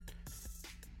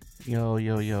Yo,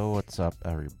 yo, yo, what's up,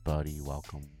 everybody?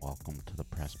 Welcome to the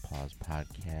Press Pause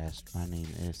Podcast. My name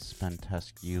is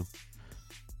Spentescu.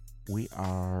 We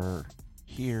are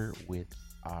here with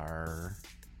our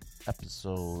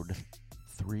episode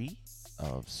 3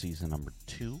 of season number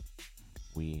 2.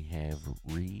 We have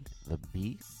Rere the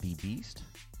Beast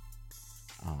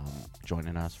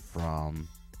joining us from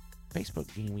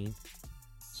Facebook Gaming.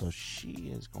 So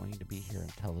she is going to be here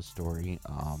and tell the story.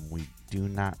 We do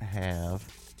not have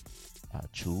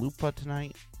Chalupa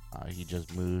tonight. He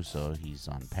just moved, so he's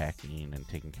unpacking and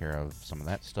taking care of some of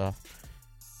that stuff.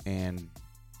 And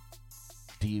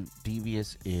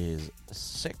Devious is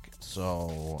sick,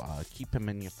 so keep him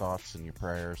in your thoughts and your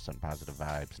prayers, send positive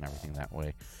vibes and everything that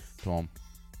way to him.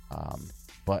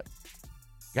 But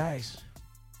guys,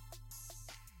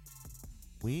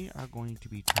 we are going to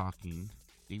be talking.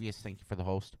 Devious, thank you for the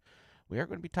host. We are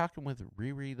going to be talking with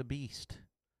Rere the Beast.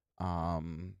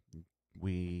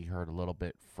 We heard a little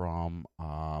bit from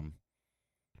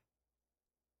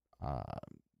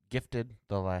Gifted,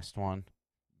 the last one.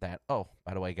 By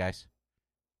the way, guys,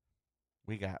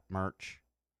 we got merch.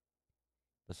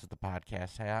 This is the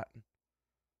podcast hat.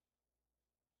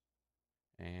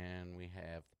 And we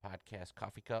have the podcast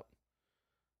coffee cup.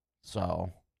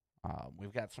 So,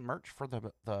 we've got some merch for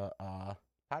the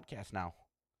podcast now.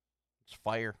 It's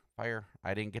fire.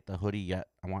 I didn't get the hoodie yet.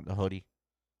 I want the hoodie.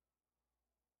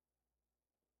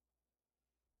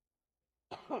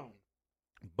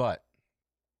 But,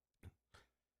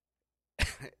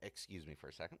 excuse me for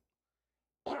a second.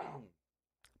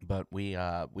 But we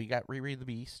got Rere the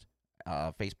Beast,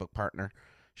 Facebook partner.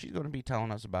 She's going to be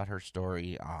telling us about her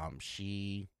story. I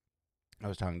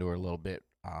was talking to her a little bit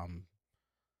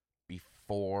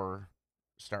before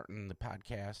starting the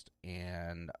podcast,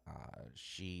 and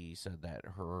she said that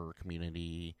her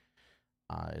community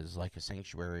is like a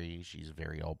sanctuary. She's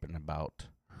very open about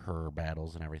her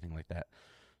battles and everything like that.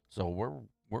 So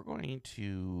we're going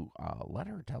to let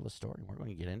her tell the story. We're going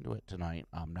to get into it tonight.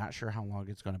 I'm not sure how long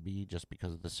it's going to be, just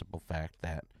because of the simple fact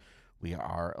that we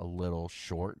are a little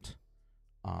short,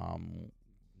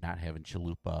 not having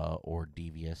Chalupa or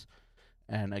Devious.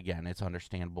 And again, it's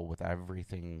understandable with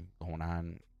everything going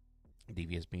on.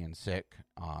 Devious being sick,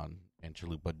 and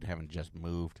Chalupa having just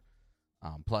moved.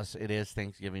 Plus, it is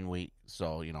Thanksgiving week,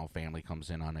 so, family comes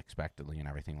in unexpectedly and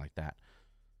everything like that.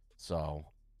 So,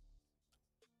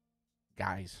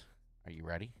 guys, are you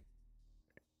ready?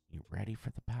 You ready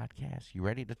for the podcast? You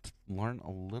ready to learn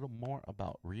a little more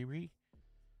about Rere?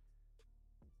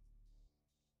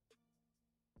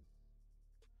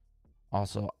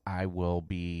 Also, I will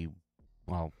be,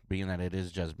 being that it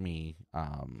is just me,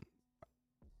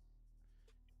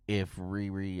 if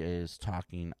Rere is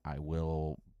talking, I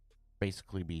will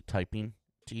basically be typing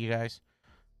to you guys,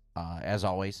 as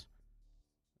always,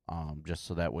 just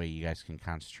so that way you guys can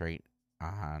concentrate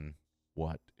on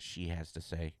what she has to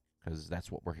say, because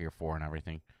that's what we're here for and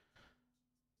everything.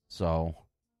 So,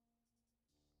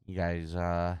 you guys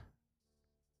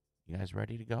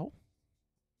ready to go?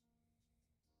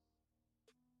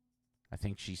 I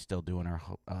think she's still doing her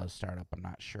startup. I'm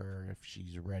not sure if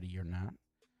she's ready or not.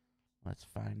 Let's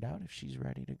find out if she's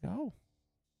ready to go.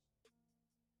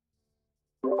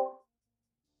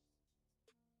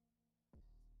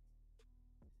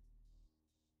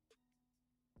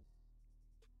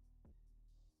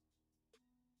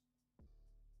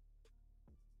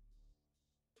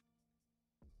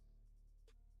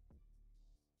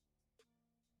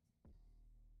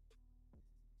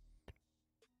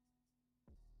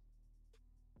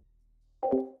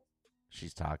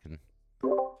 She's talking.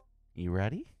 You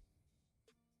ready?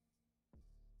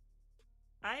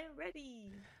 I am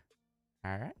ready.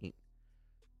 All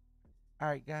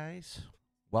right, guys.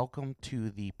 Welcome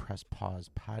to the Press Pause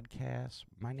Podcast.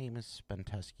 My name is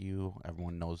Spentescu.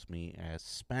 Everyone knows me as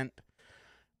Spent.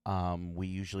 We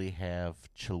usually have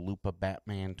Chalupa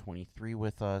Batman 23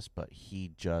 with us, but he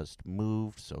just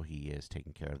moved, so he is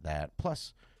taking care of that.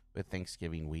 Plus, with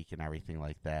Thanksgiving week and everything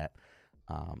like that,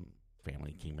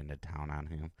 family came into town on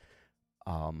him.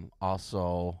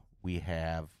 Also, we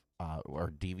have,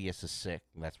 Devious is sick.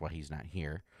 That's why he's not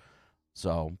here.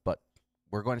 So, but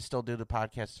we're going to still do the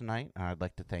podcast tonight. I'd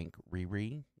like to thank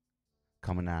Rere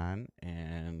coming on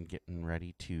and getting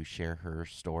ready to share her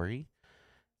story.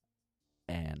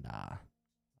 And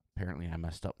apparently I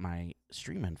messed up my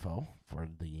stream info for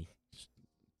the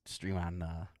stream on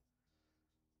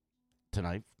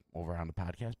tonight over on the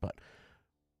podcast. But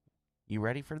you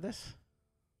ready for this?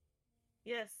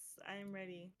 Yes, I am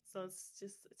ready. So it's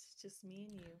just me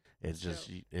and you. It's So, just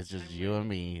I'm you and ready.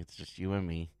 me. It's just you and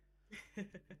me.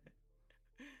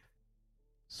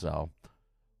 So,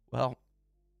 well,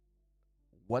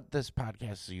 what this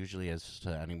podcast usually is, to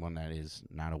anyone that is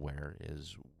not aware,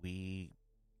 is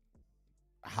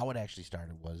how it actually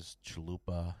started was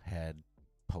Chalupa had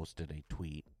posted a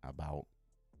tweet about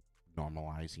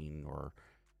normalizing or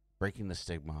breaking the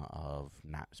stigma of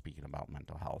not speaking about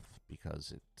mental health,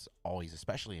 because it's always,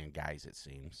 especially in guys, it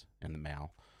seems, in the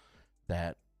male,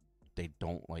 that they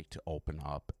don't like to open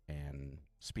up and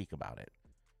speak about it.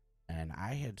 And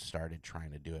I had started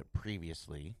trying to do it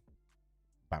previously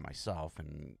by myself,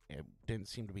 and it didn't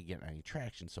seem to be getting any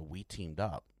traction. So we teamed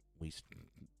up.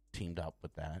 Teamed up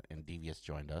with that, and Devious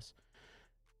joined us.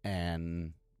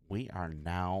 And we are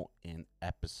now in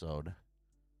episode.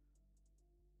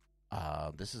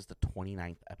 This is the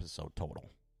 29th episode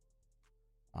total.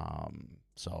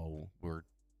 So we're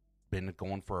been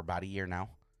going for about a year now.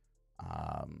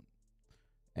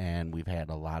 And we've had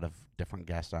a lot of different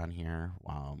guests on here.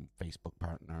 Facebook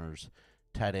partners,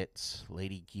 Teddits,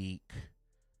 Lady Geek,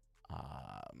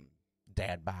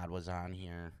 Dad Bod was on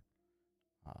here.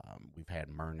 We've had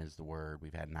Mern is the Word.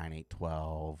 We've had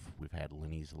 9812. We've had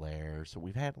Lenny's Lair. So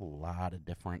we've had a lot of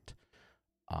different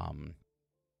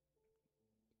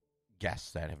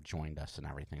guests that have joined us and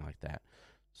everything like that.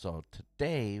 So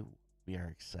today we are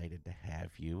excited to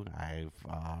have you. I've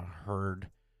heard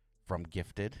from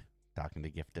Gifted, talking to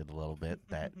Gifted a little bit,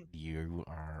 that you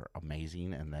are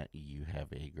amazing and that you have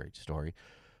a great story.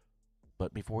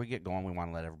 But before we get going, we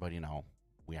want to let everybody know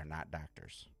we are not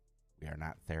doctors. We are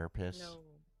not therapists. No.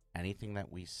 Anything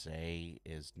that we say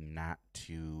is not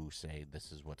to say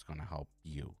this is what's going to help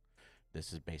you.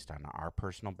 This is based on our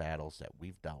personal battles that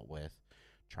we've dealt with,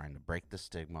 trying to break the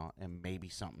stigma, and maybe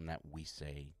something that we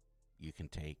say you can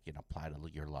take and apply to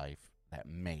your life that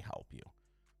may help you.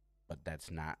 But that's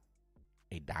not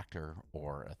a doctor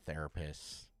or a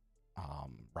therapist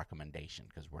recommendation,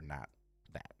 because we're not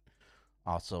that.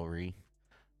 Also,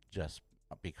 just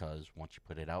because once you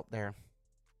put it out there,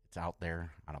 it's out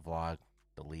there on a vlog,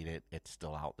 delete it, it's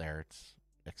still out there, it's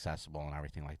accessible and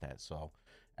everything like that. So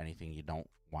anything you don't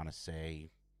want to say,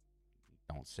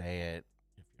 don't say it.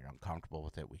 If you're uncomfortable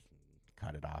with it, we can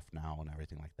cut it off now and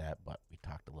everything like that. But we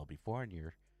talked a little before, and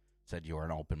you said you were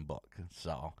an open book.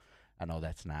 So I know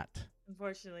that's not.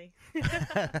 Unfortunately.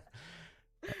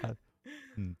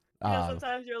 uh,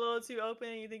 sometimes you're a little too open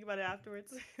and you think about it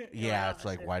afterwards. Yeah, it's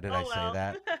like, why did I say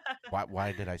that? Well.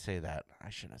 Why did I say that? I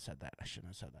shouldn't have said that.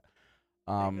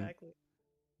 Exactly.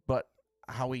 But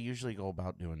how we usually go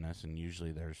about doing this, and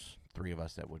usually there's three of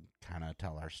us that would kind of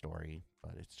tell our story,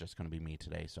 but it's just going to be me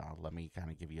today. So let me kind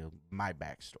of give you my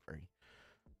backstory.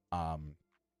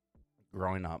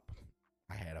 Growing up,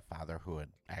 I had a father who had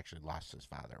actually lost his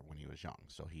father when he was young.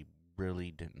 So he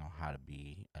really didn't know how to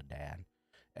be a dad.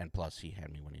 And plus, he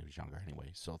had me when he was younger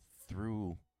anyway. So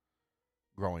through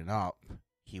growing up,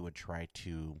 he would try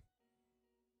to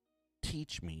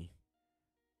teach me,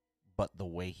 but the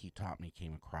way he taught me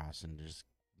came across and just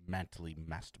mentally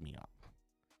messed me up.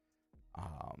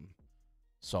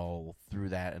 So through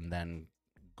that, and then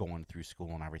going through school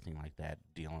and everything like that,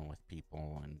 dealing with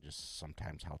people and just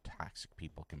sometimes how toxic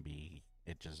people can be,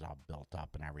 it just all built up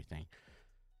and everything.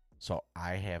 So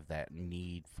I have that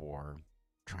need for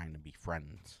trying to be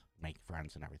friends, make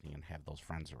friends and everything, and have those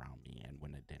friends around me. And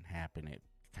when it didn't happen, it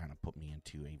kind of put me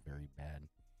into a very bad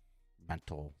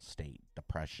mental state,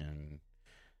 depression.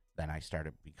 Then I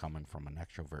started becoming from an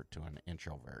extrovert to an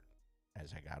introvert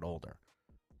as I got older.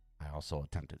 I also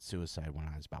attempted suicide when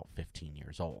I was about 15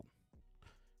 years old.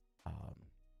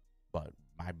 But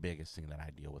my biggest thing that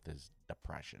I deal with is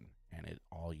depression, and it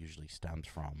all usually stems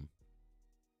from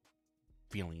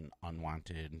feeling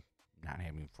unwanted, not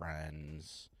having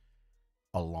friends,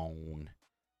 alone,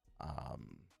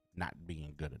 not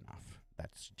being good enough.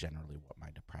 That's generally what my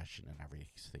depression and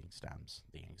everything stems.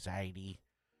 The anxiety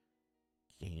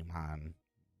came on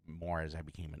more as I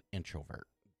became an introvert.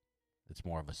 It's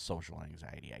more of a social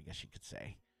anxiety, I guess you could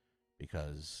say,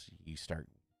 because you start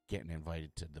getting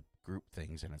invited to the group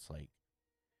things, and it's like,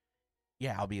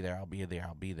 yeah, I'll be there,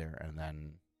 and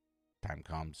then time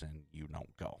comes and you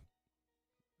don't go.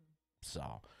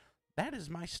 So that is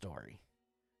my story,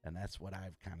 and that's what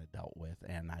I've kind of dealt with.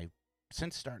 And I,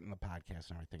 since starting the podcast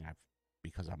and everything,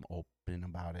 because I'm open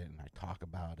about it and I talk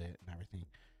about it and everything,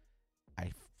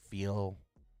 I feel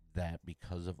that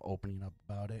because of opening up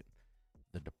about it,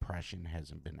 the depression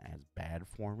hasn't been as bad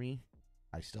for me.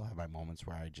 I still have my moments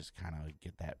where I just kind of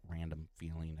get that random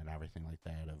feeling and everything like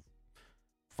that of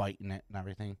fighting it and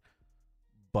everything,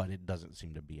 but it doesn't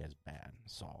seem to be as bad.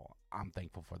 So I'm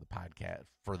thankful for the podcast,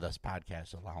 for this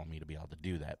podcast allowing me to be able to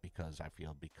do that, because I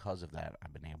feel because of that,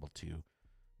 I've been able to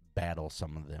battle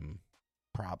some of them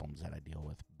problems that I deal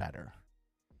with better.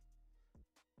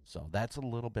 So that's a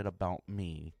little bit about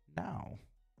me. Now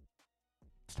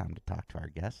it's time to talk to our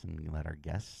guest and let our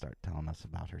guest start telling us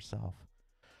about herself.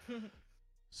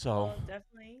 So Well,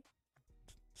 definitely.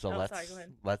 so Oh, sorry. Go let's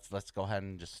ahead. let's let's go ahead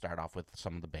and just start off with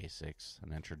some of the basics.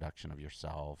 An introduction of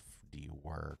yourself. Do you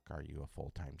work? Are you a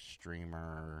full-time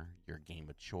streamer? Your game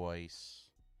of choice?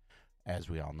 As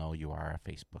we all know, you are a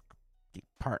Facebook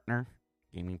partner,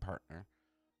 gaming partner.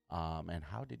 And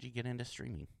how did you get into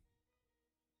streaming?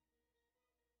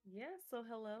 Yeah. So,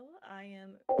 hello. I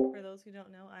am. For those who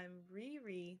don't know, I'm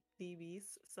Rere the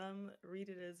Beast. Some read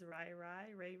it as Rai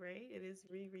Ray. It is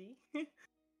Rere.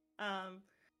 um,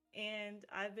 and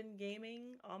I've been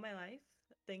gaming all my life,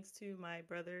 thanks to my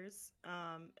brothers.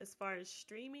 As far as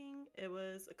streaming, it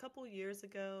was a couple years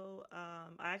ago.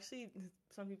 I actually,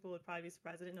 some people would probably be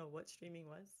surprised. I didn't know what streaming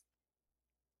was.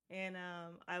 And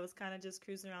I was kind of just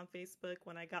cruising around Facebook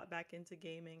when I got back into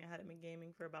gaming. I hadn't been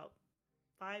gaming for about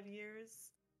 5 years.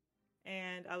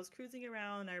 And I was cruising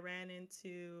around. I ran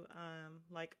into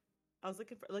like I was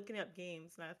looking up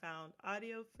games, and I found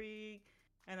Audio Freak,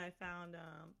 and I found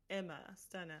Emma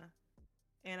Stunna,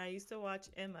 and I used to watch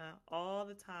Emma all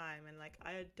the time, and like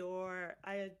I adore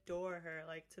her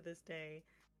like to this day.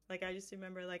 Like I just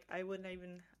remember like I wouldn't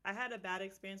even I had a bad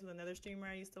experience with another streamer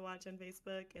I used to watch on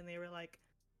Facebook, and they were like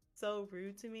so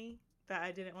rude to me that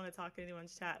I didn't want to talk in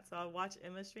anyone's chat. So I'd watch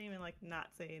Emma stream and like not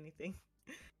say anything.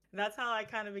 That's how I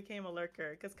kind of became a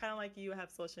lurker, because kind of like you have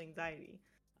social anxiety,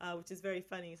 which is very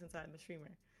funny since I'm a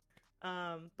streamer.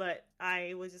 But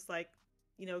I was just like,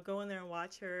 go in there and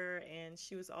watch her, and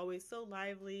she was always so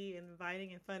lively and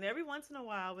inviting and fun. Every once in a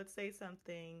while, I would say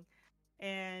something,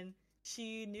 and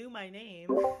she knew my name.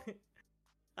 So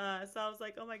I was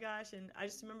like, oh my gosh. And I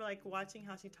just remember like watching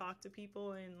how she talked to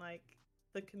people, and like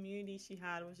the community she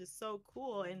had was just so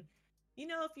cool. And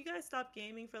if you guys stop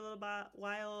gaming for a little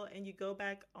while and you go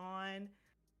back on,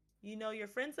 your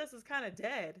friend list is kind of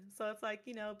dead. So it's like,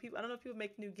 people, I don't know if people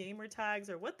make new gamer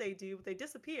tags or what they do, but they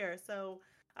disappear. So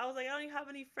I was like, I don't even have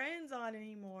any friends on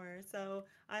anymore. So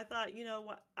I thought,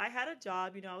 what? I had a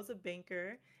job, I was a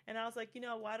banker. And I was like,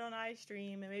 why don't I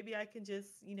stream? And maybe I can just,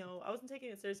 I wasn't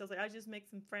taking it serious. I was like, I just make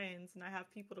some friends and I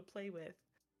have people to play with.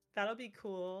 That'll be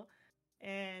cool.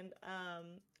 And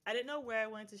I didn't know where I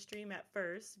wanted to stream at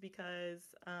first, because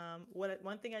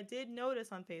one thing I did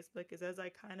notice on Facebook is as I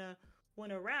kind of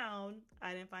went around,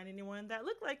 I didn't find anyone that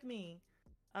looked like me.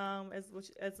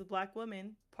 As a black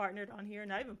woman partnered on here,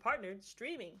 not even partnered,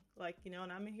 streaming, like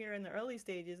and I'm here in the early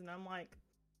stages, and I'm like,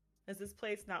 is this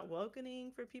place not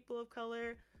welcoming for people of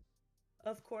color?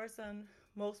 Of course, on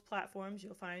most platforms,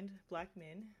 you'll find black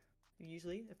men.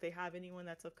 Usually, if they have anyone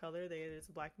that's of color, it is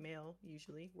a black male.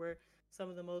 Usually, we're some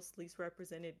of the most least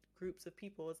represented groups of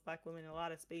people as black women in a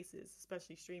lot of spaces,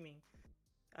 especially streaming.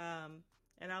 Um,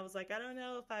 and I was like, I don't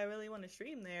know if I really want to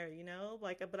stream there,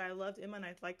 like, but I loved Emma and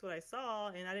I liked what I saw,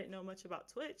 and I didn't know much about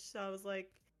Twitch, so I was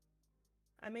like,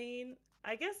 I mean,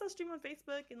 I guess I'll stream on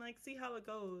Facebook and like see how it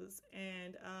goes.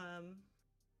 And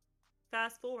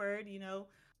fast forward,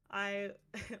 I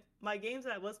my games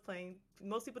that I was playing,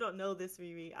 most people don't know this,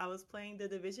 Riri. I was playing the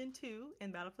Division 2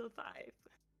 and Battlefield 5.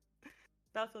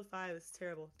 Battlefield 5 is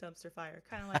terrible, dumpster fire.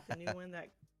 Kind of like the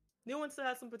new one still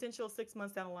has some potential 6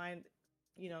 months down the line.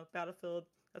 Battlefield,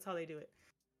 that's how they do it.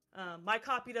 My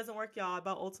copy doesn't work, y'all. I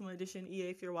bought Ultimate Edition. EA,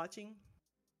 if you're watching,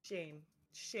 shame,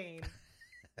 shame,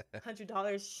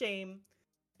 $100, shame.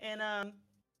 And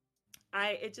I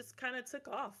it just kind of took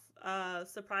off.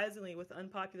 Surprisingly, with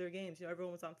unpopular games,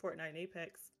 everyone was on Fortnite and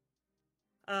Apex.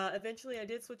 Eventually, I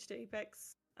did switch to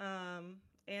Apex,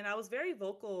 and I was very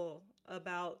vocal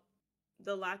about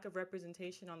the lack of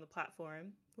representation on the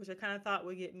platform, which I kind of thought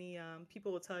would get me.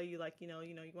 People will tell you like, you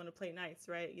want to play nice,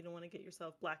 right? You don't want to get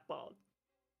yourself blackballed.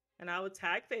 And I would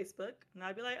tag Facebook, and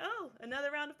I'd be like, oh,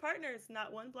 another round of partners,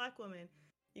 not one black woman.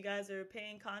 You guys are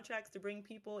paying contracts to bring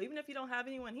people, even if you don't have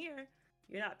anyone here,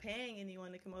 you're not paying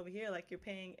anyone to come over here like you're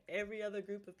paying every other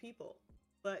group of people.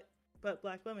 But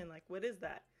black women, like, what is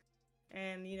that?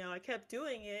 And I kept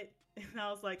doing it, and I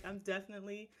was like, I'm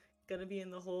definitely gonna be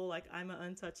in the whole like I'm an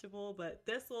untouchable, but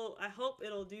I hope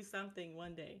it'll do something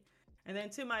one day. And then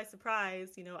to my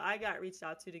surprise, I got reached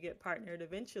out to get partnered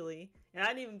eventually, and I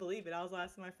didn't even believe it. I was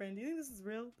asking my friend, "Do you think this is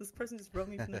real? This person just wrote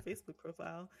me from the Facebook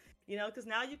profile." Because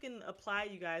now you can apply,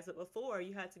 you guys, but before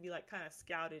you had to be like kind of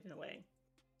scouted in a way.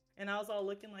 And I was all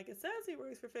looking like, it says he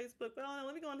works for Facebook, but oh no,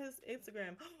 let me go on his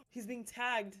Instagram. He's being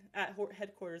tagged at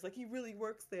headquarters, like he really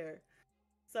works there.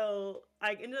 So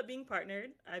I ended up being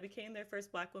partnered. I became their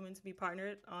first black woman to be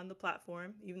partnered on the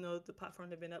platform, even though the platform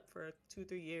had been up for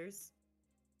 2-3 years.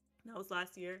 That was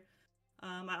last year.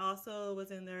 I also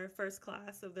was in their first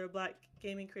class of their Black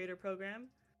Gaming Creator Program.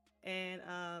 And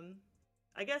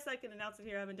I guess I can announce it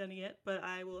here. I haven't done it yet, but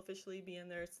I will officially be in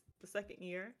there the second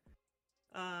year.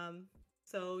 Um,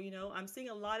 so, I'm seeing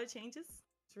a lot of changes.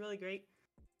 It's really great.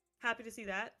 Happy to see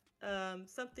that.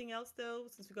 Something else, though,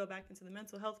 since we go back into the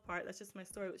mental health part, that's just my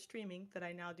story with streaming that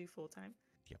I now do full time.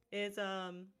 Yep. Is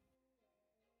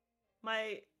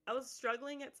my I was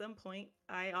struggling at some point.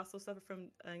 I also suffer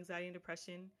from anxiety and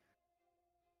depression,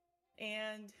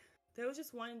 and there was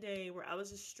just one day where I was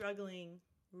just struggling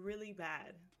really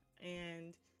bad,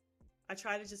 and I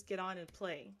tried to just get on and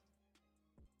play,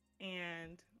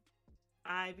 and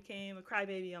I became a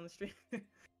crybaby on the street.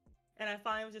 And I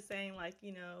finally was just saying, like,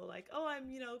 like, oh, I'm,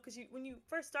 because when you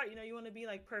first start, you want to be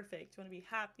like perfect, you want to be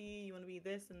happy, you want to be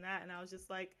this and that. And I was just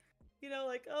like,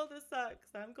 like, oh, this sucks.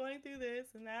 I'm going through this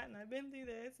and that, and I've been through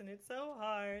this, and it's so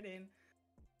hard. And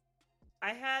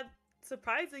I had,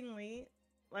 surprisingly,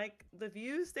 like, the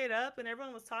views stayed up, and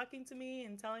everyone was talking to me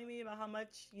and telling me about how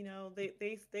much,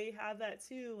 they have that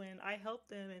too, and I helped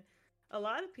them. And a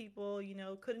lot of people,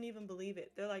 couldn't even believe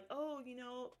it. They're like, oh,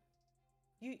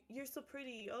 you're so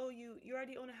pretty. Oh, you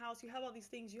already own a house. You have all these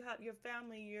things. You have your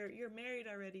family. You're married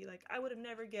already. Like, I would have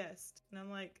never guessed. And I'm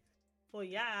like, well,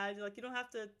 yeah. Like, you don't have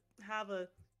to have a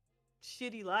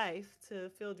shitty life to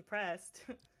feel depressed.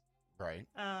 Right.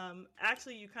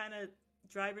 Actually, you kind of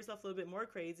drive yourself a little bit more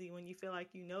crazy when you feel like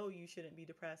you shouldn't be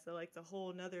depressed. So, like, the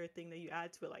whole another thing that you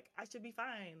add to it, like, I should be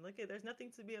fine. Look at, there's nothing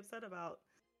to be upset about.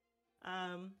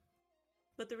 Um,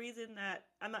 but the reason that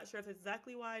I'm not sure if it's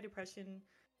exactly why depression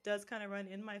does kind of run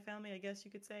in my family, I guess you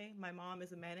could say. My mom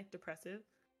is a manic depressive.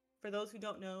 For those who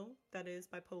don't know, that is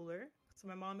bipolar. So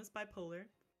my mom is bipolar.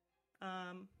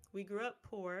 We grew up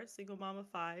poor, single mom of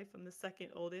five. I'm the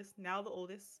second oldest, now the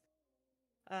oldest.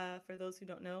 For those who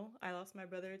don't know, I lost my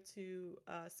brother to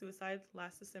suicide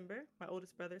last December, my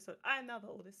oldest brother. So I'm now the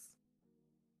oldest.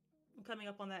 I'm coming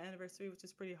up on that anniversary, which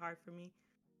is pretty hard for me.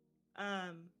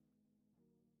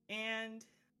 And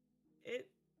it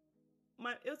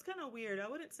it was kind of weird. I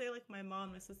wouldn't say like my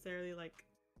mom necessarily like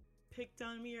picked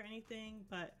on me or anything,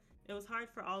 but it was hard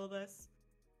for all of us.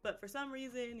 But for some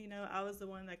reason, I was the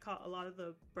one that caught a lot of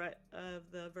the brunt of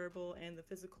the verbal and the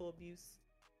physical abuse.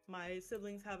 My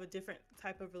siblings have a different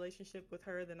type of relationship with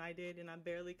her than I did, and I'm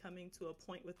barely coming to a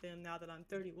point with them now that I'm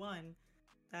 31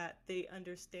 that they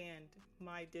understand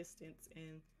my distance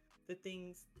and the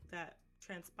things that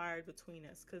transpired between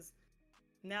us. Because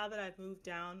now that I've moved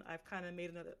down, I've kind of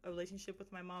made a relationship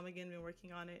with my mom again, been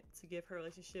working on it to give her a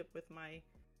relationship with my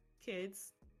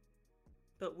kids,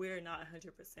 but we're not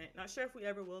 100%. Not sure if we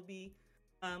ever will be.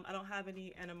 I don't have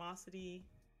any animosity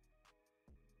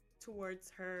towards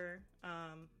her.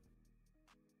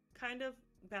 Kind of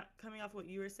coming off what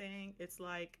you were saying, it's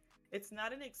like, it's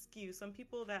not an excuse. Some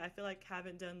people that I feel like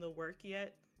haven't done the work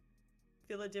yet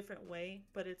feel a different way,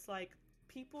 but it's like,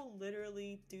 people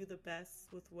literally do the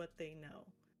best with what they know.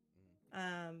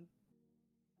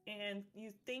 And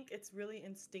you think it's really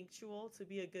instinctual to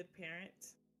be a good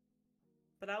parent,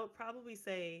 but I would probably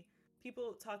say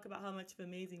people talk about how much of an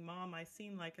amazing mom I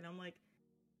seem like, and I'm like,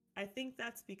 I think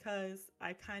that's because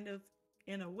I kind of,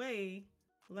 in a way,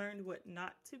 learned what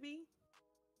not to be.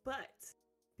 But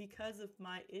because of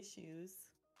my issues,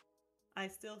 I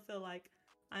still feel like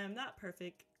I am not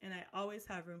perfect and I always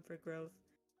have room for growth.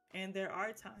 And there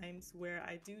are times where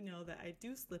I do know that I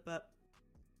do slip up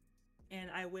and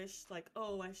I wish like,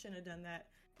 oh, I shouldn't have done that.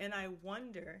 And I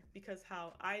wonder, because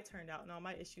how I turned out and all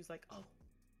my issues, like, oh,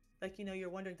 like, you're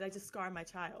wondering, did I just scar my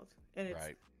child? And it's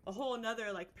Right. a whole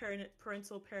nother like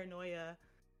parental paranoia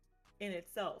in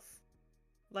itself.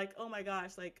 Like, oh my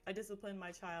gosh, like I disciplined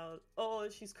my child. Oh,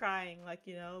 she's crying, like,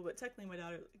 but technically my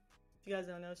daughter, if you guys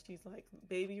don't know, she's like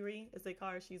baby Ree, as they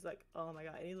call her. She's like, oh my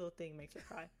God, any little thing makes her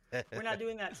cry. We're not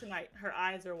doing that tonight. Her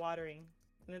eyes are watering.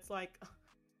 And it's like,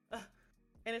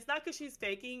 and it's not because she's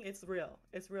faking. It's real.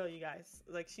 It's real, you guys.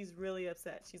 Like, she's really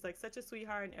upset. She's like such a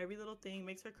sweetheart, and every little thing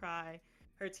makes her cry.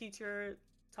 Her teacher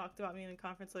talked about me in a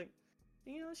conference, like,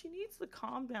 she needs to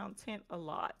calm down Tint a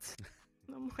lot.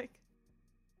 And I'm like,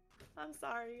 I'm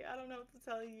sorry. I don't know what to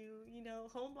tell you.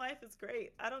 Home life is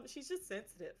great. She's just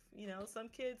sensitive. Some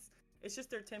kids, it's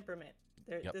just their temperament.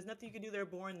 Yep. There's nothing you can do. They're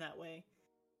born that way.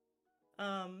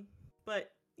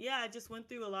 But yeah, I just went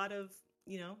through a lot of,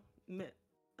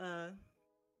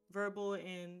 verbal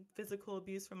and physical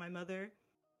abuse from my mother.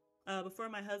 Before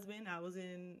my husband, I was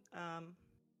in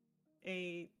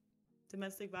a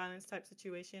domestic violence type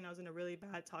situation. I was in a really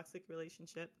bad toxic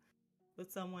relationship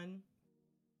with someone.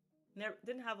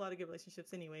 Didn't have a lot of good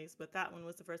relationships anyways, but that one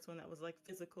was the first one that was like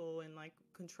physical and like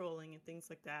controlling and things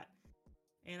like that.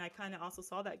 And I kind of also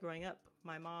saw that growing up.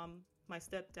 My mom, my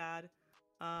stepdad,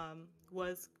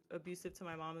 was abusive to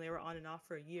my mom, and they were on and off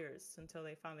for years until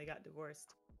they finally got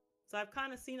divorced. So I've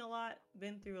kind of seen a lot,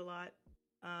 been through a lot,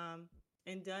 um,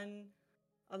 and done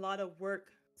a lot of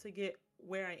work to get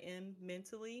where I am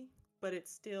mentally, but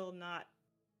it's still not,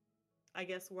 I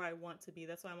guess, where I want to be.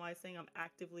 That's why I'm always saying I'm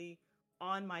actively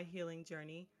on my healing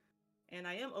journey. And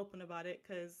I am open about it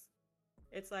because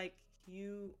it's like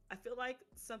I feel like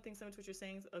something similar to what you're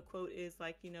saying, a quote is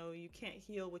like, you can't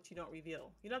heal what you don't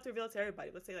reveal. You don't have to reveal it to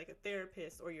everybody. Let's say like a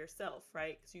therapist or yourself,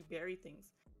 right? Because you bury things.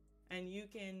 And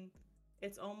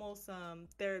it's almost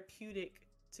therapeutic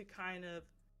to kind of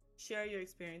share your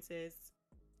experiences,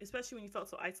 especially when you felt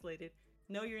so isolated.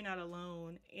 Know you're not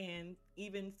alone, and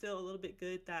even feel a little bit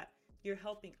good that you're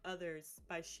helping others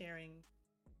by sharing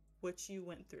what you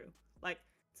went through. Like,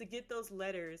 to get those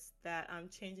letters that I'm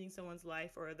changing someone's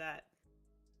life, or that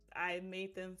I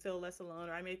made them feel less alone,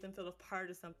 or I made them feel a part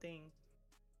of something,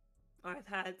 or I've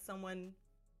had someone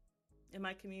in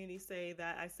my community say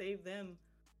that I saved them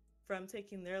from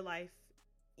taking their life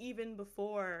even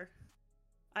before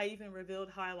I even revealed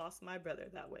how I lost my brother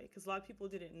that way. Because a lot of people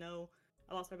didn't know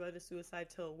I lost my brother to suicide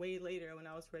till way later when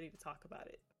I was ready to talk about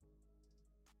it.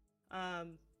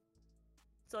 Um,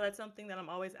 so that's something that I'm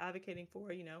always advocating for,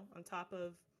 on top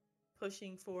of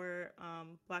pushing for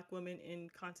Black women in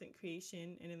content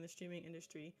creation and in the streaming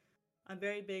industry. I'm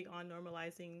very big on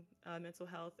normalizing mental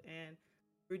health and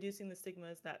reducing the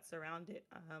stigmas that surround it.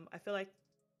 I feel like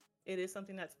it is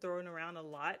something that's thrown around a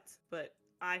lot, but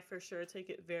I for sure take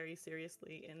it very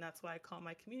seriously. And that's why I call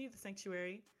my community the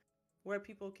sanctuary, where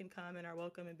people can come and are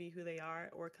welcome and be who they are,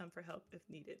 or come for help if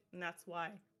needed. And that's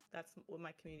what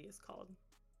my community is called.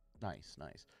 Nice,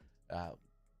 nice. Uh,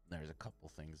 there's a couple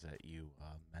things that you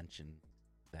mentioned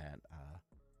that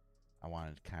I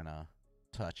wanted to kind of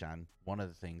touch on. One of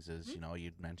the things is, Mm-hmm.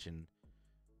 you'd mentioned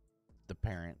the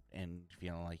parent and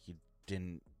feeling like you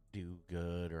didn't do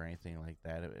good or anything like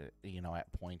that,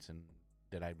 at points, and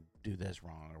did I do this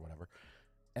wrong or whatever.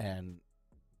 And,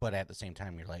 but at the same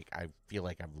time, you're like, I feel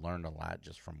like I've learned a lot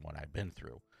just from what I've been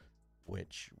through,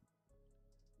 which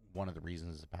one of the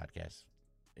reasons the podcast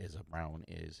is around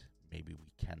is maybe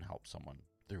we can help someone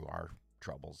through our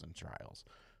troubles and trials.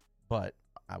 But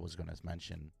I was going to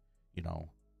mention, you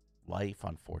know, life,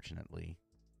 unfortunately,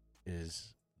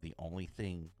 is the only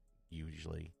thing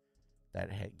usually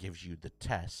that gives you the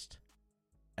test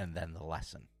and then the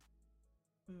lesson.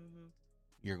 Mm-hmm.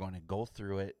 You're going to go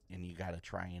through it and you got to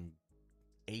try and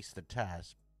ace the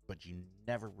test, but you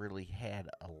never really had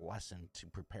a lesson to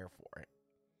prepare for it.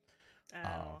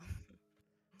 At all.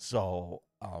 So,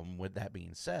 with that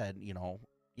being said,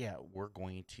 yeah, we're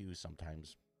going to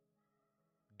sometimes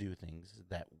do things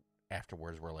that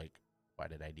afterwards we're like, why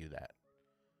did I do that?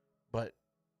 But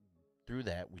through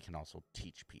that, we can also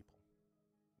teach people.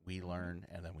 We Mm-hmm. learn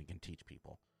and then we can teach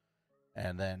people.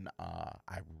 And then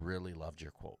I really loved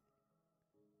your quote.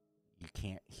 You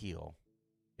can't heal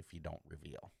if you don't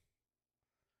reveal.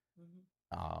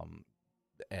 Mm-hmm. Um,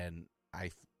 and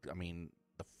I mean,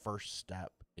 the first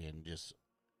step in just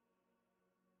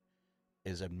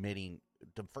is admitting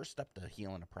the first step to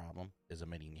healing a problem is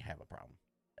admitting you have a problem.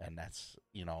 And that's,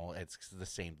 it's the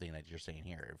same thing that you're saying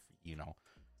here. If,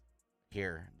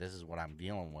 here, this is what I'm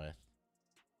dealing with.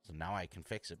 So now I can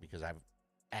fix it because I've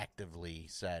actively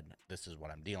said, this is what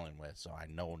I'm dealing with. So I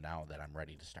know now that I'm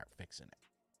ready to start fixing it.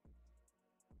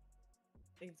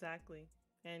 Exactly.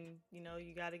 And you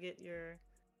got to get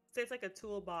say it's like a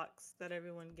toolbox that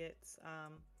everyone gets.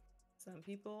 Some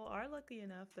people are lucky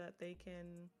enough that they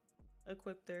can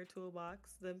equip their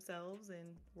toolbox themselves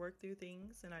and work through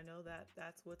things. And I know that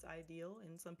that's what's ideal.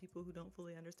 And some people who don't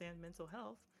fully understand mental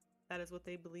health, that is what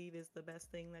they believe is the best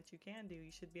thing that you can do.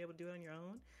 You should be able to do it on your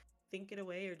own. Think it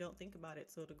away, or don't think about it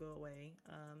so it'll go away.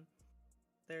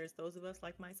 There's those of us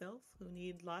like myself who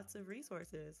need lots of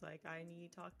resources. Like, I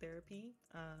need talk therapy.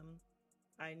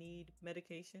 I need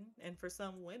medication. And for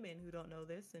some women who don't know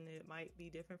this, and it might be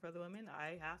different for other women,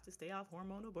 I have to stay off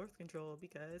hormonal birth control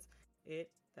because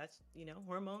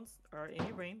hormones are in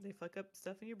your brain. They fuck up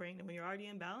stuff in your brain. And when you're already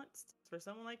imbalanced, for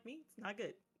someone like me, it's not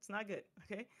good. It's not good.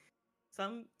 Okay.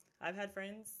 I've had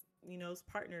friends,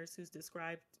 partners who's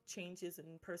described changes in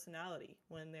personality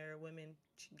when their women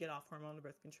get off hormonal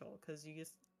birth control, because you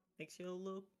just makes you a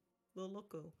little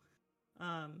loco.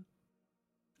 Um,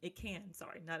 it can.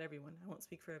 Sorry, not everyone. I won't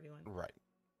speak for everyone. Right.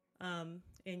 And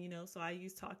so I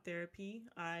use talk therapy.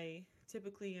 I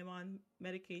typically am on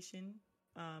medication.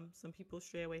 Some people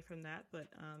stray away from that, but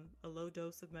a low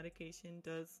dose of medication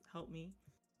does help me.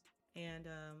 And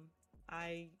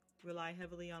I rely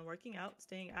heavily on working out,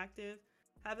 staying active.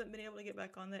 Haven't been able to get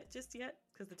back on that just yet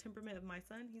because the temperament of my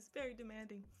son, he's very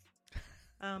demanding.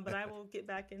 But I will get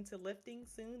back into lifting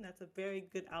soon. That's a very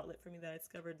good outlet for me that I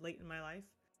discovered late in my life.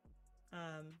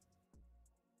 Um,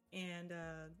 and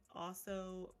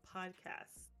Also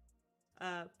podcasts.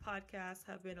 Podcasts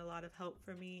have been a lot of help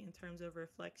for me in terms of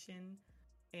reflection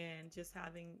and just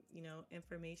having,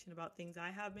 information about things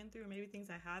I have been through, or maybe things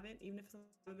I haven't, even if I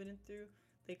haven't been through.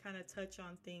 They kind of touch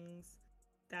on things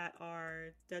that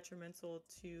are detrimental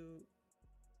to,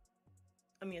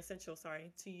 essential,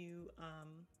 sorry, to you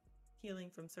healing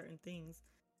from certain things.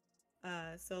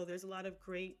 So there's a lot of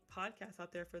great podcasts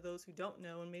out there for those who don't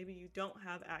know, and maybe you don't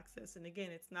have access. And again,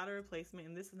 it's not a replacement,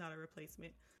 and this is not a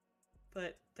replacement,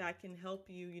 but that can help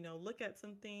you, look at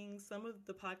some things. Some of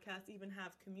the podcasts even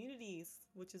have communities,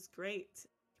 which is great.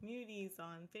 Communities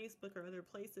on Facebook or other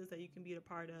places that you can be a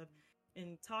part of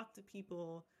and talk to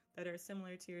people that are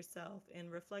similar to yourself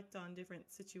and reflect on different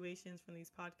situations from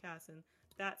these podcasts. And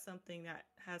that's something that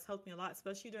has helped me a lot,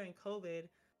 especially during COVID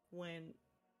when,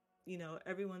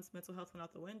 everyone's mental health went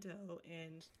out the window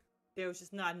and there was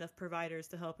just not enough providers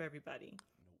to help everybody.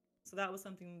 So that was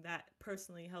something that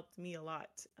personally helped me a lot,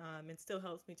 and still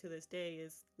helps me to this day,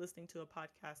 is listening to a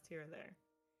podcast here or there.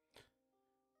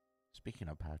 Speaking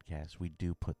of podcasts, we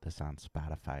do put this on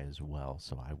Spotify as well,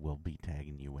 so I will be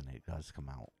tagging you when it does come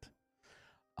out.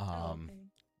 Oh, Um, okay.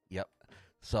 yep.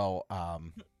 So, uh,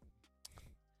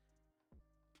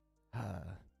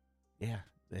 yeah,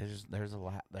 there's a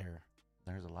lot there.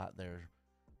 There's a lot there.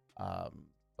 Um,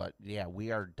 but yeah,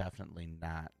 we are definitely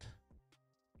not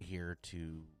here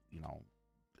to,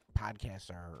 podcasts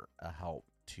are a help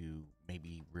to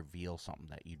maybe reveal something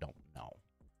that you don't know.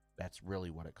 That's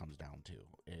really what it comes down to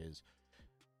is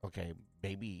okay,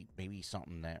 maybe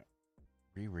something that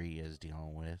Riri is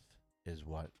dealing with is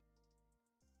what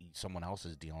someone else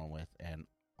is dealing with, and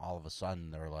all of a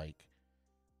sudden they're like,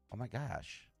 oh my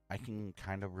gosh, I can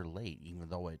kind of relate, even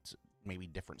though it's maybe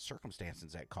different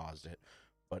circumstances that caused it,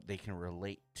 but they can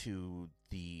relate to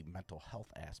the mental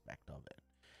health aspect of it.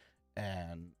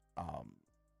 And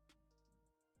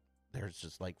there's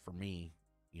just like for me,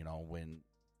 when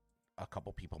a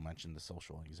couple people mentioned the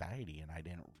social anxiety, and I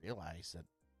didn't realize that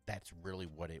that's really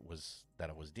what it was that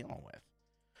I was dealing with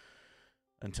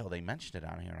until they mentioned it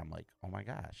on here. And I'm like, oh my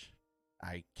gosh,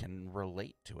 I can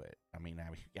relate to it. I mean,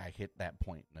 I hit that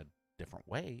point in a different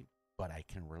way, but I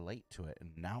can relate to it.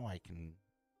 And now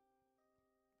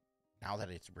that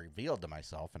it's revealed to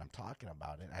myself and I'm talking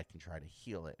about it, I can try to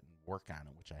heal it and work on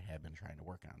it, which I have been trying to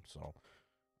work on. So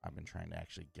I've been trying to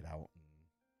actually get out and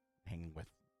hang with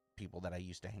people that I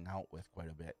used to hang out with quite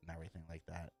a bit and everything like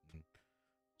that. And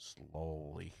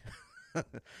slowly.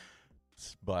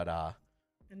 But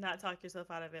And not talk yourself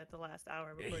out of it at the last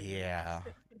hour before you leave. yeah,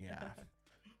 yeah.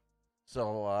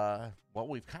 So well,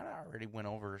 we've kind of already went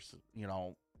over,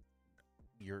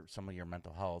 your some of your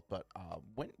mental health, but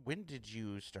when did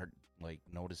you start like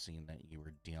noticing that you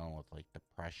were dealing with like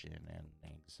depression and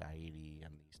anxiety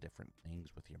and these different things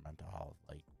with your mental health?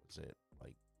 Like, was it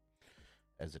like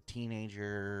as a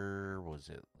teenager? Was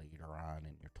it later on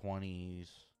in your 20s?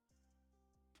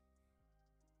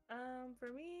 For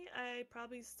me, I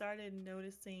probably started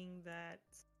noticing that,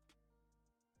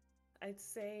 I'd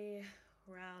say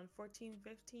around 14,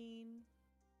 15.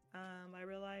 I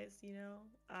realized,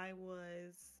 I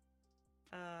was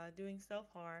doing self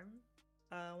harm.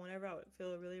 Whenever I would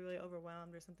feel really, really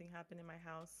overwhelmed or something happened in my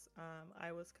house,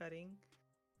 I was cutting.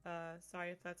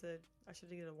 Sorry if that's I should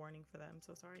get a warning for that. I'm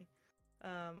so sorry.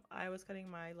 I was cutting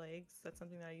my legs. That's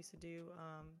something that I used to do,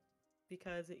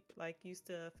 because it like used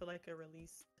to feel like a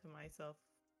release to myself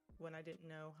when I didn't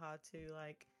know how to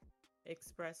like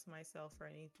express myself or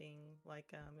anything.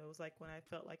 Like it was like when I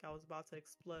felt like I was about to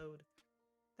explode,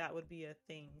 that would be a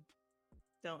thing.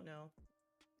 Don't know.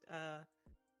 Uh,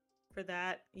 for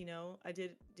that, I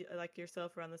did like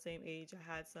yourself around the same age.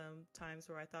 I had some times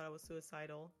where I thought I was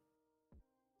suicidal,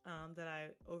 that I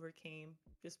overcame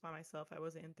just by myself. I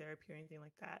wasn't in therapy or anything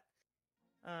like that.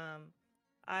 Um,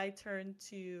 I turned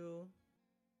to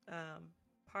um,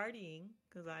 partying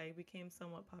because I became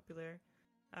somewhat popular.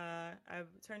 I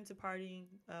turned to partying.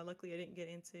 Luckily, I didn't get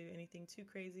into anything too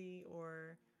crazy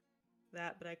or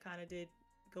that, but I kind of did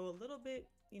go a little bit,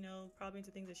 probably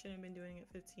into things I shouldn't have been doing at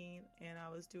 15. And I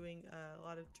was doing a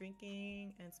lot of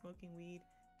drinking and smoking weed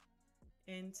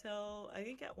until I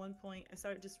think at one point I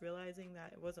started just realizing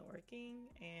that it wasn't working.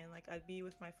 And like I'd be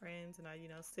with my friends and I'd,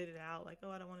 sit it out like,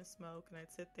 oh, I don't want to smoke. And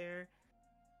I'd sit there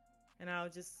and I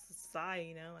would just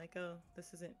sigh, like, oh,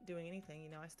 this isn't doing anything.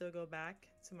 I still go back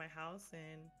to my house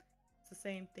and it's the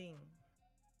same thing.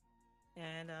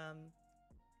 And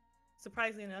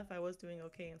surprisingly enough, I was doing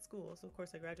okay in school. So of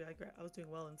course I graduated. I was doing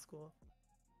well in school.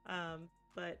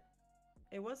 But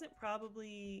it wasn't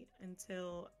probably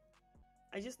until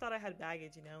I just thought I had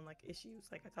baggage, and like issues.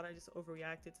 Like I thought I just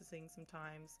overreacted to things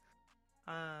sometimes.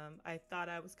 I thought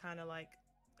I was kind of like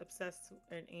obsessed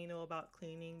and anal about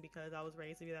cleaning because I was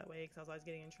raised to be that way because I was always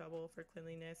getting in trouble for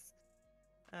cleanliness.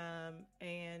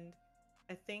 And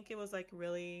I think it was like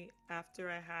really after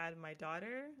I had my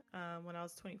daughter, when I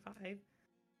was 25,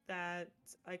 that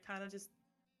I kind of just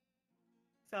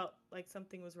felt like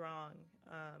something was wrong.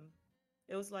 Um,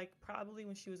 it was like probably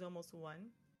when she was almost 1.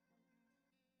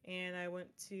 And I went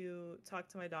to talk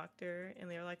to my doctor,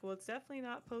 and they were like, well, it's definitely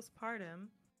not postpartum.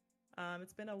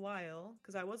 It's been a while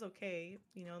because I was okay,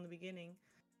 in the beginning.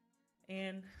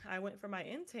 And I went for my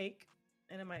intake,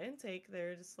 and in my intake,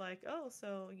 they're just like, oh,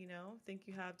 so, think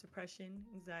you have depression,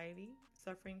 anxiety,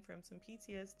 suffering from some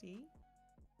PTSD.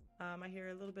 I hear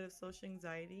a little bit of social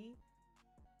anxiety.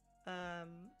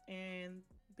 And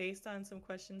based on some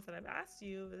questions that I've asked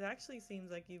you, it actually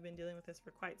seems like you've been dealing with this for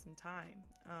quite some time.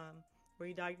 Were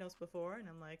you diagnosed before? And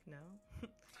I'm like, no.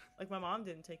 Like my mom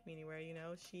didn't take me anywhere.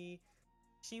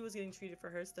 She was getting treated for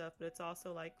her stuff, but it's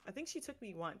also like I think she took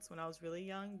me once when I was really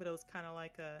young, but it was kind of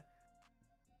like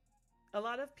a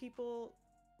lot of people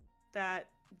that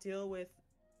deal with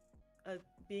a,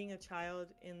 being a child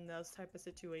in those type of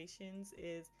situations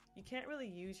is you can't really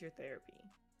use your therapy.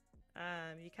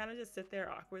 You kind of just sit there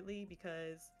awkwardly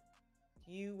because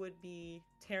you would be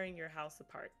tearing your house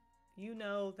apart. You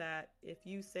know that if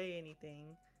you say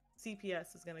anything,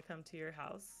 CPS is going to come to your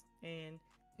house, and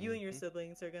you and your Mm-hmm.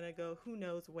 siblings are going to go who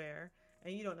knows where,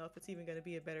 and you don't know if it's even going to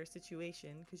be a better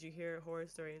situation because you hear horror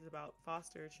stories about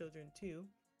foster children too.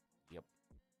 Yep.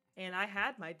 And I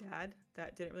had my dad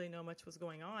that didn't really know much was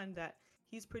going on, that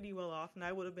he's pretty well off, and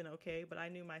I would have been okay, but I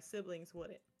knew my siblings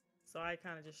wouldn't. So I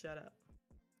kind of just shut up,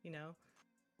 you know?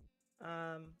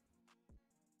 Um,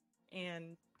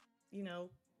 and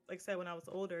like I said, when I was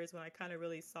older is when I kind of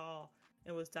really saw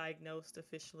and was diagnosed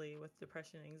officially with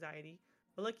depression and anxiety.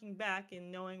 But looking back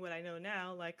and knowing what I know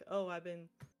now, like, oh, I've been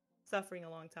suffering a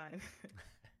long time.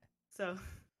 So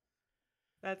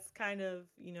that's kind of,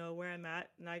 where I'm at.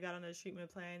 And I got on a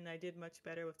treatment plan and I did much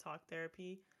better with talk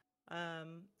therapy.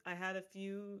 I had a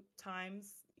few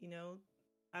times,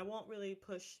 I won't really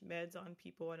push meds on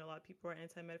people. And a lot of people are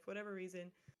anti med for whatever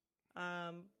reason.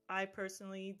 I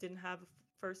personally didn't have a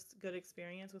first good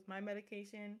experience with my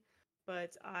medication,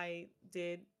 but I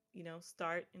did,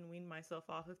 start and wean myself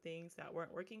off of things that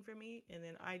weren't working for me. And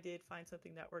then I did find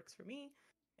something that works for me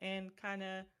and kind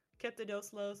of kept the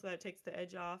dose low so that it takes the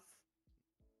edge off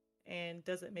and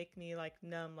doesn't make me like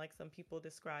numb like some people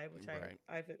describe, which Right.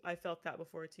 I felt that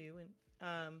before too.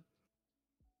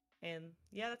 And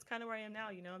yeah, that's kind of where I am now.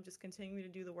 I'm just continuing to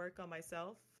do the work on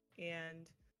myself and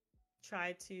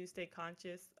try to stay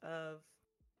conscious of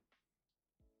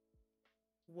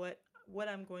what what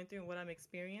I'm going through and what I'm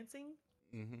experiencing,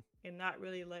 Mm-hmm. and not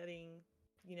really letting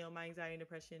my anxiety and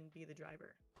depression be the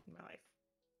driver in my life.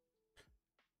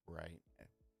 Right.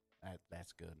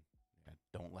 That's good. Yeah,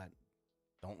 don't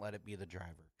let it be the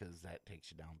driver because that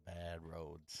takes you down bad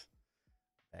roads.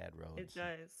 Bad It roads.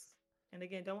 does. And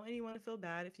again, don't want anyone to feel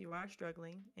bad if you are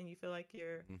struggling and you feel like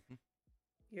Mm-hmm.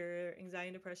 your anxiety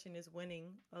and depression is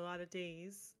winning a lot of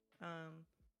days.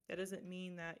 That doesn't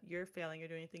mean that you're failing or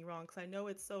doing anything wrong, because I know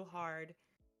it's so hard.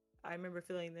 I remember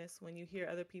feeling this when you hear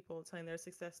other people telling their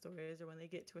success stories or when they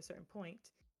get to a certain point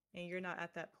and you're not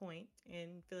at that point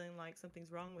and feeling like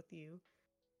something's wrong with you.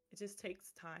 It just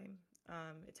takes time.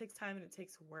 It takes time and it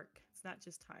takes work. It's not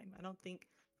just time. I don't think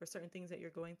for certain things that you're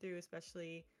going through,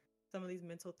 especially some of these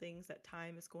mental things, that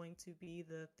time is going to be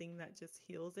the thing that just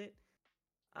heals it.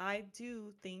 I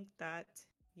do think that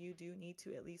you do need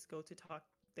to at least go to talk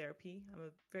therapy. I'm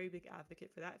a very big advocate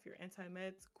for that. If you're anti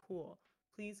meds, cool.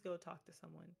 Please go talk to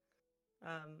someone.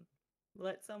 Um,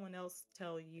 let someone else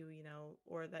tell you,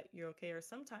 or that you're okay. Or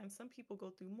sometimes some people go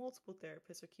through multiple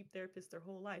therapists or keep therapists their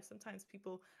whole life. Sometimes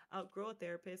people outgrow a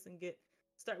therapist and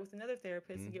start with another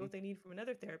therapist and get Mm-hmm. what they need from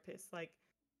another therapist. Like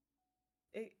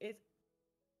it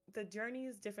the journey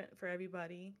is different for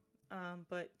everybody.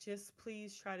 But just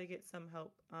please try to get some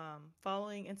help.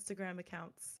 Following Instagram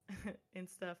accounts and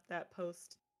stuff that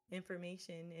post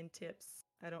information and tips,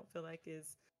 I don't feel like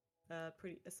is a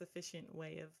sufficient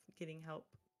way of getting help.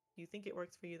 If you think it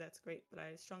works for you, that's great. But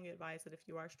I strongly advise that if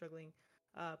you are struggling,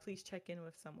 please check in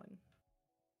with someone.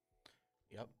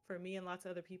 Yep. For me and lots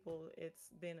of other people, it's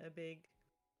been a big,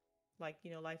 like,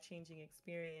 life changing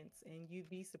experience. And you'd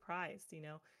be surprised,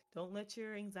 Don't let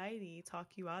your anxiety talk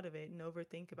you out of it and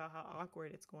overthink about how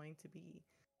awkward it's going to be.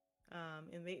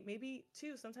 And maybe,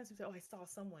 too, sometimes people say, oh, I saw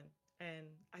someone and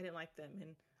I didn't like them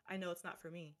and I know it's not for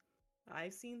me.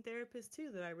 I've seen therapists too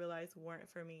that I realized weren't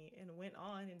for me and went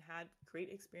on and had great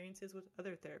experiences with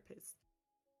other therapists.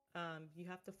 You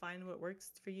have to find what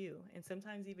works for you. And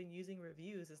sometimes even using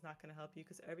reviews is not going to help you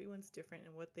because everyone's different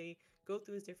and what they go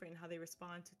through is different and how they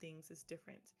respond to things is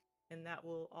different. And that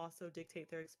will also dictate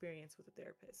their experience with a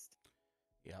therapist.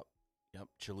 Yep. Yep.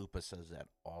 Chalupa says that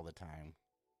all the time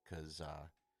because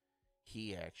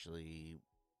he actually,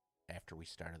 after we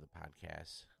started the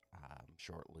podcast,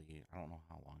 shortly, I don't know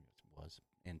how long it was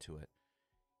into it,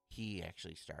 he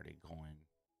actually started going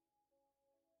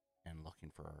and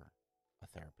looking for a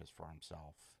therapist for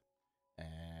himself.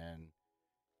 And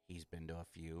he's been to a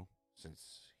few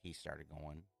since he started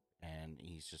going. And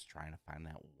he's just trying to find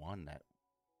that one that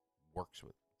works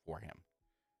with for him,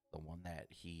 the one that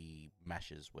he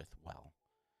meshes with well.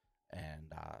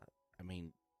 And I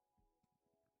mean,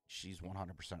 she's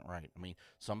 100% right. I mean,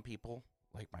 some people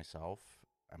like myself.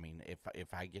 I mean,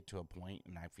 if I get to a point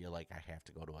and I feel like I have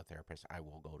to go to a therapist, I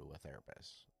will go to a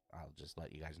therapist. I'll just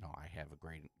let you guys know I have a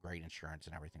great insurance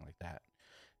and everything like that.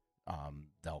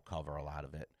 They'll cover a lot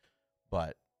of it.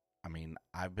 But I mean,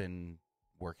 I've been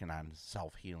working on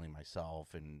self healing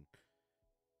myself, and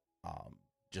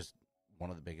just one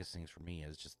of the biggest things for me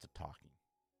is just the talking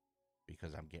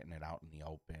because I'm getting it out in the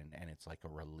open, and it's like a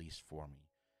release for me.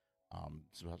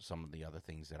 So some of the other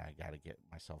things that I got to get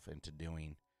myself into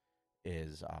doing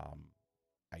is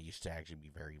I used to actually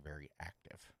be very, very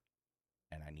active,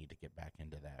 and I need to get back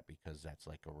into that because that's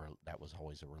like that was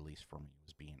always a release for me,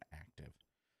 was being active.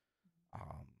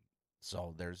 Um,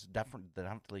 so there's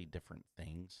definitely different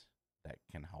things that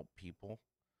can help people,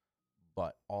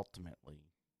 but ultimately,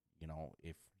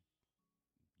 if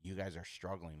you guys are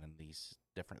struggling and these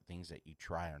different things that you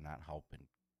try are not helping,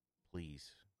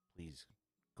 please, please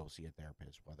go see a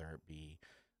therapist, whether it be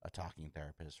a talking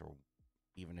therapist or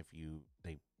even if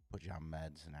they put you on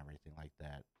meds and everything like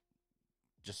that.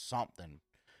 Just something,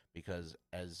 because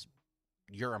as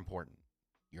you're important.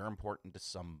 You're important to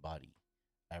somebody.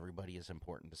 Everybody is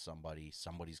important to somebody.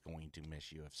 Somebody's going to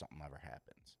miss you if something ever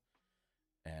happens.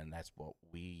 And that's what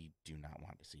we do not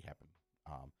want to see happen.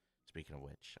 Speaking of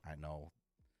which, I know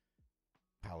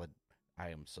I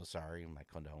am so sorry. My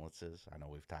condolences. I know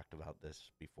we've talked about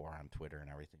this before on Twitter and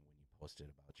everything when you posted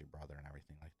about your brother and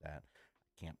everything like that.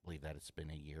 I can't believe that it's been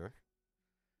a year.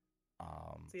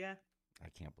 Um, So, yeah. I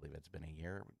can't believe it's been a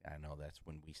year. I know that's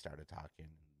when we started talking.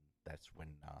 That's when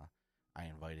I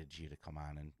invited you to come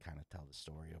on and kind of tell the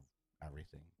story of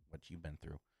everything, what you've been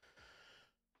through.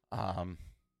 Um,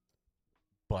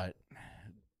 but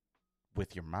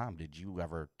with your mom, did you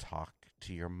ever talk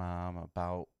to your mom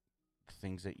about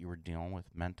things that you were dealing with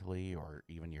mentally, or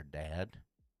even your dad?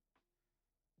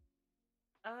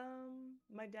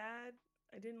 My dad,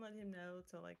 I didn't let him know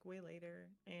till like way later,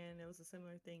 and it was a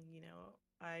similar thing.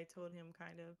 I told him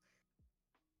kind of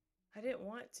I didn't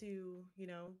want to,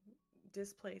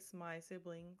 displace my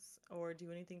siblings or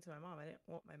do anything to my mom. I didn't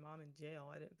want my mom in jail.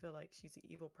 I didn't feel like she's an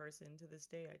evil person to this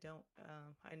day. I don't.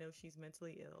 I know she's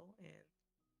mentally ill, and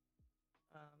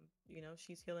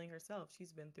she's healing herself.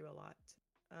 She's been through a lot.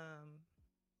 Um,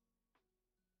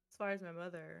 as far as my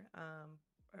mother,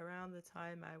 around the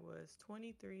time I was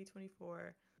 23,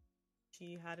 24,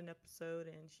 she had an episode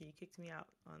and she kicked me out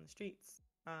on the streets.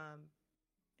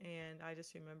 And I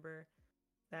just remember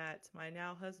that my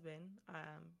now husband,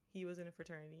 he was in a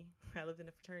fraternity. I lived in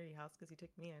a fraternity house because he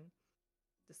took me in.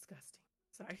 Disgusting.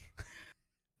 Sorry.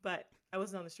 But I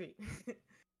wasn't on the street.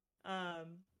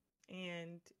 um,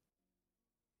 and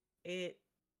it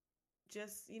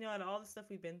just, out of all the stuff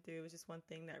we've been through, it was just one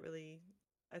thing that really,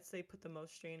 I'd say, put the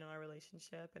most strain on our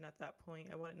relationship. And at that point,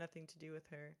 I wanted nothing to do with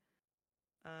her.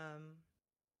 Um,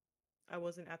 I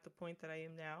wasn't at the point that I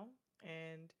am now.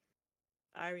 And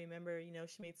I remember,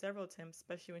 she made several attempts,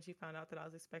 especially when she found out that I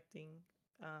was expecting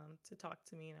to talk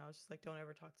to me. And I was just like, don't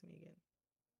ever talk to me again.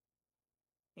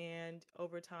 And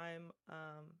over time,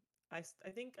 I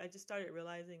think I just started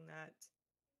realizing that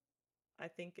I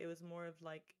think it was more of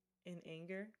like in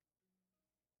anger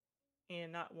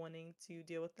and not wanting to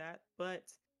deal with that.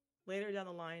 But later down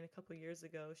the line, a couple years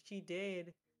ago, she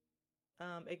did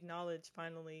acknowledge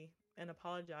finally and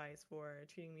apologize for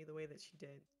treating me the way that she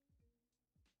did,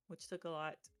 which took a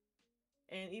lot.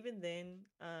 And even then,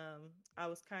 I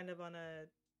was kind of on a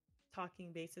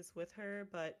talking basis with her,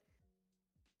 but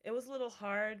it was a little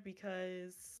hard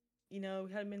because, we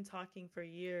hadn't been talking for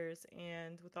years.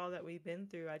 And with all that we've been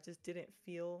through, I just didn't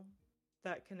feel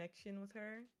that connection with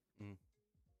her. Mm.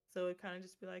 So it kind of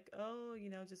just be like, oh,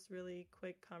 just really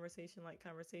quick conversation, like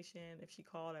conversation. If she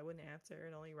called, I wouldn't answer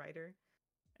and only write her.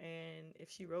 And if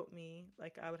she wrote me,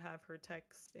 like I would have her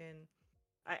text. And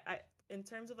I in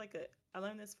terms of like I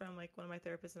learned this from like one of my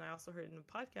therapists, and I also heard it in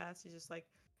a podcast. She's just like,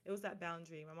 it was that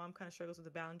boundary. My mom kind of struggles with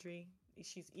the boundary.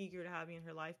 She's eager to have me in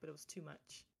her life, but it was too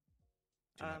much.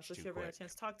 Too much So if too she ever got a quick.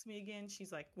 chance to talk to me again,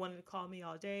 she's like wanted to call me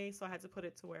all day. So I had to put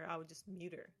it to where I would just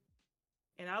mute her.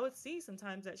 And I would see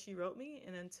sometimes that she wrote me,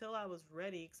 and until I was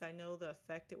ready, because I know the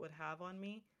effect it would have on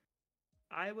me,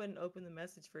 I wouldn't open the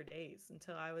message for days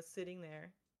until I was sitting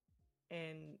there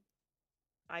and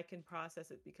I can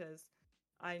process it, because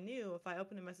I knew if I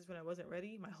opened a message when I wasn't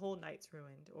ready, my whole night's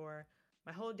ruined or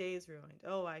my whole day is ruined.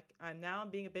 Oh, I'm now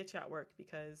being a bitch at work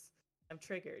because I'm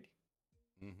triggered.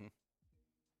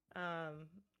 Mm-hmm. Um,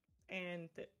 and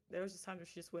there was just times where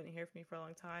she just wouldn't hear from me for a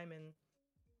long time, and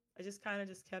I just kind of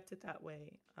just kept it that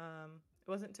way. It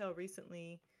wasn't until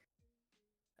recently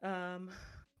um,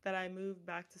 that I moved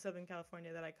back to Southern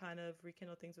California that I kind of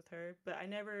rekindled things with her. But I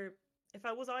never, if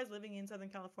I was always living in Southern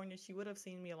California, she would have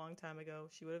seen me a long time ago.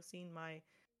 She would have seen my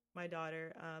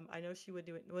daughter. I know she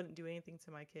wouldn't do anything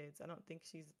to my kids. I don't think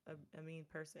she's a mean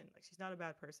person. Like, she's not a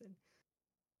bad person.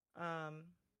 Um,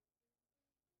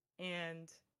 and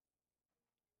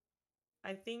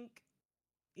I think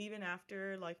even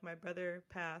after like my brother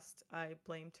passed, I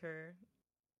blamed her,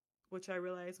 which I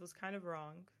realized was kind of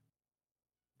wrong.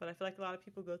 But I feel like a lot of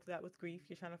people go through that with grief.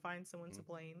 You're trying to find someone to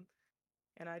Mm-hmm. blame.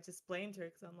 And I just blamed her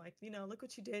because I'm like, look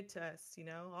what you did to us.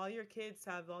 All your kids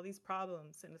have all these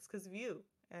problems, and it's because of you.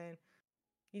 And,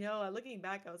 looking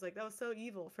back, I was like, that was so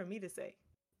evil for me to say.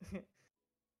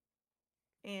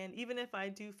 And even if I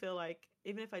did feel like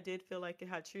it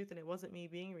had truth and it wasn't me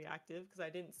being reactive, because I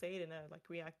didn't say it in a like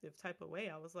reactive type of way,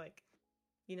 I was like,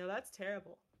 that's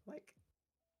terrible. Like,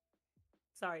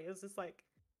 sorry, it was just like,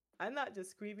 I'm not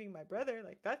just grieving my brother,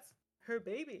 like, that's her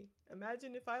baby.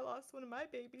 Imagine if I lost one of my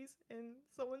babies and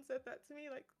someone said that to me,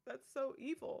 like, that's so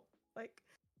evil. Like,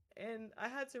 and I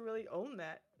had to really own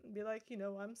that and be like,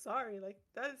 I'm sorry. Like,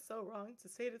 that is so wrong to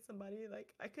say to somebody.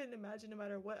 Like, I couldn't imagine, no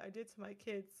matter what I did to my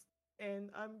kids,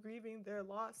 and I'm grieving their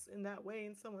loss in that way,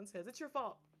 and someone says, it's your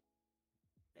fault.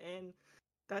 And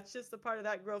that's just a part of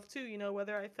that growth, too.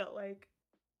 Whether I felt like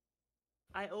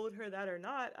I owed her that or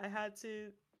not, I had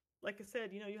to, like I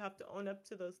said, you have to own up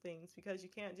to those things, because you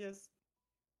can't just,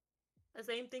 the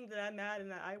same thing that I'm mad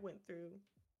and that I went through,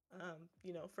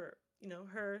 for,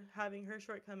 her having her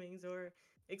shortcomings or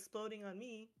exploding on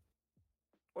me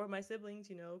or my siblings,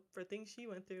 for things she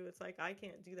went through. It's like, I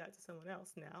can't do that to someone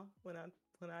else now when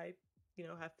I,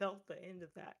 have felt the end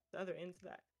of that, the other end of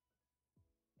that.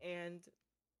 And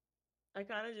I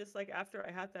kind of just like, after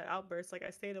I had that outburst, like, I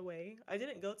stayed away. I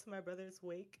didn't go to my brother's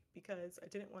wake because I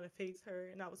didn't want to face her,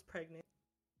 and I was pregnant.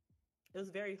 It was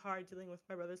very hard dealing with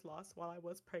my brother's loss while I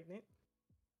was pregnant.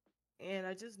 And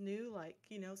I just knew, like,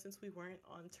 since we weren't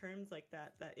on terms like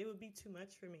that, that it would be too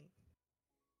much for me.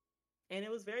 And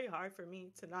it was very hard for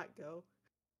me to not go.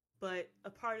 But a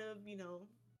part of,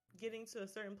 getting to a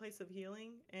certain place of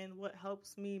healing and what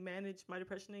helps me manage my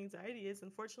depression and anxiety is,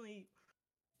 unfortunately,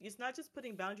 it's not just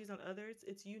putting boundaries on others,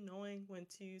 it's you knowing when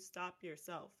to stop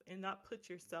yourself and not put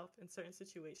yourself in certain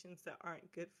situations that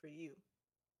aren't good for you.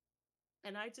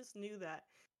 And I just knew that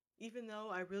even though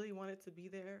I really wanted to be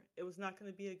there, it was not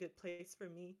going to be a good place for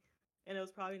me. And it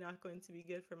was probably not going to be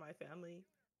good for my family.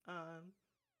 Um,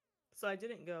 so I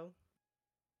didn't go.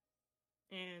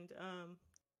 And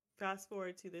fast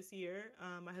forward to this year,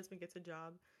 my husband gets a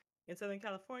job in Southern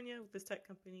California with this tech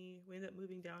company. We ended up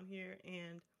moving down here,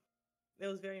 and it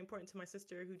was very important to my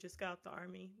sister, who just got out the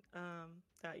army,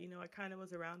 that, I kind of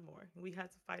was around more. And we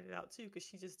had to fight it out too, because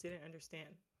she just didn't understand.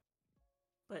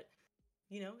 But,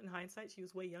 in hindsight, she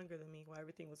was way younger than me while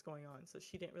everything was going on. So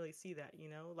she didn't really see that,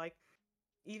 Like,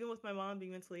 even with my mom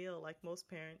being mentally ill, like most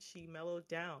parents, she mellowed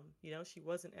down. She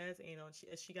wasn't as anal. And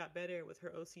as she got better with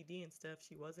her OCD and stuff,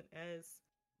 she wasn't as,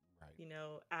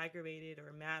 Right. aggravated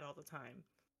or mad all the time.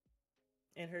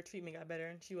 And her treatment got better,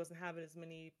 and she wasn't having as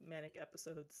many manic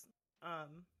episodes.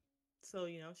 Um, so,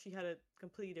 she had a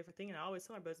completely different thing. And I always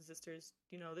tell my brothers and sisters,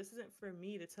 this isn't for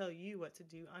me to tell you what to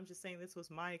do. I'm just saying this was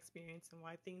my experience and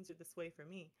why things are this way for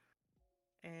me.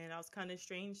 And I was kind of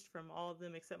estranged from all of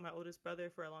them except my oldest brother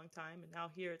for a long time. And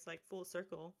now here it's like full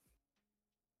circle.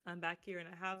 I'm back here and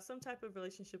I have some type of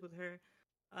relationship with her.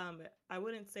 I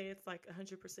wouldn't say it's like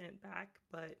 100% back,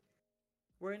 but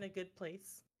we're in a good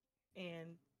place.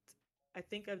 And I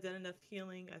think I've done enough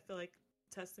healing. I feel like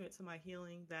testament to my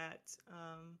healing that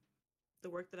the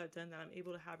work that I've done, that I'm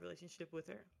able to have a relationship with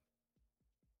her.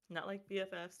 Not like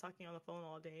BFFs talking on the phone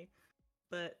all day,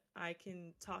 but I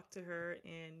can talk to her,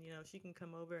 and she can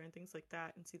come over and things like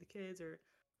that and see the kids, or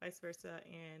vice versa,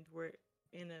 and we're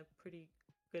in a pretty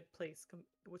good place,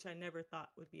 which I never thought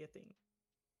would be a thing.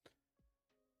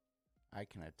 I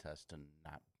can attest to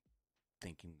not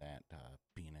thinking that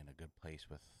being in a good place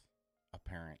with a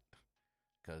parent,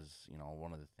 because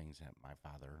one of the things that my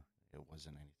father, it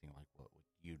wasn't anything like what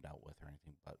you dealt with or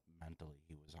anything, but mentally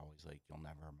he was always like, you'll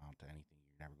never amount to anything,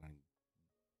 you're never going to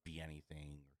be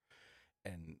anything,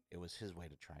 and it was his way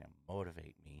to try and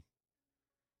motivate me.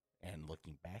 And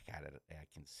looking back at it, I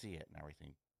can see it and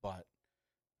everything. But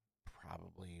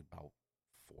probably about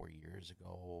 4 years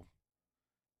ago,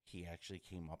 he actually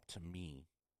came up to me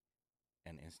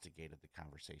and instigated the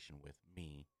conversation with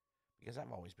me, because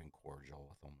I've always been cordial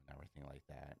with him and everything like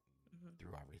that, Mm-hmm.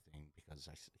 through everything, because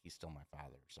he's still my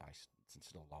father, so I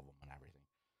still love him and everything.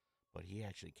 But he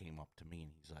actually came up to me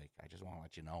and he's like, I just want to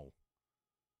let you know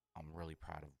I'm really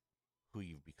proud of who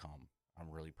you've become. I'm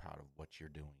really proud of what you're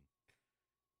doing.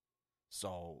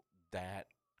 So that,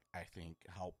 I think,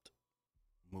 helped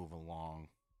move along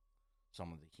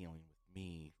some of the healing with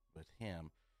me, with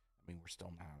him. I mean, we're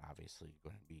still not obviously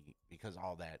going to be, because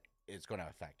all that is going to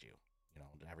affect you.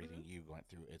 Everything Mm-hmm. you went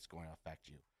through, it's going to affect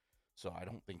you. So I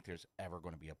don't think there's ever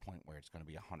going to be a point where it's going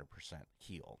to be 100%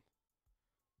 healed.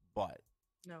 But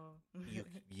No.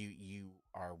 you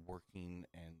are working,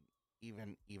 and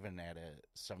even at a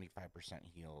 75%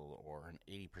 heal or an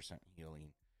 80%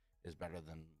 healing is better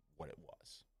than what it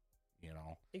was. You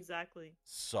know, Exactly.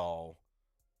 so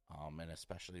and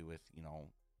especially with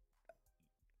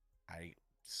I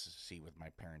see with my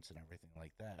parents and everything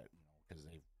like that, because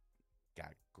they've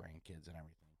got grandkids and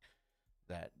everything,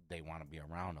 that they want to be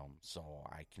around them. So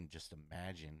I can just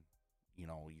imagine,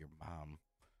 your mom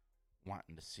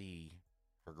wanting to see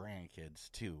her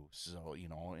grandkids too. So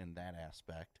in that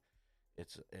aspect,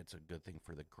 it's a good thing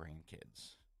for the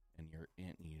grandkids, and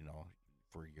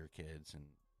for your kids and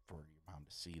for your mom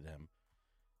to see them.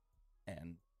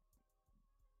 And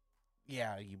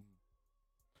yeah,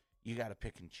 you got to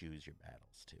pick and choose your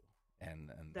battles too. And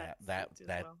that That's that it as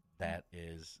that well. that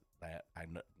is that I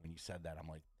know when you said that, I'm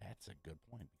like, that's a good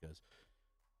point, because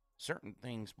certain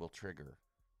things will trigger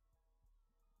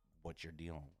what you're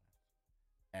dealing with.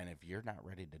 And if you're not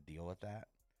ready to deal with that,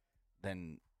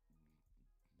 then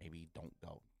maybe don't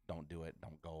go. Don't do it.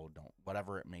 Don't go. Don't,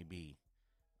 whatever it may be.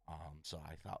 So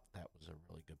I thought that was a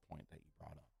really good point that you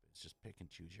brought up. It's just pick and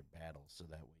choose your battles, so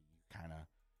that way you kind of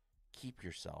keep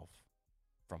yourself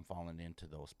from falling into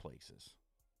those places.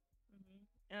 Hmm.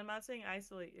 And I'm not saying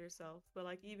isolate yourself, but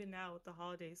like even now with the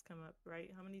holidays come up,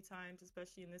 right? How many times,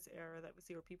 especially in this era that we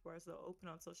see where people are so open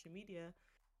on social media,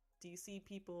 do you see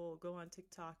people go on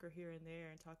TikTok or here and there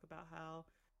and talk about how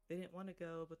they didn't want to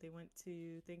go, but they went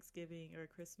to Thanksgiving or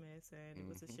Christmas and it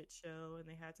was a Mm-hmm. shit show and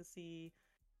they had to see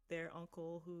their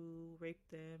uncle who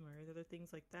raped them or other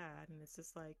things like that. And it's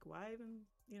just like, why even,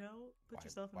 put Why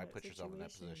yourself in why that put yourself in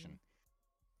that situation? position?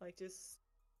 Like, just,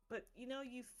 but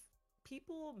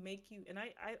people make you, and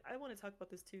I want to talk about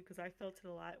this too because I felt it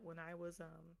a lot when I was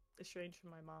estranged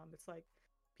from my mom. It's like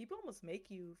people almost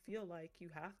make you feel like you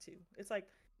have to. It's like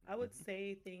I would Mm-hmm.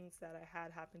 say things that I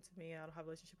had happen to me. I don't have a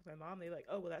relationship with my mom. They're like,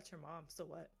 oh, well, that's your mom. So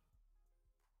what?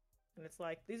 And it's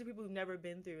like these are people who've never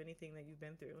been through anything that you've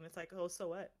been through. And it's like, oh, so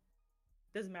what?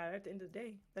 Doesn't matter. At the end of the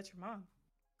day, that's your mom.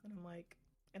 And I'm like,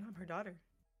 and I'm her daughter.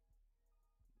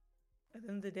 At the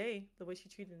end of the day, the way she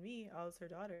treated me, I was her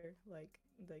daughter. Like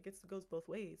it goes both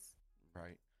ways.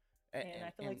 Right. And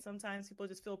I feel like And sometimes people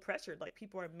just feel pressured, like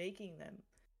people are making them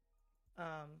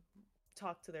um,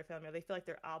 talk to their family, or they feel like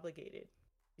they're obligated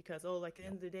because, oh, like at the yep.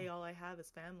 end of the day, all I have is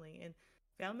family. And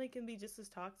family can be just as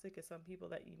toxic as some people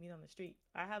that you meet on the street.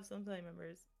 I have some family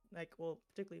members, like, well,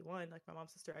 particularly one, like my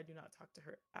mom's sister, I do not talk to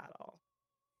her at all.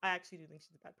 I actually do think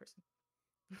she's a bad person.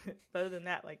 But other than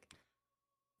that, like,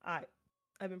 I,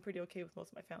 I've been pretty okay with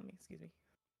most of my family, excuse me.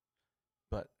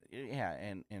 But yeah,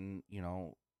 and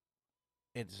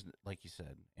it's like you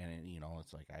said, and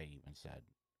it's like I even said,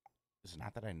 it's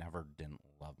not that I never didn't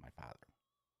love my father.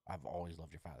 I've always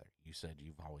loved your father. You said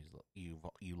you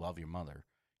love your mother.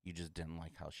 You just didn't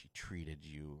like how she treated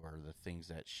you, or the things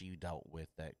that she dealt with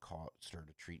that caused her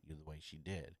to treat you the way she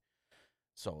did.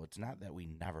 So it's not that we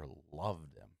never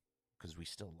loved them, because we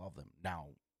still love them. Now,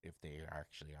 if they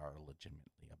actually are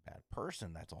legitimately a bad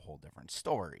person, that's a whole different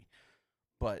story.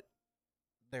 But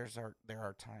there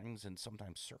are times and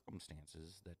sometimes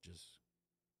circumstances that just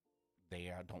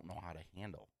they don't know how to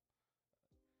handle.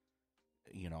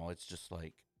 It's just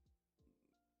like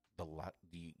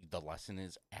the lesson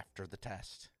is after the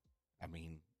test. I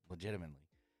mean, legitimately,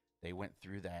 they went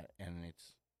through that, and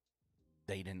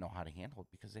they didn't know how to handle it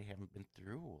because they haven't been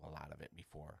through a lot of it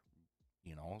before.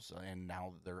 So, and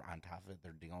now they're on top of it.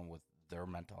 They're dealing with their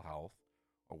mental health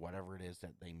or whatever it is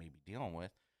that they may be dealing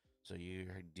with. So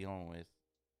you're dealing with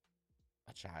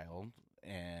a child,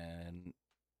 and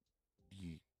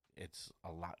you it's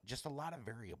just a lot of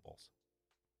variables,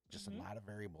 just a Hmm. lot of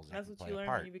variables that That's can what play you a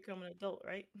learn when part. you become an adult,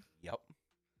 right? Yep,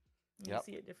 You yep.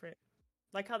 see it different.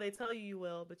 Like how they tell you you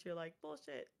will, but you're like,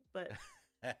 bullshit. But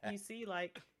you see,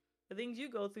 like, the things you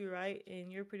go through, right?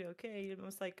 And you're pretty okay.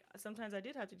 It's like sometimes I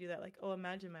did have to do that. Like, oh,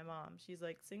 imagine my mom. She's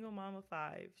like single mom of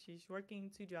five. She's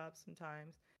working two jobs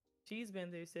sometimes. She's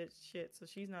been through such shit, so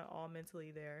she's not all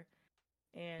mentally there.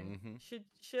 And Mm-hmm.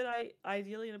 should I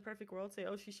ideally in a perfect world say,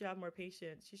 oh, she should have more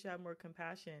patience, she should have more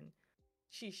compassion?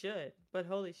 She should, but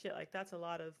holy shit, like that's a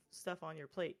lot of stuff on your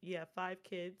plate. You have five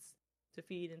kids to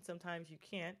feed, and sometimes you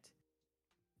can't,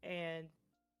 and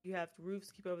you have roofs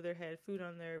to keep over their head, food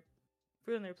on their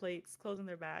plates, clothes on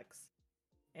their backs,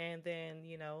 and then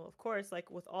of course, like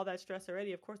with all that stress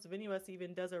already, of course, if any of us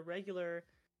even does a regular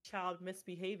child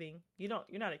misbehaving, you're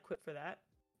not equipped for that.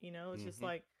 It's just Mm-hmm.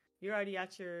 like you're already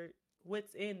at your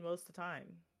wits end most of the time,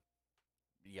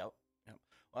 Yep. Yep.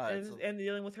 Well, and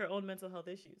dealing with her own mental health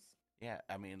issues. yeah.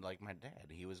 I mean, like my dad,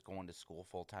 he was going to school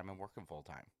full time and working full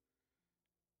time,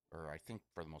 or I think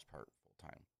for the most part full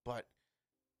time. But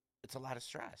it's a lot of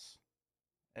stress.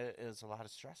 It is a lot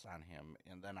of stress on him,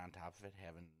 and then on top of it,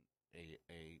 having a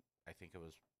I think it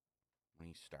was when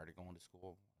he started going to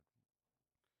school,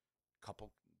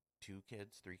 couple, two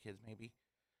kids, three kids maybe,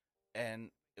 and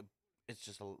it's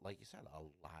just like you said, a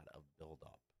lot of build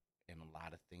up and a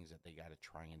lot of things that they got to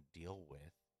try and deal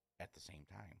with at the same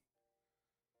time.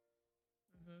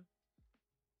 Hmm.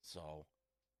 So,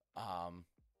 um,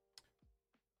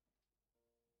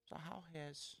 so how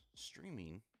has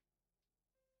streaming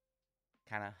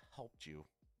kind of helped you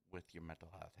with your mental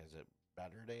health? Has it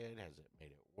bettered it? Has it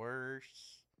made it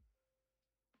worse?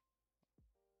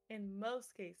 In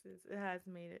most cases, it has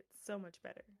made it so much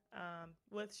better.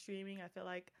 With streaming, I feel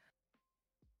like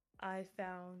I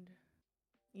found,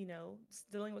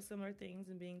 dealing with similar things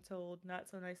and being told not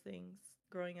so nice things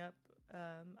growing up.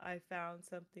 I found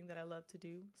something that I love to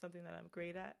do, something that I'm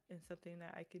great at, and something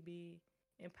that I could be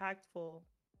impactful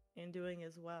in doing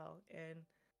as well. And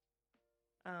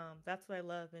that's what I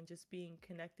love, and just being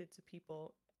connected to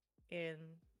people and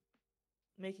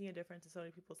making a difference in so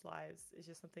many people's lives is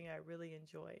just something I really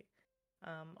enjoy.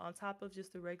 On top of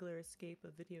just the regular escape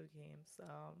of video games,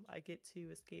 I get to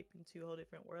escape into a whole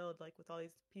different world, like with all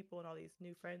these people and all these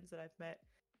new friends that I've met.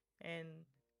 And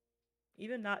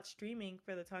even not streaming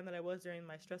for the time that I was during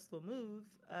my stressful move,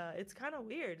 it's kind of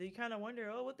weird. You kind of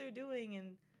wonder, oh, what they're doing,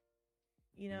 and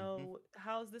Mm-hmm.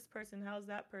 how's this person, how's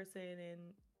that person, and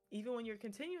even when you're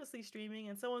continuously streaming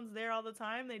and someone's there all the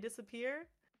time, they disappear.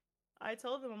 I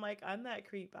told them, I'm like, I'm that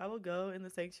creep. I will go in the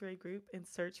sanctuary group and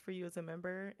search for you as a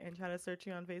member and try to search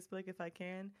you on Facebook if I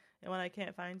can. And when I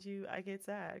can't find you, I get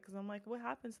sad because I'm like, what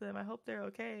happens to them? I hope they're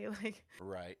okay. Like,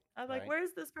 Right, I'm like, right.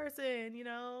 where's this person?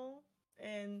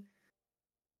 And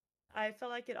I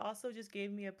felt like it also just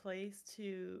gave me a place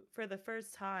to, for the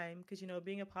first time, because,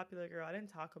 being a popular girl, I didn't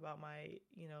talk about my,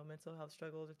 mental health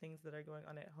struggles or things that are going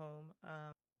on at home.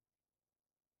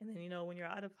 And then, when you're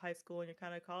out of high school and you're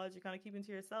kind of college, you're kind of keeping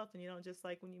to yourself, and you don't just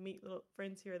like when you meet little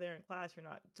friends here or there in class, you're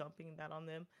not dumping that on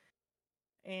them.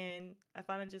 And I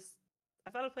found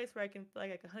a place where I can feel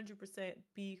like I could 100%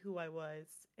 be who I was,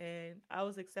 and I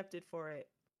was accepted for it.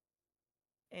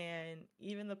 And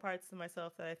even the parts of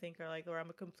myself that I think are like, or I'm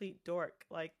a complete dork,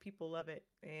 like people love it.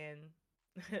 And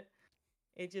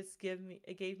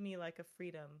it gave me like a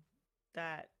freedom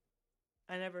that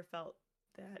I never felt,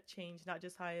 that changed not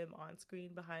just how I am on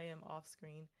screen, but how I am off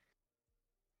screen.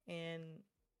 And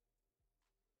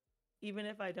even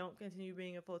if I don't continue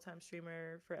being a full time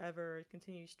streamer forever, or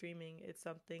continue streaming, it's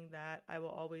something that I will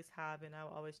always have and I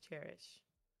will always cherish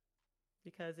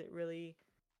because it really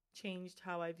changed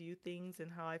how I view things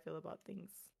and how I feel about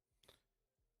things.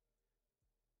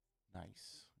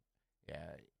 Nice.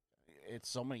 Yeah, it's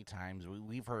so many times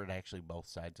we've heard actually both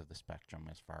sides of the spectrum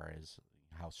as far as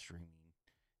how streaming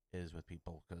is with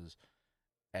people because,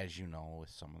 as you know, with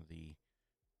some of the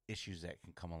issues that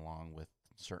can come along with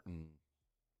certain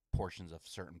portions of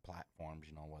certain platforms,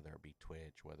 whether it be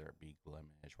Twitch, whether it be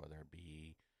Glimish, whether it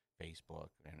be Facebook,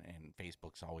 and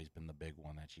Facebook's always been the big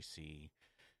one that you see,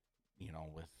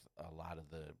 with a lot of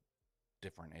the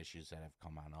different issues that have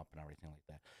come on up and everything like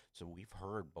that. So we've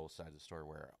heard both sides of the story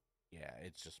where, yeah,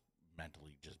 it's just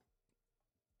mentally just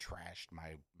trashed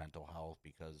my mental health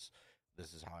because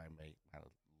this is how I make my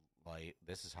life.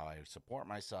 This is how I support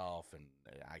myself, and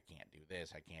I can't do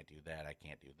this, I can't do that, I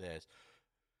can't do this.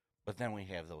 But then we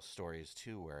have those stories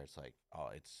too where it's like, oh,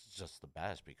 it's just the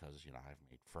best because I've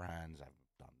made friends,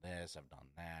 I've done this, I've done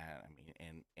that. I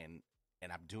mean,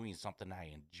 and I'm doing something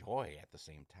I enjoy at the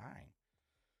same time.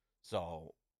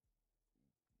 So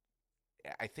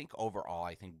I think overall,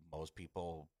 I think most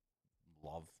people.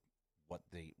 love what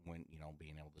they when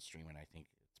being able to stream, and I think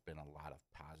it's been a lot of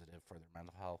positive for their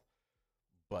mental health.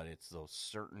 But it's those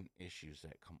certain issues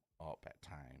that come up at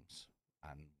times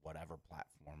on whatever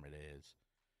platform it is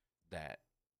that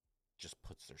just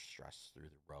puts their stress through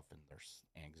the roof and their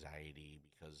anxiety,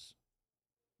 because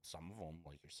some of them,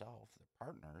 like yourself, they're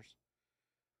partners,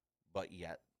 but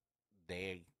yet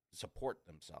they support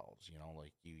themselves.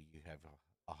 Like you have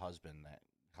a husband that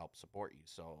helps support you.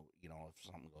 So if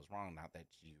something goes wrong, not that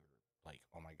you're like,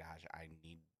 oh my gosh, I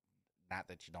need, not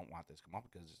that you don't want this to come up,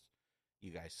 because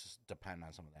you guys depend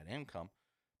on some of that income,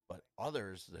 but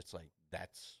others, that's like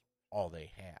that's all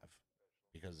they have,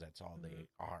 because that's all Mm-hmm. they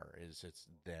are, is it's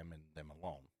them and them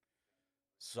alone.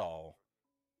 So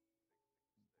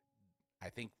I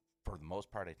think for the most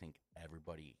part, I think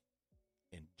everybody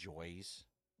enjoys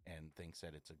and thinks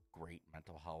that it's a great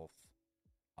mental health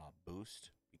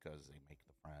boost, because they make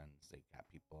the friends, they got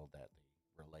people that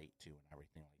they relate to and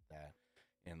everything like that,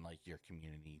 and like your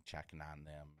community checking on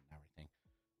them and everything.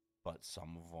 But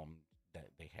some of them, that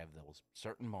they have those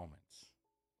certain moments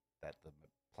that the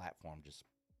platform just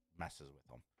messes with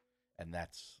them, and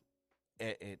that's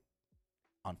it.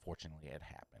 Unfortunately, it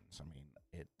happens. I mean,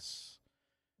 it's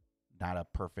not a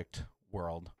perfect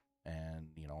world, and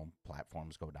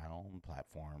platforms go down,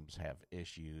 platforms have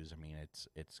issues. I mean,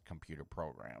 it's computer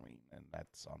programming, and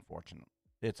that's unfortunate.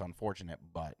 It's unfortunate,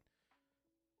 but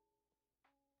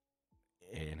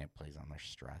and it plays on their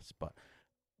stress. But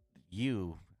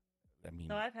you, I No,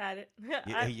 mean, I've had it.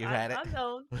 you've had it. I'm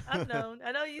known. I'm known.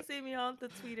 I know you see me on the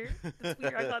tweeter. The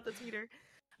tweeter. I call it the tweeter.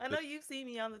 I know you've seen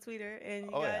me on the tweeter, and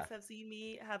you Oh guys yeah. have seen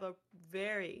me have a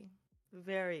very,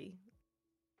 very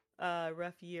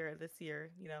rough year this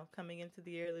year. Coming into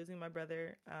the year, losing my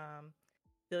brother,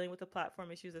 dealing with the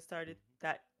platform issues that started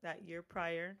that year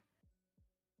prior.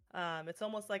 It's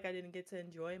almost like I didn't get to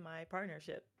enjoy my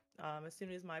partnership. As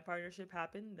soon as my partnership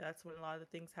happened, that's when a lot of the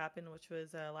things happened, which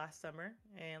was last summer,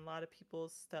 and a lot of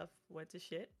people's stuff went to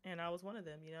shit, and I was one of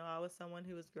them. I was someone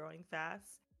who was growing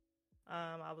fast.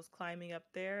 I was climbing up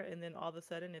there, and then all of a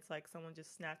sudden, it's like someone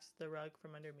just snatched the rug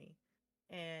from under me,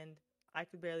 and I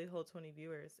could barely hold 20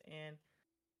 viewers. And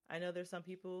I know there's some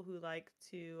people who like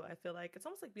to, I feel like it's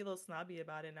almost like be a little snobby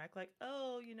about it and act like,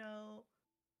 oh,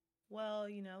 well,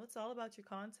 it's all about your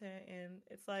content. And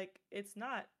it's like, it's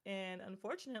not. And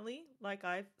unfortunately, like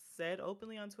I've said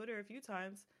openly on Twitter a few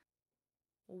times,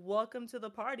 welcome to the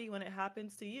party when it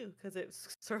happens to you, because it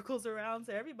circles around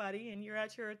to everybody and you're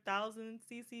at your 1,000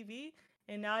 CCV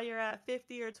and now you're at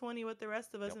 50 or 20 with the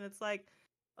rest of us. Yep. And it's like,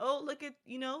 oh, look at,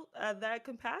 that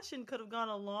compassion could have gone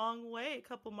a long way a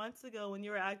couple months ago when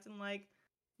you were acting like,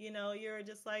 you're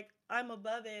just like, I'm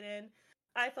above it and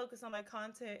I focus on my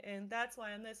content and that's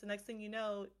why I'm this. The next thing you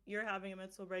know, you're having a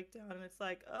mental breakdown and it's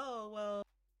like, oh, well,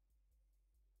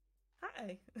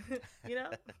 hi, you know?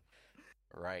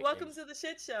 Right. Welcome to the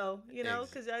shit show, Ex-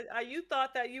 because you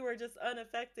thought that you were just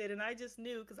unaffected, and I just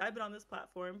knew because I've been on this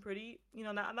platform pretty,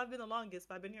 not I've been the longest,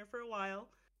 but I've been here for a while,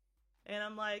 and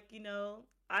I'm like,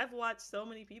 I've watched so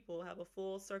many people have a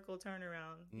full circle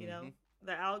turnaround, mm-hmm.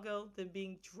 the algo, them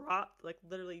being dropped, like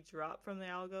literally dropped from the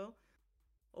algo,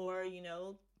 or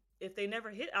if they never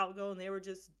hit algo and they were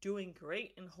just doing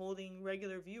great and holding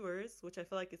regular viewers, which I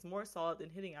feel like is more solid than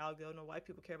hitting algo. I don't know why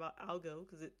people care about algo,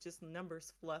 because it just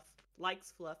numbers fluff,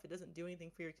 likes fluff. It doesn't do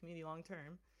anything for your community long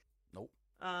term. Nope.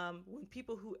 When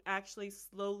people who actually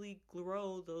slowly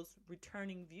grow those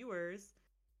returning viewers,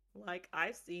 like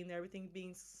I've seen everything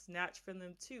being snatched from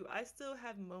them too. I still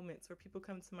have moments where people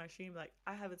come to my stream like,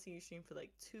 I haven't seen you stream for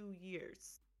like 2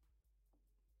 years,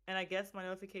 and I guess my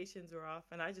notifications were off,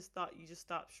 and I just thought you just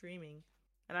stopped streaming,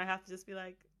 and I have to just be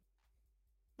like,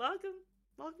 welcome,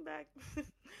 welcome back,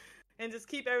 and just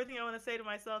keep everything I want to say to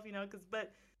myself, because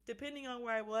but depending on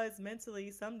where I was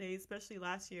mentally, some days, especially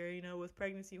last year, with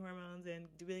pregnancy hormones and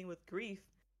dealing with grief,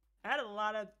 I had a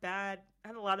lot of bad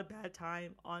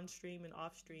time on stream and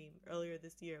off stream earlier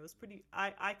this year. It was pretty.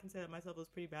 I consider myself, it was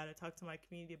pretty bad. I talked to my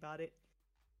community about it,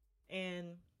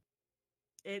 and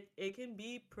it can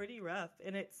be pretty rough,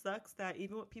 and it sucks that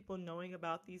even with people knowing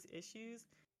about these issues,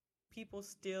 people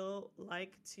still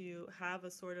like to have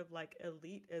a sort of like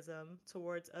elitism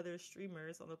towards other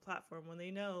streamers on the platform when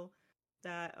they know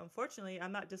that, unfortunately,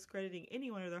 I'm not discrediting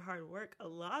anyone or their hard work. A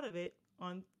lot of it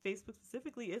on Facebook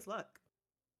specifically is luck.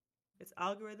 It's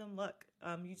algorithm luck.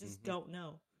 You just Mm-hmm. don't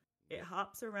know. It Yep.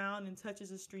 hops around and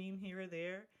touches a stream here or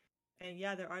there. And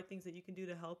yeah, there are things that you can do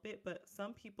to help it, but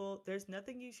some people, there's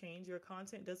nothing you change. Your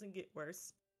content doesn't get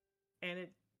worse, and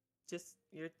it just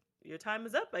your time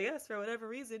is up, I guess, for whatever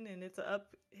reason, and it's an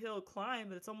uphill climb,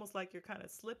 but it's almost like you're kind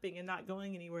of slipping and not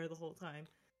going anywhere the whole time.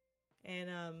 And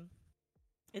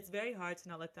it's very hard to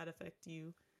not let that affect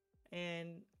you.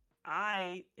 And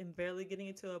I am barely getting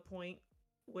it to a point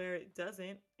where it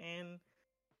doesn't. And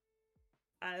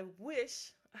I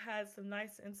wish I had some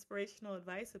nice inspirational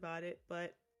advice about it,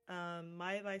 but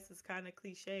my advice is kind of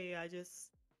cliche. I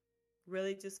just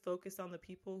really just focus on the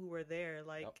people who were there. Yep.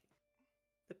 Like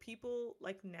the people,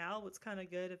 like now, what's kind of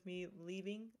good of me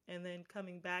leaving and then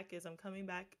coming back is I'm coming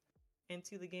back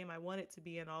into the game I want it to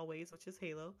be in always, which is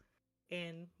Halo,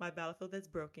 and my battlefield that's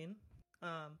broken.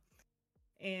 Um,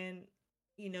 and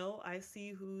I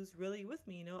see who's really with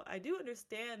me. I do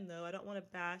understand though. I don't want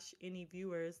to bash any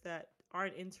viewers that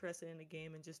aren't interested in the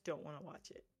game and just don't want to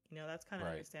watch it. That's kind of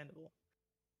Right. understandable.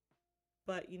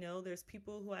 But there's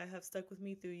people who I have stuck with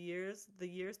me through the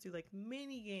years through like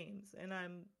many games, and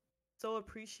I'm so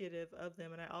appreciative of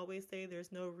them. And I always say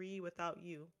there's no Re without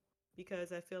you,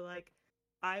 because I feel like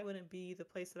I wouldn't be the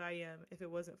place that I am if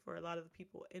it wasn't for a lot of the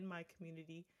people in my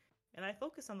community. And I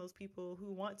focus on those people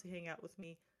who want to hang out with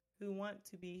me, who want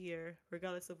to be here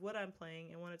regardless of what I'm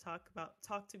playing, and want to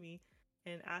talk to me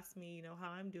and ask me, how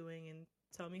I'm doing and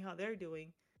tell me how they're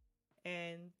doing.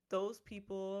 And those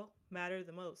people matter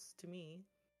the most to me.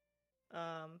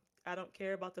 I don't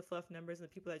care about the fluff numbers and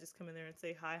the people that just come in there and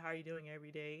say hi, how are you doing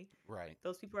every day. Right.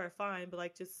 Those people are fine, but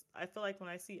like just I feel like when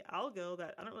I see Algo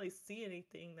that I don't really see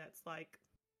anything that's like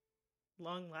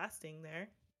long lasting there.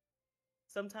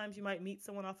 Sometimes you might meet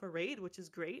someone off a raid, which is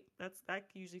great. That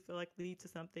usually feel like lead to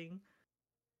something.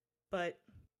 But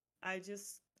I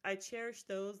cherish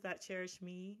those that cherish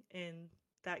me and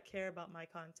that care about my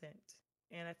content.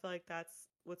 And I feel like that's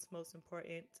what's most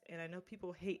important. And I know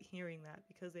people hate hearing that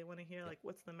because they want to hear Yep. like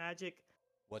what's the magic,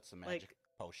 What's the magic like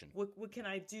potion? what can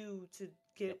I do to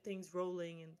get Yep. things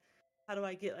rolling, and how do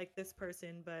I get like this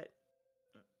person? But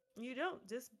you don't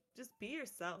just be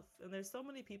yourself. And there's so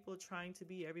many people trying to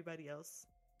be everybody else.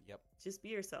 Yep. Just be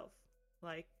yourself.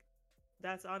 Like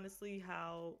that's honestly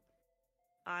how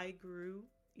I grew,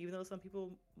 even though some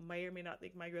people may or may not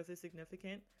think my growth is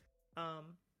significant.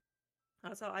 Um,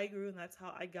 that's how I grew, and that's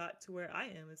how I got to where I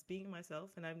am, is being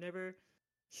myself. And I've never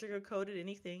sugarcoated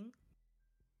anything,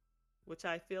 which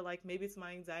I feel like maybe it's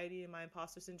my anxiety and my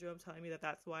imposter syndrome telling me that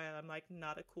that's why I'm like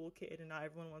not a cool kid and not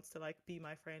everyone wants to like be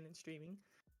my friend in streaming.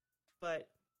 But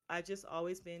I've just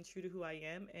always been true to who I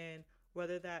am, and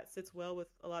whether that sits well with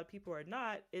a lot of people or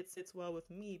not, it sits well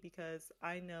with me because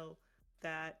I know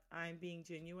that I'm being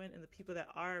genuine, and the people that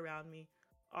are around me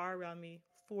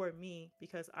for me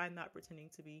because I'm not pretending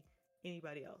to be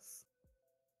anybody else.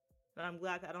 And I'm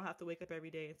glad that I don't have to wake up every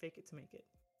day and fake it to make it.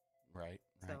 Right.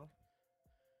 Right. So,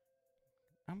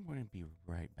 I'm going to be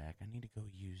right back. I need to go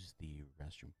use the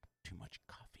restroom. Too much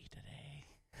coffee today.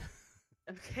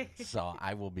 okay. So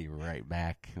I will be right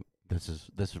back. This is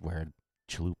where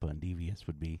Chalupa and Devious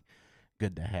would be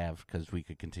good to have because we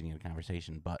could continue the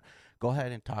conversation. But go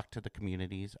ahead and talk to the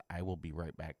communities. I will be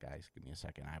right back, guys. Give me a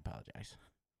second. I apologize.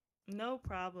 No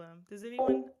problem. Does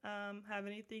anyone have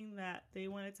anything that they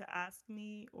wanted to ask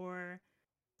me or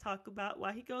talk about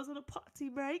while he goes on a potty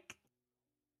break?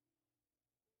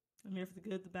 I'm here for the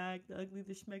good, the bad, the ugly,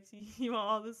 the schmexy. You want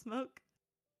all the smoke?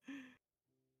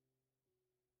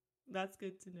 That's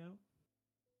good to know.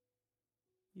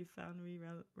 You found me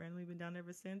randomly been down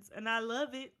ever since, and I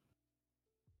love it.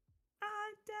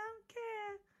 I don't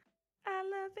care. I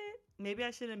love it. Maybe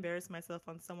I should embarrass myself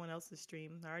on someone else's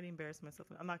stream. I already embarrassed myself.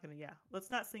 I'm not gonna. Yeah, let's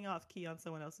not sing off key on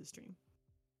someone else's stream.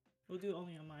 We'll do it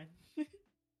only on mine.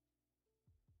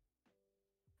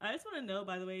 I just want to know,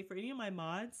 by the way, for any of my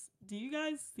mods, do you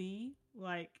guys see,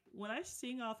 like, when I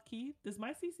sing off key, does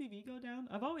my CCV go down?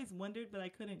 I've always wondered, but I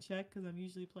couldn't check because I'm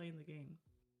usually playing the game.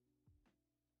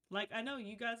 Like, I know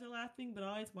you guys are laughing, but I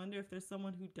always wonder if there's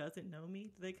someone who doesn't know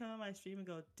me. Do they come on my stream and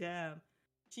go, damn,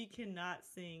 she cannot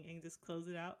sing, and just close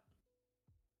it out?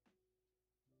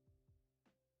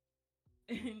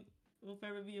 And will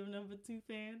forever be a number 2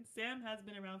 fan. Sam has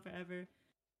been around forever.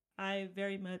 I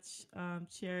very much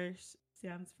cherish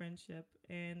Sam's friendship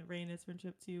and Raina's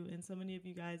friendship too, and so many of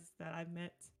you guys that I've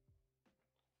met.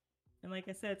 And like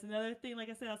I said, it's another thing. Like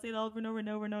I said, I'll say it over and over and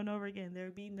over and over again. There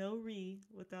would be no Re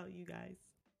without you guys.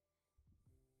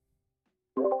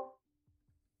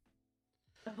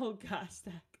 Oh gosh,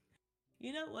 Zach.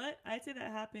 You know what? I'd say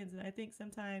that happens, and I think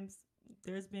sometimes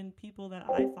there's been people that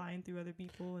I find through other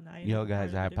people, and I. Yo,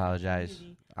 guys, I apologize.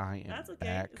 Community. I am That's okay.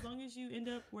 back. As long as you end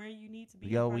up where you need to be.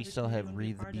 Yo, we still have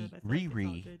Rere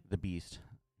the Beast.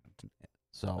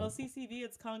 So well, CCV,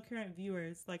 it's concurrent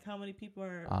viewers. Like how many people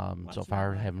are so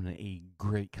far having a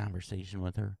great conversation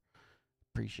with her.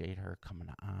 Appreciate her coming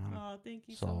on. Oh, thank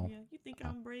you, Sonia. You think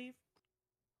I'm brave?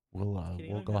 We'll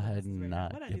go ahead and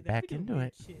get back into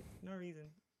it. Shit, no reason.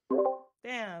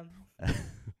 Damn.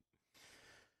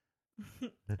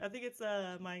 I think it's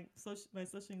my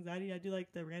social anxiety. I do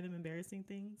like the random embarrassing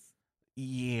things.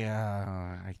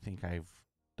 Yeah, I think I've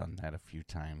done that a few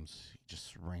times. You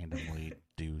just randomly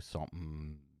do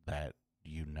something that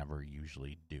you never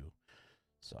usually do.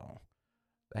 So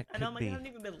that And I'm could like, I be, haven't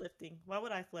even been lifting. Why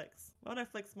would I flex? Why would I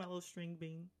flex my little string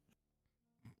bean?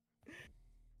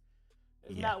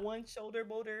 There's yeah. not one shoulder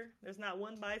boulder. There's not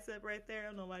one bicep right there. I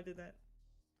don't know why I did that.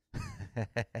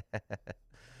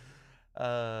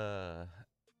 uh,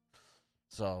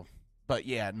 so, but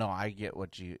yeah, no, I get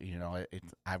what you know.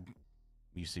 It's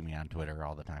you see me on Twitter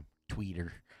all the time,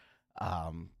 tweeter.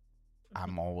 Um,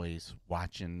 I'm always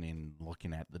watching and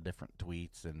looking at the different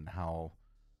tweets and how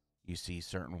you see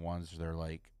certain ones. They're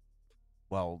like,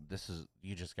 well, this is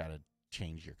you just got to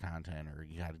change your content, or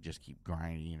you got to just keep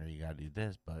grinding, or you got to do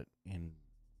this. But in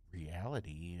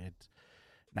reality, it's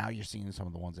now you're seeing some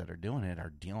of the ones that are doing it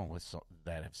are dealing with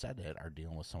that have said it are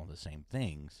dealing with some of the same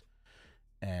things,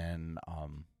 and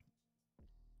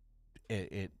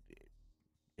it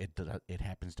it it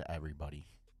happens to everybody.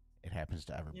 It happens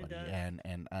to It everybody, does.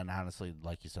 and honestly,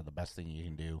 like you said, the best thing you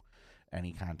can do,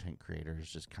 any content creator, is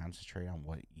just concentrate on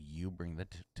what you bring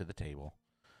to the table,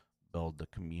 build the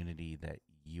community that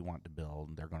you want to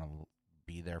build. They're going to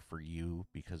be there for you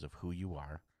because of who you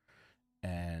are,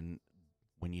 and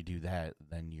when you do that,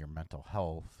 then your mental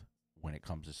health, when it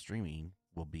comes to streaming,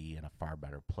 will be in a far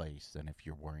better place than if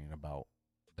you're worrying about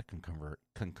the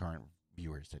concurrent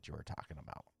viewers that you were talking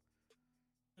about.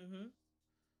 Mm-hmm. I'm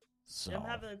So,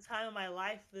 having the time of my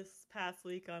life this past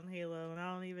week on Halo, and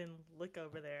I don't even look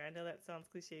over there. I know that sounds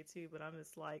cliche too, but I'm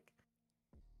just like,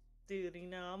 dude,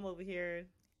 I'm over here.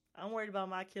 I'm worried about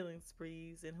my killing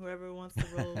sprees and whoever wants to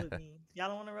roll with me. Y'all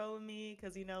don't want to roll with me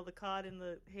because the COD and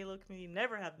the Halo community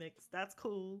never have mixed. That's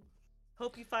cool.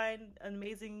 Hope you find an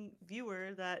amazing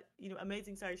viewer that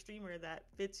amazing sorry streamer that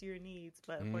fits your needs.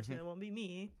 But mm-hmm. unfortunately, it won't be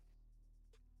me.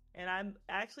 And I'm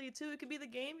actually too. It could be the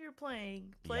game you're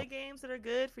playing. Play Yep. games that are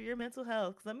good for your mental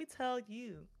health. Because let me tell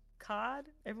you, COD.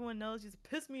 Everyone knows just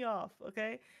piss me off.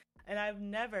 Okay, and I've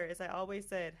never, as I always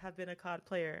said, have been a COD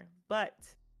player. But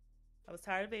I was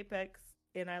tired of Apex,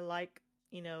 and I like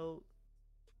you know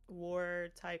war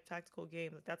type tactical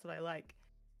games. Like, that's what I like.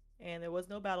 And there was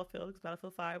no Battlefield because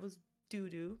Battlefield 5 was doo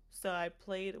doo. So I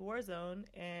played Warzone,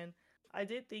 and I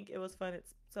did think it was fun at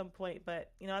some point.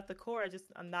 But at the core,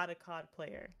 I'm not a COD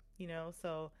player.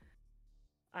 So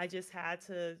I just had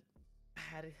to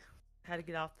had to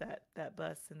get off that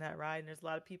bus and that ride. And there's a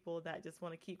lot of people that just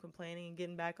want to keep complaining and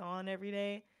getting back on every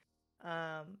day.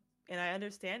 Um, and I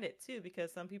understand it too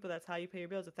because some people that's how you pay your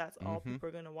bills. If that's all Mm-hmm. people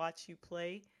are going to watch you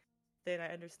play, then I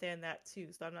understand that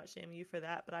too. So I'm not shaming you for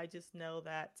that, but I just know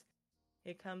that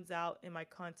it comes out in my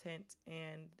content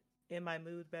and in my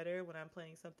mood better when I'm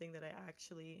playing something that I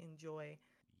actually enjoy.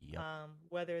 Yep.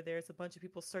 Whether there's a bunch of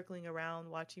people circling around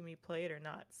watching me play it or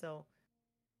not. So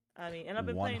I mean, and I've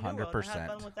been One playing New hundred World and I had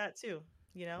fun percent. with that too.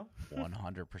 You know.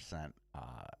 100%.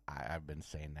 I've been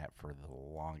saying that for the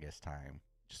longest time.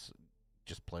 Just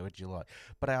just play what you like.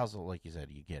 But I also, like you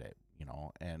said, you get it,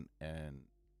 and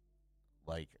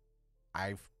like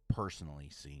I've personally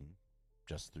seen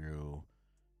just through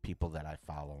people that I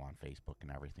follow on Facebook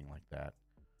and everything like that,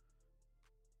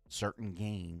 certain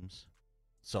games.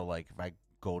 So like if I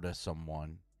go to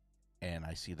someone and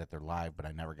I see that they're live, but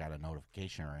I never got a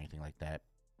notification or anything like that,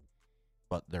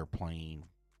 but they're playing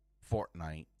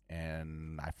Fortnite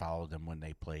and I followed them when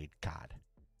they played COD.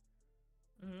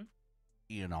 Hmm.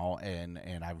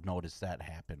 And I've noticed that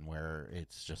happen where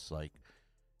it's just like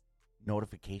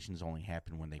notifications only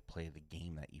happen when they play the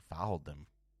game that you followed them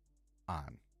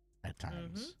on at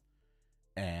Hmm. times.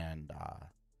 And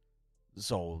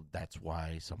so that's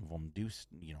why some of them do,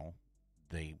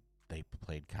 they they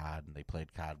played COD and they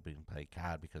played COD and played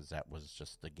COD because that was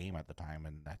just the game at the time,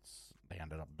 and they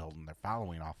ended up building their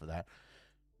following off of that.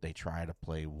 They try to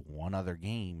play one other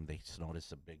game, they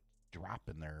notice a big drop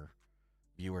in their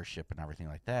viewership and everything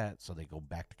like that, so they go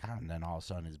back to COD, and then all of a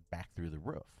sudden it's back through the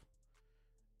roof,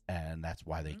 and that's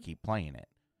why they Hmm. keep playing it.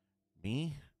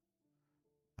 Me,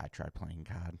 I tried playing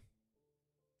COD.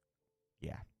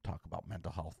 Yeah, talk about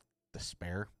mental health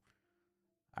despair.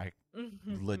 I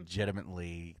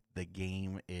legitimately, the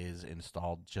game is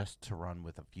installed just to run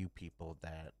with a few people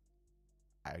that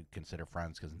I consider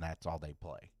friends because that's all they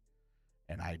play.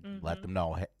 And I let Hmm. them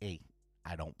know, hey,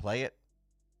 I don't play it.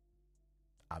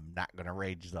 I'm not gonna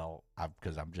rage though,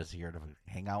 because I'm just here to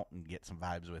hang out and get some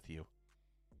vibes with you.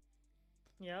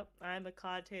 Yep, I'm a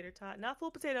cod tater tot, not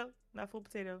full potato, not full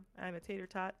potato. I'm a tater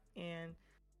tot, and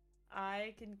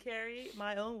I can carry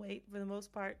my own weight for the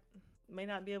most part. May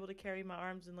not be able to carry my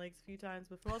arms and legs a few times,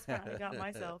 but for the most part, I got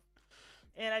myself.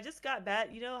 And I just got bad.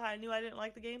 You know how I knew I didn't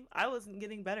like the game? I wasn't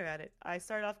getting better at it. I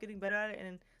started off getting better at it,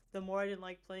 and the more I didn't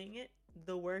like playing it,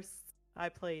 the worse I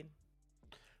played.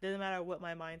 Doesn't matter what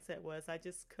my mindset was. I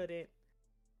just couldn't.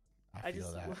 I I feel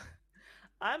just that.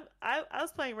 I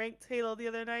was playing ranked Halo the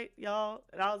other night, y'all,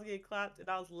 and I was getting clapped and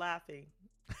I was laughing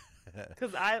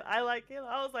because I like Halo.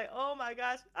 I was like, oh my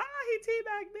gosh, he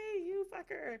teabagged me, you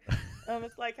fucker.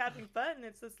 It's like having fun.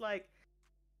 It's just like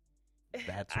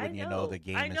That's when you know the I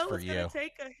game is know for it's gonna you.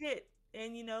 take a hit,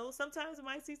 and sometimes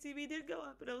my CCB did go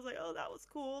up, and I was like, oh, that was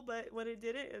cool. But when it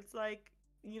didn't, it's like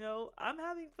I'm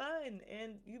having fun,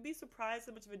 and you'd be surprised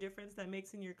how much of a difference that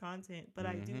makes in your content. But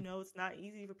I do Hmm. know it's not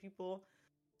easy for people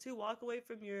to walk away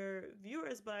from your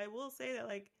viewers. But I will say that,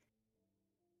 like,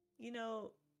 you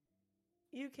know,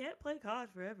 you can't play COD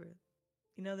forever.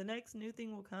 The next new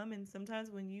thing will come, and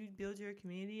sometimes when you build your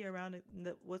community around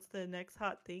what's the next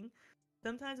hot thing,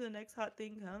 sometimes when the next hot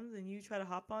thing comes and you try to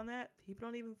hop on that, people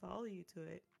don't even follow you to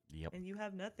it, Yep. and you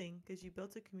have nothing because you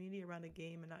built a community around a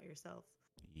game and not yourself,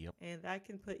 Yep. and that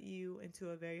can put you into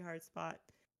a very hard spot.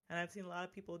 And I've seen a lot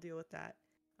of people deal with that.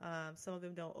 Some of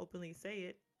them don't openly say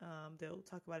it; they'll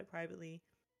talk about it privately,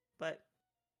 but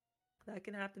that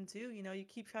can happen too. You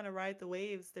keep trying to ride the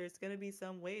waves. There's going to be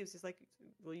some waves, just like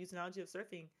we'll use an analogy of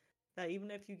surfing, that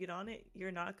even if you get on it,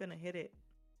 you're not going to hit it.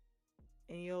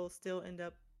 And you'll still end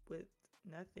up with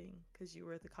nothing because you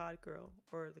were the COD girl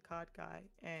or the COD guy.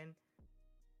 And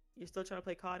you're still trying to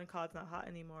play COD and COD's not hot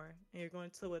anymore. And you're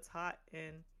going to what's hot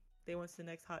and they want the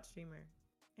next hot streamer.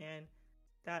 And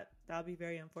that'll be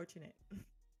very unfortunate.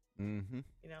 Hmm.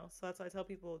 So that's why I tell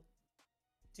people,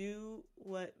 do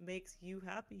what makes you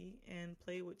happy and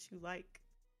play what you like.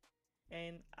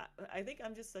 And I think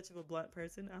I'm just such of a blunt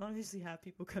person. I don't usually have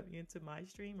people coming into my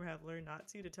stream or have learned not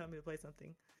to tell me to play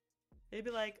something. They'd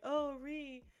be like, "Oh,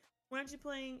 Ree, why aren't you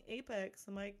playing Apex?"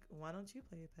 I'm like, "Why don't you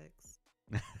play Apex?"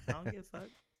 I don't give a fuck.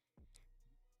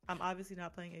 I'm obviously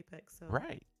not playing Apex, so.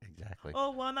 Right. Exactly.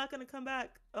 Oh, well, I'm not gonna come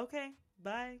back. Okay,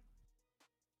 bye.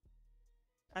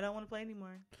 I don't want to play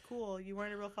anymore. Cool, you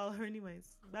weren't a real follower anyways.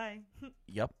 Bye.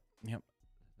 Yep. Yep.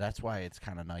 That's why it's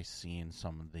kind of nice seeing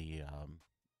some of the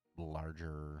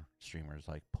larger streamers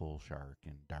like Pool Shark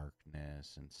and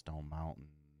Darkness and Stone Mountain.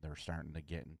 They're starting to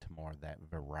get into more of that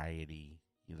variety.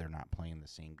 They're not playing the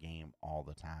same game all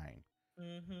the time.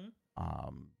 Mm-hmm.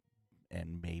 Um,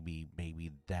 and maybe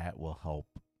that will help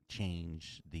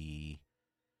change the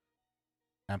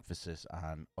emphasis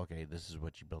on, okay, this is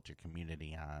what you built your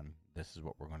community on. This is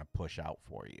what we're going to push out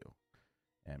for you.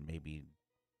 And maybe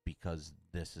because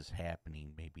this is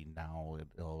happening, maybe now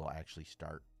it'll actually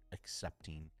start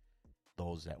accepting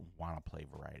those that want to play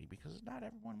variety, because not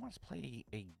everyone wants to play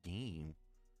a game,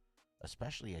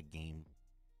 especially a game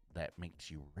that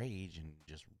makes you rage and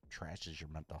just trashes your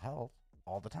mental health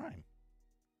all the time.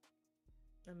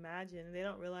 Imagine they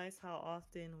don't realize how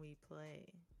often we play.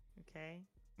 Okay,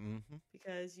 Mm-hmm.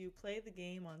 because you play the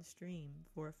game on stream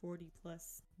for 40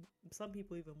 plus, some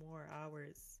people even more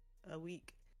hours a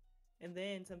week. And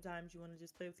then sometimes you want to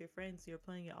just play with your friends, so you're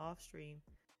playing it off stream.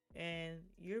 And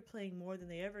you're playing more than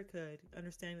they ever could,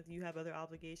 understanding that you have other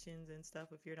obligations and stuff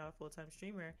if you're not a full time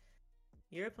streamer.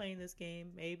 You're playing this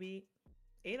game maybe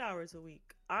 8 hours a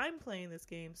week. I'm playing this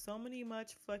game so many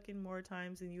much fucking more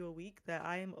times than you a week that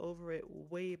I am over it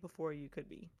way before you could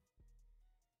be.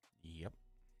 Yep.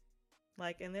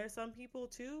 Like, and there's some people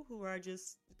too who are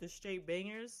just the straight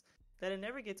bangers that it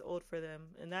never gets old for them,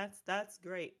 and that's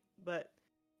great. But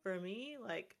for me,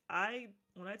 like,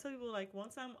 when I tell people, like,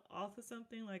 once I'm off of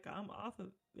something, like, I'm off of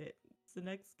it. It's the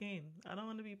next game. I don't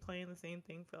want to be playing the same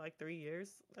thing for like 3 years.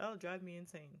 That'll drive me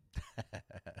insane.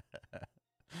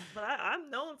 But I'm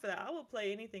known for that. I will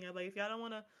play anything. I'm like, if y'all don't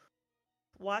want to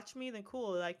watch me, then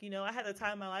cool. Like, I had the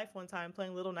time of my life one time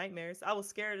playing Little Nightmares. I was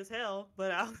scared as hell,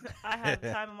 but I had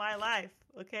the time of my life.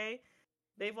 Okay,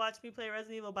 they've watched me play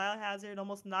Resident Evil Biohazard,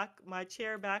 almost knock my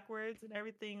chair backwards and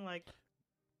everything. Like,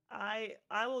 I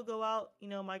will go out,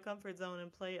 my comfort zone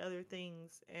and play other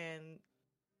things. And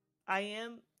I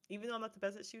am, even though I'm not the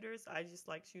best at shooters, I just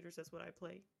like shooters. That's what I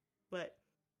play. But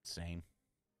Same.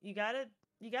 you gotta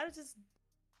you gotta just,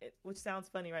 which sounds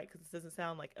funny, right? Because it doesn't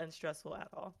sound like unstressful at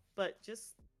all. But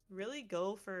just really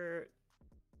go for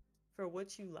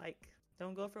what you like.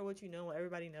 Don't go for what you know, what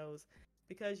everybody knows,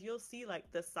 because you'll see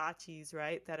like the Sachis,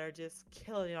 right, that are just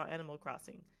killing it on Animal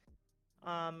Crossing.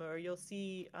 Or you'll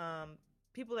see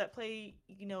people that play,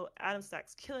 Adam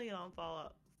Stacks killing it on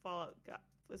Fallout. Fallout,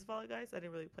 was it Fallout Guys? I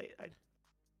didn't really play it.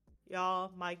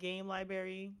 Y'all, my game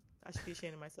library. I should be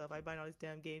ashamed of myself. I buy all these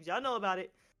damn games. Y'all know about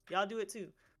it. Y'all do it too.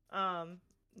 Um,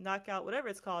 Knockout, whatever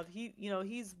it's called.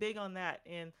 He's big on that,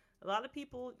 and a lot of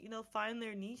people, find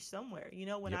their niche somewhere.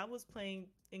 When Yep. I was playing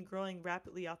and growing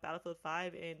rapidly off Battlefield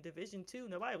 5 and Division 2,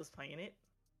 nobody was playing it.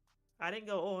 I didn't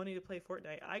go, oh, I need to play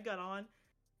Fortnite. I got on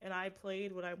and I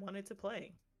played what I wanted to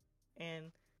play.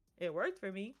 And it worked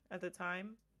for me at the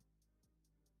time.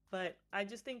 But I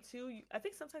just think, too, I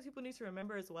think sometimes people need to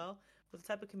remember as well with the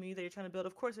type of community that you're trying to build.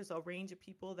 Of course, there's a range of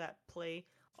people that play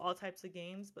all types of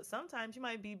games, but sometimes you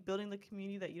might be building the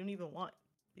community that you don't even want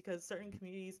because certain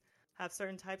communities have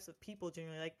certain types of people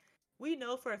generally. Like, we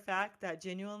know for a fact that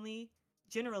generally,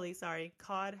 sorry,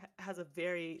 COD has a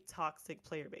very toxic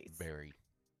player base. Very.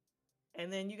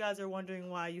 And then you guys are wondering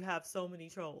why you have so many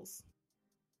trolls.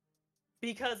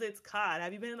 Because it's COD.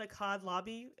 Have you been in a COD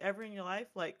lobby ever in your life?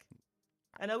 Like,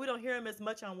 I know we don't hear them as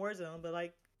much on Warzone, but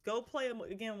like, go play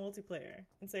a game multiplayer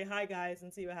and say hi guys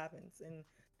and see what happens. And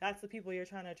that's the people you're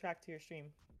trying to attract to your stream.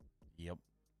 Yep.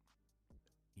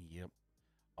 Yep.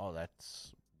 Oh,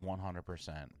 that's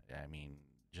 100%. I mean,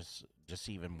 just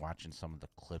even watching some of the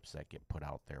clips that get put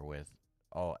out there with,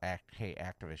 oh, hey,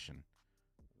 Activision,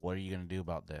 what are you gonna do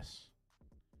about this?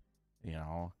 You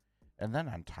know, and then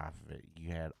on top of it,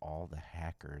 you had all the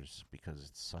hackers because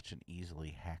it's such an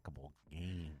easily hackable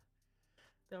game.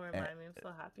 Don't And, remind me. I'm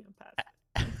so happy I'm past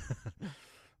it.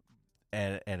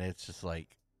 and it's just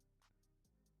like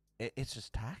it's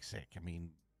just toxic. I mean,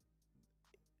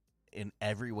 in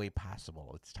every way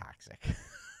possible, it's toxic.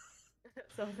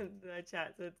 Someone in the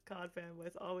chat said COD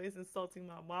fanboys always insulting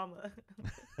my mama.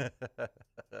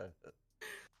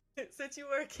 Since you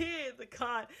were a kid, the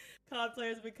COD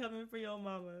players been coming for your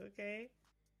mama, okay?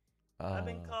 I've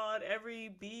been called every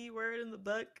B word in the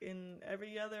book and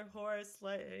every other whore,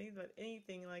 slut,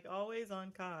 anything, like always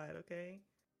on COD, okay?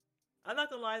 I'm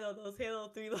not gonna lie though, those Halo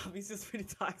 3 lobbies was pretty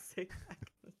toxic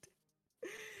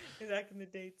back in the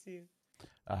day too.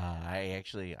 I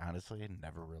actually, honestly,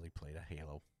 never really played a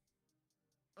Halo.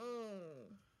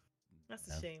 That's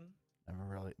a shame.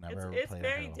 Never It's played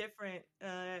very a Halo. different.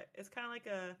 It's kind of like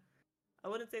I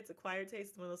wouldn't say it's acquired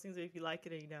taste. It's one of those things where if you like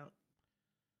it or you don't.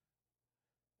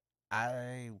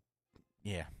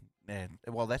 Yeah, and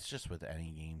well, that's just with any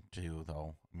game too,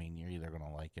 though. I mean, you're either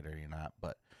gonna like it or you're not.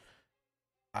 But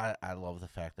I love the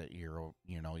fact that you're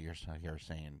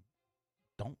saying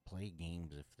don't play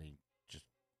games if they just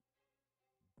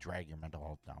drag your mental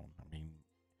health down. I mean,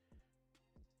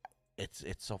 it's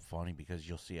so funny because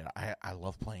you'll see it. I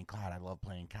love playing COD. I love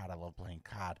playing COD. I love playing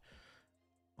COD.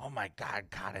 Oh my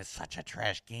God, COD is such a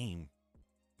trash game.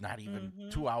 Not even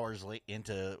 2 hours late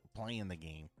into playing the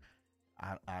game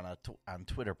on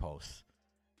Twitter posts,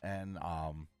 and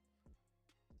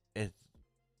it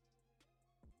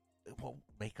will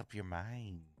make up your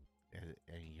mind.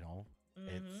 You know,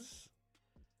 it's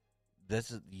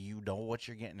this is you know what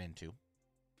you're getting into.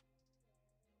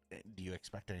 Do you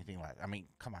expect anything less? I mean,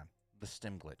 come on, the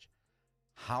stim glitch.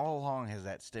 How long has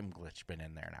that stim glitch been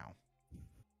in there now?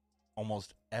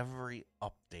 Almost every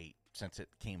update since it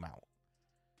came out.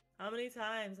 How many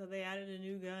times have they added a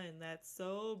new gun that's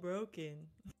so broken?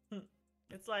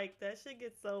 It's like that shit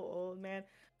gets so old, man.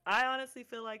 I honestly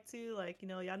feel like too, like,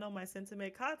 y'all know my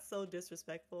sentiment. COD's so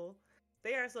disrespectful.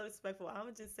 They are so disrespectful. I'm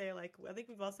gonna just say, like, I think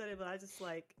we've all said it, but I just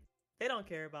like they don't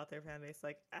care about their fan base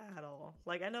like at all.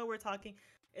 Like I know we're talking,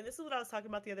 and this is what I was talking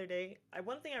about the other day.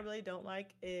 One thing I really don't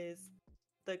like is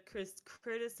the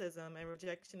criticism and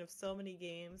rejection of so many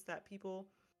games that people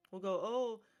will go,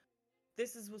 oh,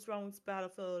 this is what's wrong with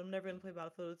Battlefield. I'm never gonna play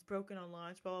Battlefield. It's broken on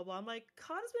launch. Blah blah blah. I'm like,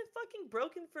 COD has been fucking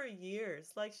broken for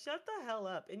years. Like, shut the hell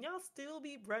up. And y'all still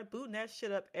be booting that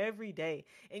shit up every day.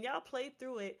 And y'all play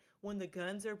through it when the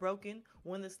guns are broken,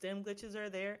 when the stem glitches are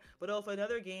there. But oh, if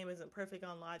another game isn't perfect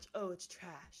on launch, oh, it's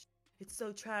trash. It's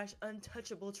so trash,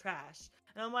 untouchable trash.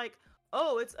 And I'm like,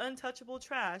 oh, it's untouchable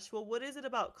trash. Well, what is it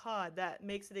about COD that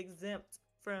makes it exempt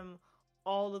from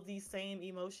all of these same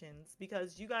emotions?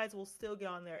 Because you guys will still get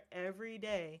on there every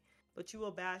day, but you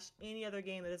will bash any other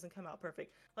game that doesn't come out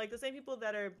perfect. Like the same people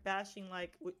that are bashing,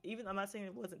 like, even, I'm not saying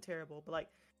it wasn't terrible, but like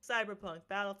Cyberpunk,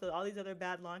 Battlefield, all these other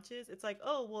bad launches, it's like,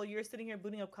 oh, well, you're sitting here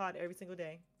booting up COD every single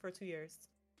day for 2 years.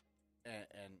 And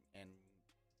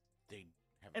they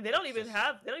have And they don't even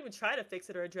try to fix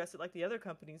it or address it like the other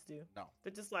companies do. No.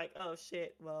 They're just like, oh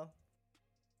shit, well,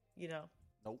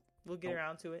 Nope. We'll get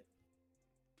around to it.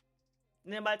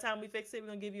 And then by the time we fix it, we're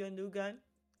gonna give you a new gun,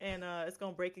 and it's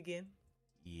gonna break again.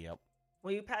 Yep.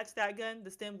 When you patch that gun,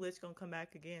 the stem glitch gonna come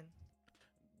back again.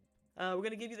 We're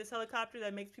gonna give you this helicopter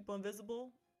that makes people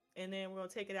invisible, and then we're gonna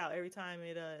take it out every time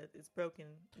it's broken,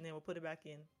 and then we'll put it back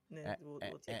in, and then we'll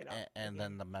take it out. And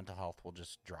then the mental health will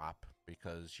just drop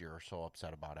because you're so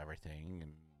upset about everything,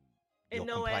 and you'll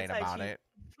complain about it.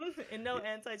 And no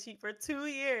anti-cheat for 2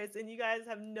 years, and you guys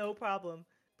have no problem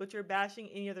but you're bashing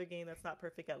any other game that's not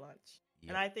perfect at launch.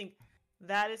 And Yep. I think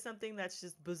that is something that's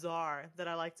just bizarre that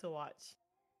I like to watch.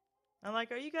 I'm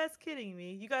like, are you guys kidding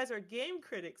me? You guys are game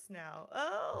critics now.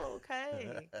 Oh,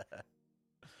 okay.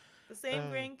 The same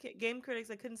Uh, game critics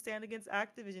that couldn't stand against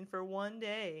Activision for one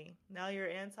day. Now you're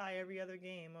anti every other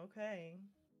game. Okay.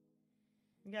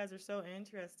 You guys are so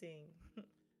interesting.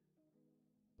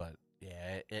 but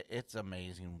yeah, it's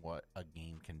amazing what a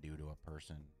game can do to a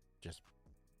person. Just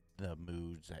the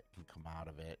moods that can come out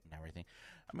of it and everything.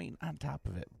 I mean, on top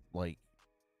of it, like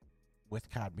with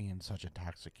COD being such a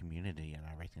toxic community and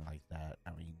everything like that,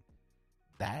 I mean,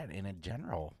 that in a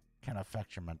general can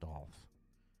affect your mental health.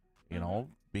 You Mm-hmm. know,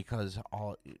 because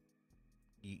all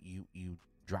you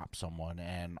drop someone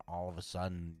and all of a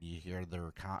sudden you hear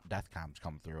their death comms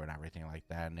come through and everything like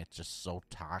that, and it's just so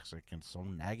toxic and so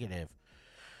negative.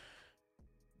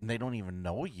 And they don't even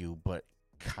know you, but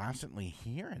constantly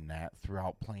hearing that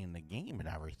throughout playing the game and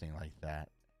everything like that.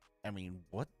 I mean,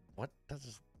 what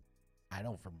does I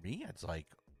know for me it's like,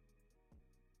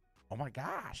 oh my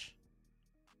gosh.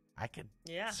 I could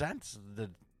Yeah. sense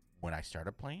the when I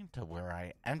started playing to where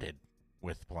I ended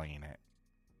with playing it.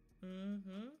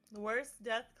 Mm-hmm. The worst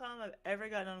death com I've ever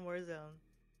gotten on Warzone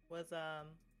was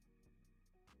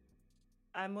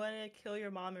I'm gonna kill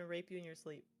your mom and rape you in your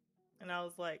sleep. And I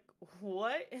was like,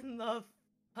 what in the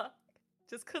fuck?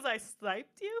 Just because I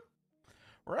sniped you?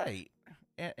 Right.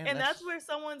 And And that's that's where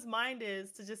someone's mind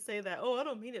is to just say that, oh, I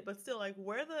don't mean it, but still, like,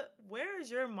 where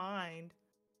is your mind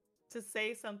to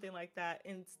say something like that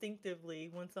instinctively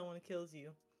when someone kills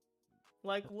you?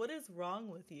 Like, what is wrong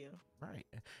with you? right.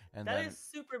 And That is then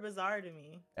super bizarre to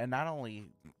me. and not only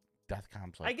death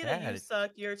comps I like get a that, you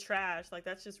suck, you're trash, like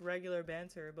that's just regular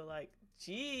banter, but like,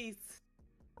 jeez.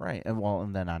 right. And well,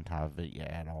 and then on top of it, you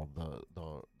add all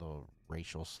the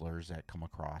racial slurs that come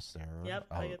across there Yep,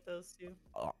 I get those too.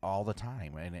 all the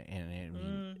time, and I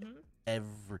mean Mm-hmm.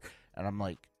 every, and I'm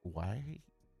like, why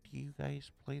do you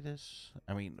guys play this?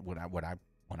 I mean, when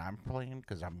I'm playing,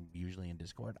 because I'm usually in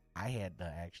Discord, I had to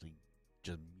actually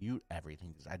just mute everything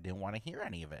because I didn't want to hear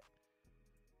any of it.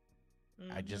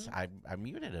 Mm-hmm. I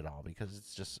muted it all because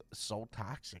it's just so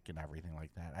toxic and everything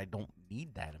like that. I don't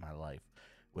need that in my life.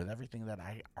 With everything that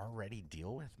I already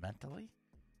deal with mentally,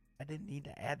 I didn't need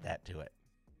to add that to it.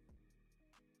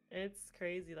 It's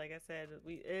crazy. Like I said,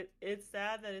 it's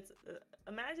sad that it's.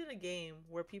 Imagine a game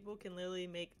where people can literally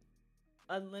make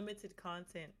unlimited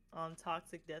content on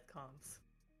toxic death comms.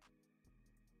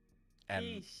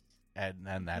 And Sheesh. and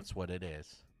that's what it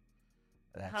is.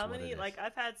 That's How what it many? is. Like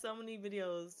I've had so many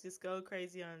videos just go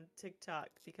crazy on TikTok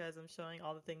because I'm showing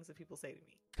all the things that people say to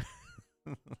me,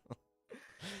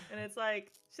 and it's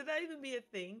like, should that even be a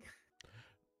thing?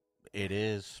 It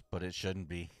is, but it shouldn't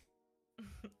be.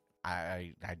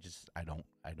 I just I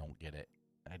don't get it.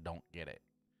 I don't get it.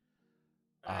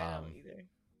 I don't Um either.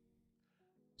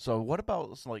 so what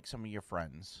about like some of your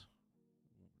friends?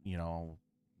 You know,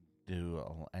 do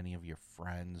any of your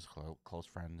friends, close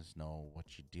friends, know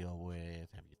what you deal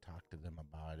with? Have you talked to them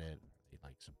about it? Are they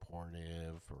like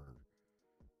supportive or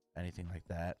anything like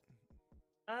that?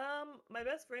 My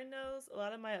best friend knows. A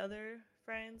lot of my other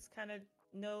friends kind of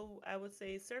know. I would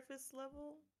say surface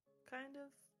level, kind of.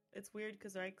 It's weird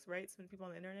because right, some people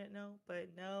on the internet know, but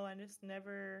no, I just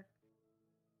never.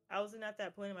 I wasn't at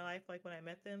that point in my life like when I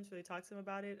met them to really talk to them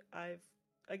about it.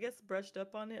 I guess, brushed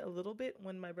up on it a little bit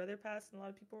when my brother passed and a lot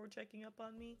of people were checking up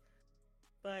on me.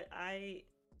 But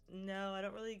no, I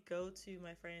don't really go to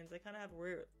my friends. I kind of have a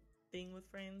weird thing with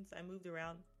friends. I moved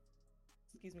around,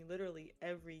 excuse me, literally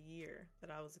every year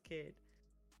that I was a kid.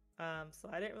 So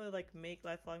I didn't really like make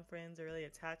lifelong friends or really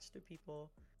attach to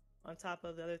people on top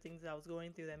of the other things that I was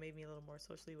going through that made me a little more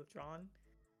socially withdrawn.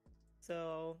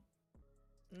 So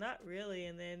not really.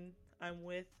 And then I'm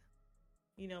with,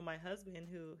 my husband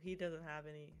who he doesn't have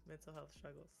any mental health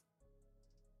struggles.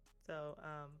 So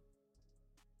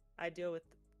I deal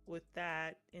with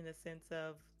that in the sense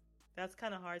of that's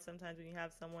kind of hard sometimes when you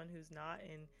have someone who's not,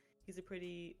 and he's a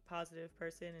pretty positive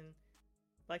person and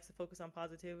likes to focus on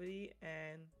positivity.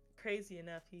 And crazy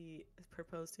enough, he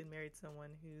proposed to and married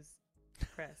someone who's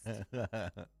depressed.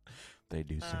 They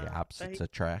do say But opposites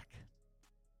attract.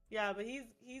 yeah, but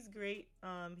he's great.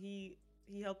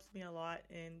 He helps me a lot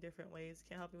in different ways.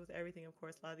 Can't help me with everything, of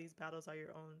course. A lot of these battles are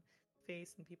your own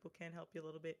face, and people can help you a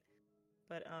little bit.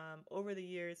 But over the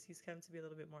years, he's come to be a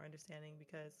little bit more understanding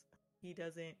because he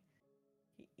doesn't,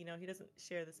 he doesn't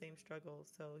share the same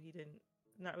struggles. So he didn't,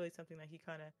 not really something that he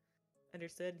kind of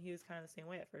understood. And he was kind of the same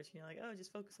way at first, like, oh,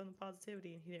 just focus on the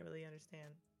positivity. And he didn't really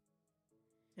understand.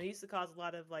 And it used to cause a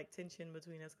lot of like tension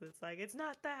between us because it's like, it's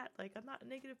not that. Like, I'm not a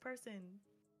negative person.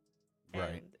 And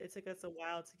Right. it took us a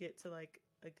while to get to like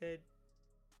a good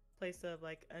place of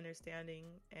like understanding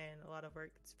and a lot of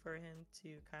work for him to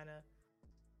kind of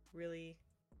really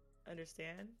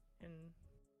understand and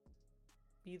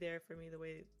be there for me the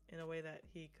way in a way that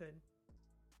he could.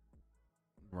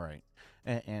 Right.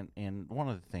 And one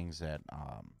of the things that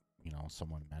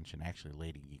someone mentioned, actually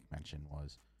Lady Geek mentioned,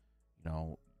 was,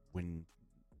 when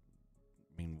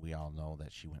I mean we all know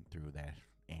that she went through that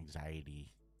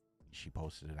anxiety. She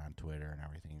posted it on Twitter and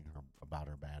everything about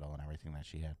her battle and everything that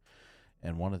she had.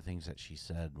 And one of the things that she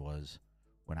said was,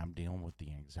 when I'm dealing with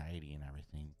the anxiety and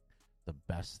everything, the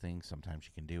best thing sometimes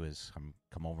you can do is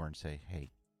come over and say,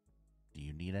 "Hey, do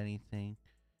you need anything?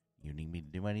 You need me to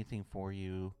do anything for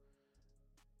you?"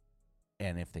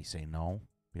 And if they say no,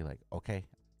 be like, "Okay,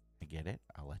 I get it.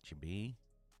 I'll let you be.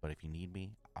 But if you need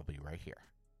me, I'll be right here."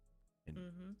 And,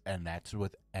 Mm-hmm. and that's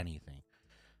with anything.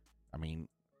 I mean,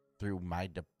 through my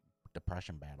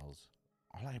depression battles,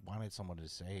 all I wanted someone to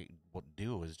say,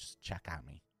 do was just check on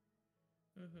me.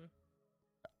 Mm-hmm.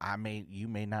 You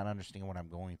may not understand what I'm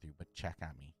going through, but check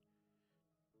on me.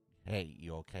 Hey,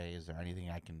 you okay? Is there anything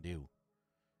I can do?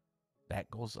 That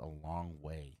goes a long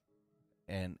way.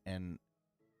 And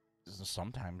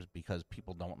sometimes, because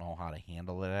people don't know how to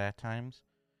handle it at times,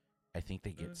 I think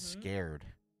they get Mm-hmm. scared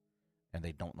and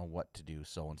they don't know what to do.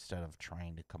 So instead of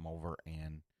trying to come over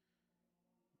and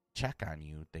check on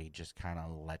you, they just kind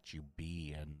of let you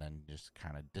be and then just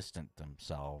kind of distant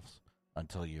themselves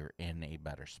until you're in a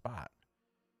better spot.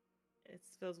 It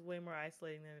feels way more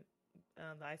isolating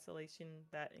than the isolation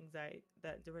that anxiety,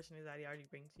 that depression, anxiety already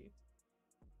brings you.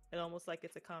 It almost like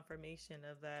it's a confirmation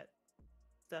of that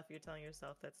stuff you're telling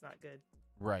yourself that's not good.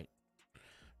 Right.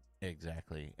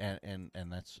 Exactly. And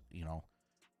that's,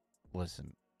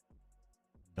 listen,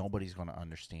 nobody's going to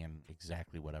understand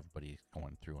exactly what everybody's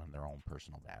going through in their own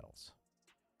personal battles.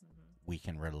 Mm-hmm. We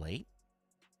can relate.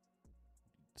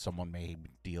 Someone may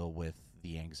deal with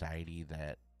the anxiety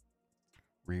that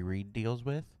Rere deals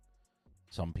with.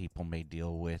 Some people may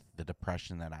deal with the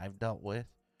depression that I've dealt with,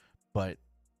 but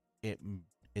it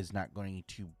is not going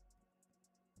to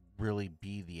really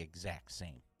be the exact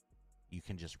same. You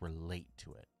can just relate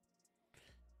to it.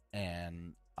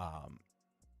 And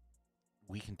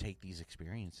we can take these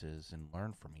experiences and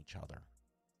learn from each other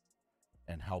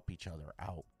and help each other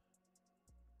out.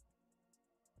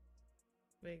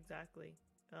 Exactly.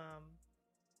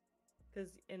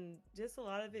 Because and just a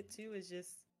lot of it too is just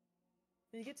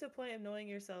you get to a point of knowing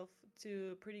yourself to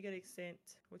a pretty good extent,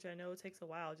 which I know takes a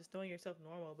while, just knowing yourself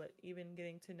normal, but even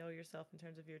getting to know yourself in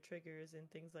terms of your triggers and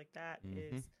things like that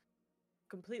Mm-hmm. is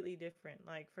completely different.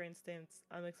 Like for instance,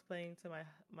 I'm explaining to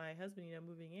my husband,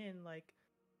 moving in, like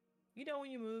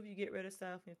when you move, you get rid of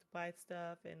stuff, you have to buy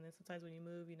stuff, and then sometimes when you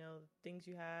move, things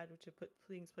you had, which you put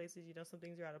things places, some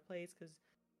things are out of place because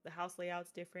the house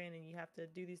layout's different, and you have to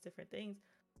do these different things.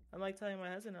 I'm like telling my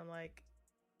husband, I'm like,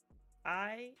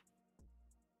 I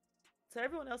to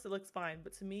everyone else it looks fine,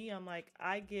 but to me, I'm like,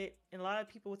 and a lot of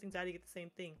people with anxiety get the same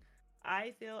thing.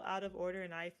 I feel out of order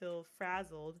and I feel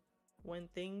frazzled when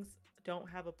things don't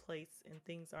have a place and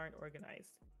things aren't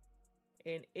organized.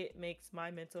 And it makes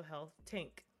my mental health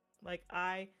tank. Like,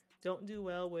 I don't do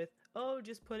well with, oh,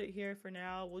 just put it here for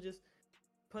now. We'll just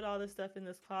put all this stuff in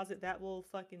this closet. That will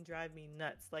fucking drive me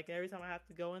nuts. Like, every time I have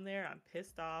to go in there, I'm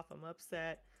pissed off. I'm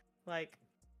upset. Like,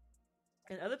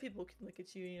 and other people can look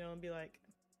at you, and be like,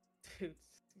 dude,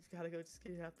 you gotta go just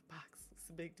get it out the box. It's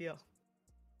a big deal.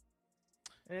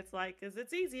 And it's like, cause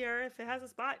it's easier if it has a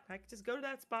spot. I could just go to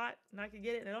that spot and I could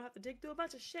get it, and I don't have to dig through a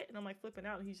bunch of shit. And I'm like flipping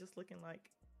out, and he's just looking like,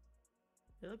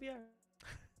 it'll be alright.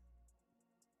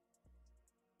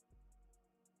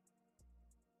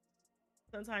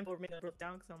 Sometimes over making it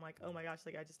down because I'm like, oh my gosh,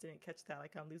 like I just didn't catch that.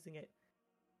 Like I'm losing it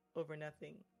over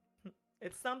nothing.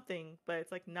 It's something, but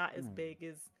it's like not as big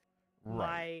as Right.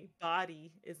 my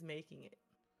body is making it.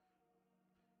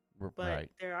 But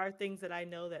Right. there are things that I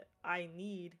know that I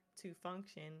need to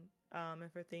function,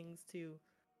 and for things to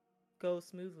go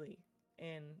smoothly.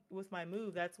 And with my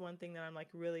move, that's one thing that I'm like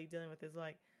really dealing with is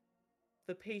like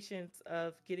the patience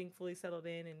of getting fully settled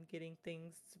in and getting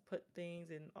things to put things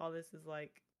and all this is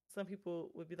like some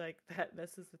people would be like that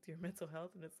messes with your mental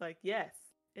health, and it's like yes,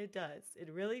 it does. It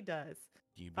really does.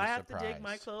 You'd If be I have to dig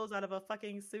my surprised. clothes out of a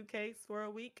fucking suitcase for a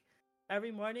week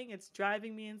every morning, it's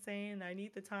driving me insane. I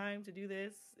need the time to do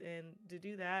this and to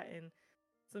do that, and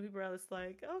some people are just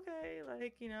like, okay,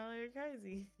 like you're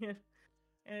crazy.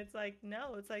 And it's like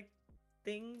no, it's like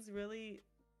things really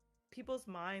people's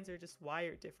minds are just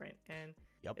wired different, and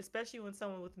Yep. especially when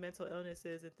someone with mental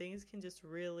illnesses and things can just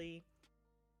really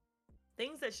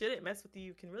things that shouldn't mess with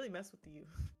you can really mess with you.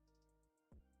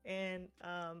 And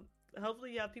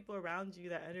hopefully you have people around you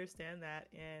that understand that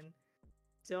and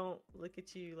don't look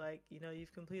at you like,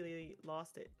 you've completely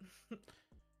lost it.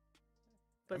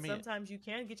 I But mean, sometimes you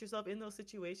can get yourself in those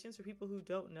situations for people who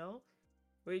don't know,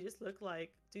 where you just look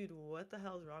like, dude, what the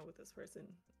hell is wrong with this person?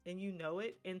 And you know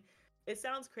it. And it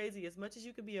sounds crazy. As much as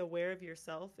you can be aware of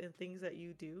yourself and things that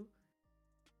you do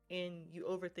and you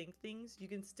overthink things, you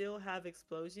can still have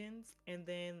explosions and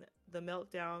then the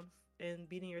meltdown and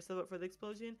beating yourself up for the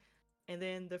explosion. And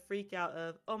then the freak out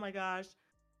of, oh my gosh,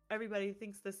 everybody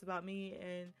thinks this about me,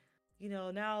 and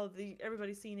now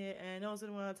everybody's seen it and no one's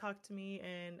gonna want to talk to me,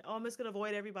 and oh, I'm just gonna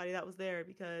avoid everybody that was there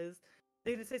because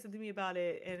they did say something to me about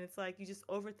it. And it's like you just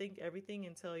overthink everything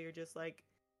until you're just like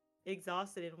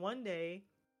exhausted. And one day,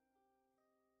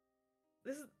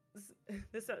 this is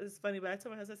this is funny, but I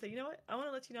told my husband, I said, you know what, I want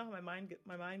to let you know how my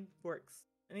mind works.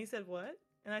 And he said, what?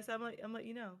 And I said, I'm letting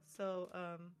you know. So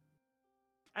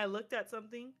I looked at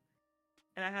something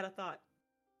and I had a thought.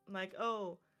 I'm like,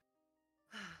 oh,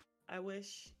 I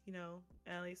wish,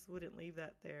 Alice wouldn't leave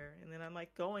that there. And then I'm like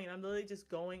I'm literally just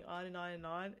going on and on and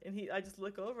on. And I just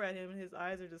look over at him and his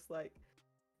eyes are just like,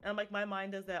 and I'm like, my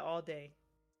mind does that all day.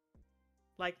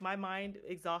 Like my mind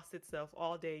exhausts itself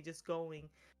all day just going.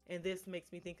 And this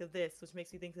makes me think of this, which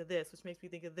makes me think of this, which makes me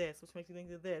think of this, which makes me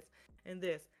think of this, and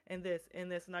this, and this,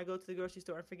 and this. And I go to the grocery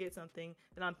store and forget something,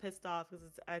 and I'm pissed off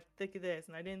because I think of this,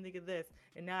 and I didn't think of this,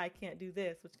 and now I can't do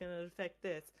this, which is going to affect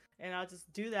this. And I'll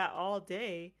just do that all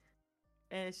day.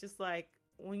 And it's just like,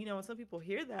 when some people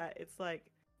hear that, it's like,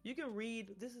 you can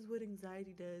read, this is what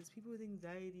anxiety does. People with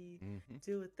anxiety hmm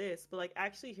deal with this. But like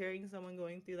actually hearing someone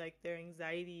going through like their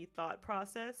anxiety thought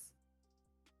process,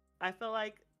 I felt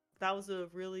like that was a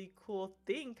really cool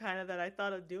thing kind of that I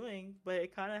thought of doing. But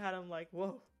it kind of had them like,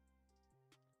 whoa.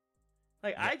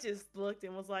 Like yeah, I just looked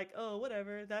and was like, oh,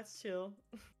 whatever, that's chill.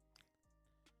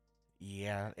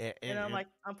 yeah, And I'm like,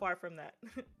 I'm far from that.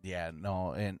 yeah,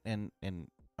 no, and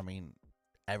I mean,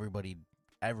 everybody,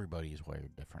 everybody's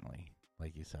wired differently.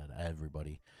 Like you said,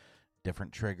 everybody,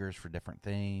 different triggers for different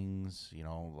things.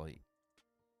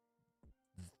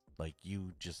 Like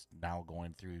you just now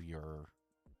going through your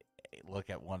look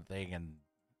at one thing and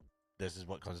this is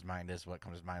what comes to mind. This is what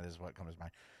comes to mind. This is what comes to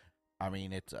mind. I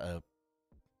mean, it's a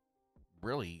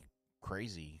really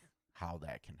crazy how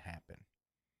that can happen,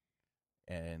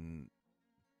 and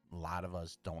a lot of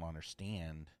us don't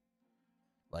understand.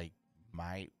 Like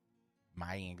my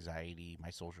my anxiety, my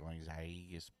social anxiety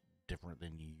is different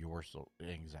than your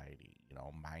anxiety.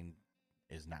 Mine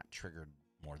is not triggered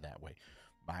more that way.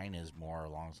 Mine is more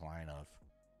along the line of,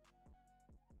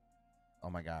 oh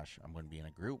my gosh, I'm going to be in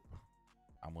a group.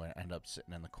 I'm going to end up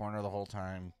sitting in the corner the whole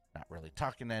time, not really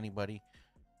talking to anybody,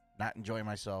 not enjoying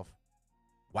myself.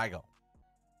 Why go?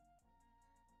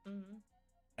 Hmm.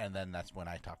 And then that's when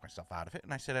I talk myself out of it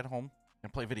and I sit at home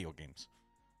and play video games.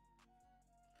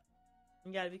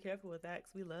 You gotta be careful with that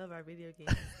because we love our video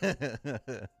games.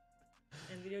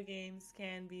 And video games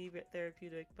can be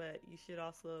therapeutic, but you should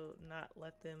also not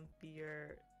let them be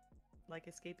your like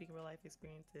escaping real life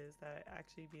experiences that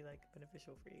actually be like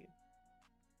beneficial for you.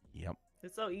 Yep.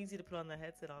 It's so easy to put on the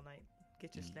headset all night,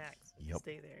 get your snacks, and Yep.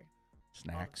 stay there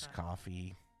all Snacks, the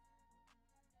coffee,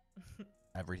 time.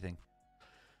 everything.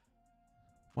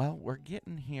 Well, we're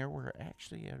getting here. We're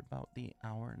actually at about the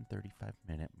hour and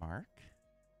 35-minute mark.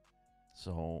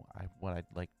 So what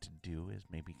I'd like to do is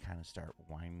maybe kind of start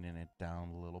winding it down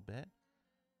a little bit.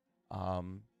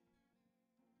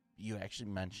 You actually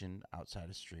mentioned outside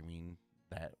of streaming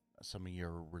that some of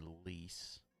your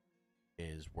release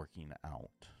is working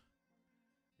out.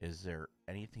 Is there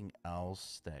anything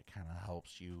else that kind of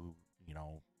helps you,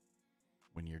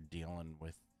 when you're dealing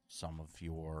with some of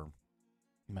your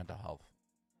mental health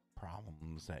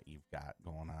problems that you've got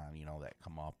going on, that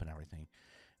come up and everything?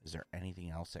 Is there anything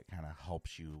else that kind of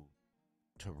helps you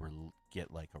to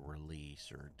get like a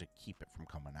release or to keep it from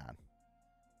coming on?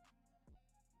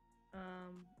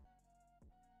 um,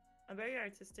 I'm very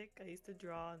artistic. I used to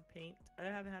draw and paint. I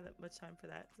haven't had that much time for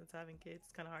that since having kids.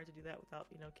 It's kind of hard to do that without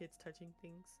kids touching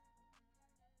things.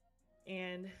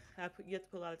 And you have to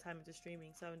put a lot of time into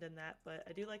streaming, so I haven't done that. But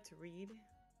I do like to read,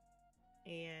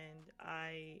 and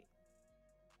I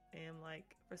am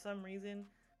like, for some reason,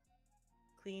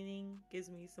 cleaning gives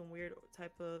me some weird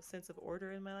type of sense of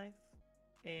order in my life,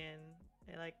 and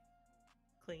I like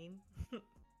clean.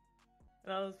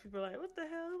 And all those people are like, "What the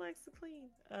hell? Who likes to clean?"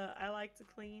 I like to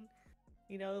clean.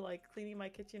 Like cleaning my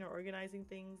kitchen or organizing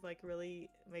things like really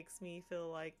makes me feel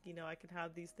like, I can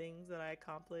have these things that I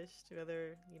accomplished,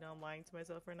 whether, I'm lying to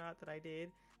myself or not, that I did,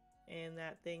 and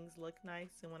that things look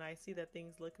nice. And when I see that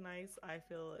things look nice, I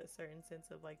feel a certain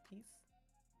sense of like peace.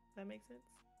 Does that make sense?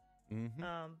 Mm-hmm.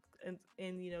 Um,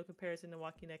 in comparison to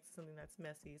walking next to something that's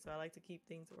messy. So I like to keep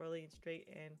things orderly and straight,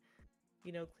 and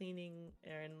cleaning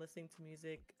and listening to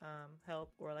music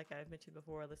help, or like I've mentioned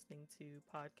before, listening to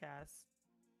podcasts.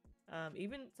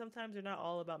 Even sometimes they're not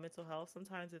all about mental health.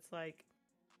 Sometimes it's like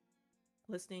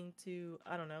listening to,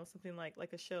 I don't know, something like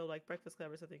a show like Breakfast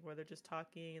Club or something, where they're just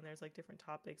talking and there's like different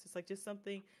topics. It's like just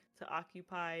something to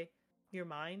occupy your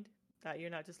mind, that you're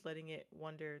not just letting it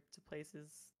wander to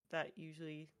places that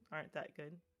usually aren't that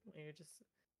good when you're just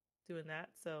doing that.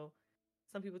 So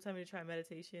some people tell me to try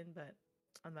meditation, but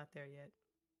I'm not there yet.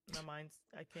 My mind's,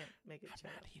 I can't make it I'm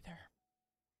not chill. either.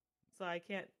 So I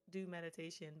can't do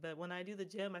meditation. But when I do the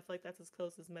gym, I feel like that's as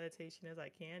close as meditation as I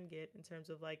can get in terms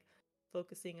of like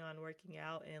focusing on working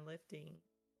out and lifting.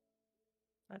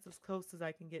 That's as close as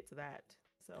I can get to that.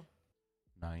 So,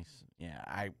 Nice. Yeah,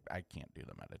 I can't do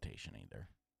the meditation either.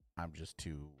 I'm just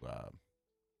too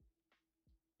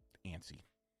antsy.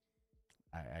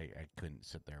 I couldn't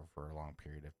sit there for a long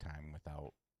period of time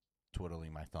without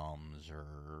twiddling my thumbs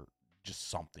or just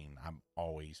something.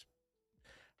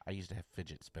 I used to have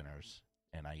fidget spinners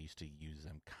and I used to use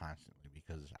them constantly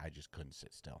because I just couldn't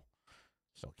sit still.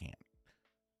 Still can't.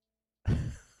 do you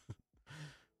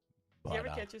but ever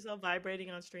catch yourself vibrating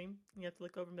on stream? You have to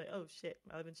look over and be like, "Oh shit,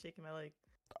 I've been shaking my leg."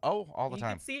 oh, all the And you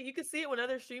can time. see it. You can see it when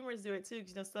other streamers do it too,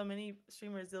 because so many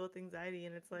streamers deal with anxiety,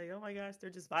 and it's like, oh my gosh, they're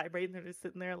just vibrating. They're just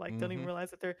sitting there, like, don't even Mm-hmm.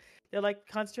 realize that they're like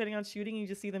concentrating on shooting. And you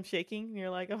just see them shaking, and you're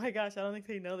like, oh my gosh, I don't think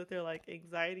they know that their like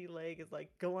anxiety leg is like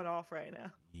going off right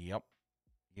now. Yep.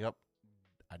 Yep.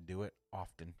 I do it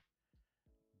often.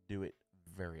 Do it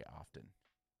very often.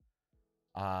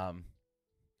 Um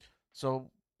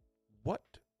so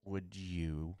what would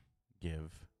you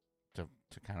give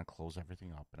to kind of close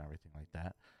everything up and everything like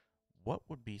that? What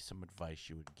would be some advice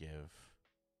you would give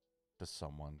to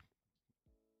someone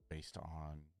based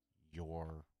on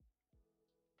your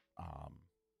um,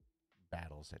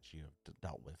 battles that you have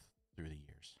dealt with through the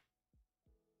years?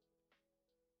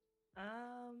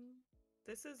 Um,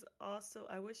 this is also.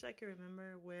 I wish I could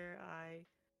remember where I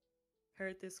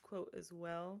heard this quote as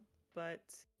well, but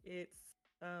it's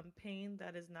pain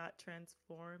that is not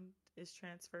transformed is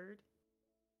transferred.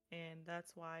 And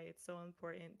that's why it's so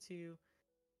important to,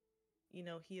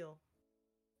 heal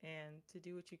and to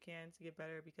do what you can to get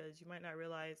better, because you might not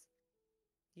realize,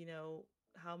 you know,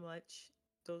 how much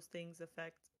those things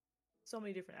affect so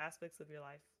many different aspects of your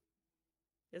life.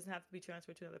 It doesn't have to be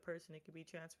transferred to another person. It could be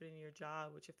transferred in your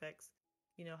job, which affects,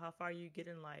 how far you get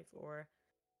in life, or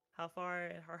how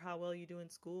far or how well you do in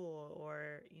school,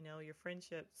 or, your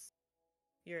friendships,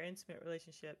 your intimate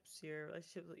relationships, your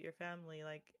relationships with your family.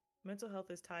 Like, mental health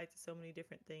is tied to so many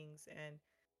different things, and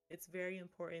it's very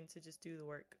important to just do the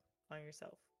work on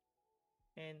yourself.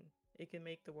 And it can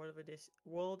make the world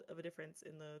of a difference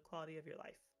in the quality of your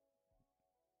life.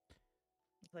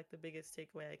 It's like the biggest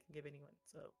takeaway I can give anyone.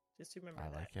 So just remember I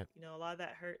that. like it. A lot of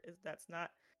that hurt is that's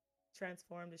not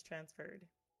transformed is transferred.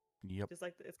 Yep. Just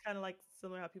like it's kind of like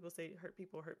similar how people say hurt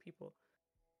people hurt people.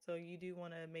 So you do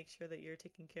want to make sure that you're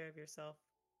taking care of yourself.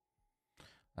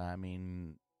 I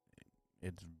mean,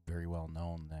 it's very well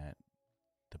known that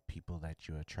the people that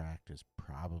you attract is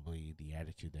probably the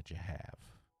attitude that you have.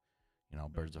 You know,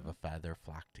 birds of Mm-hmm. a feather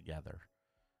flock together.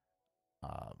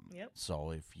 Yep.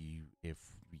 So if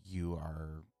you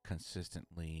are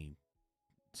consistently,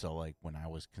 so like when I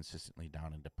was consistently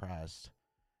down and depressed,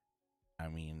 I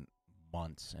mean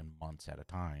months and months at a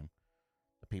time,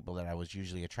 the people that I was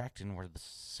usually attracting were the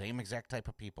same exact type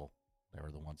of people. They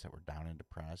were the ones that were down and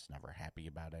depressed, never happy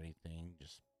about anything,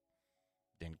 just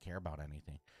didn't care about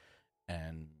anything.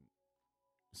 And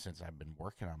since I've been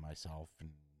working on myself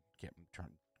and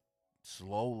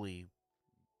slowly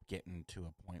getting to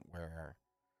a point where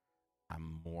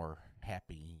I'm more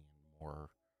happy and more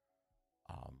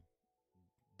um,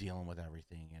 dealing with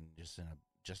everything and just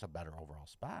a better overall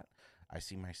spot, I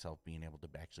see myself being able to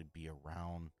actually be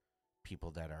around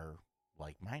people that are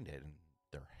like minded and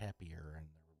they're happier and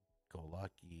they're go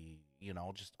lucky,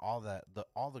 just all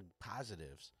the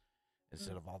positives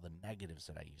instead Mm. of all the negatives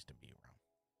that I used to be around.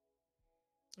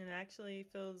 And it actually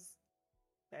feels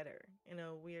better in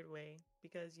a weird way,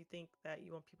 because you think that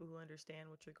you want people who understand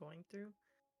what you're going through.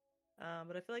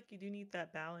 But I feel like you do need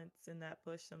that balance and that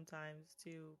push sometimes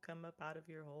to come up out of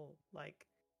your hole. Like,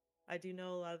 I do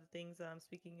know a lot of the things that I'm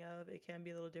speaking of. It can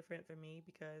be a little different for me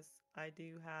because I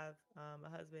do have a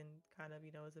husband kind of,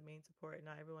 as a main support. And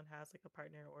not everyone has like a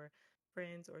partner or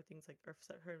friends or things like, or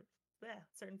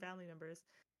certain family members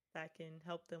that can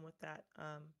help them with that.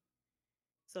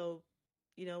 So,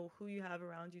 who you have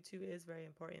around you too is very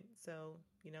important. So,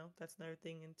 that's another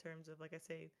thing in terms of, like I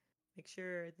say, make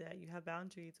sure that you have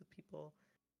boundaries with people.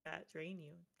 that drain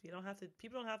you. You don't have to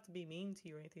people don't have to be mean to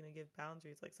you or anything to give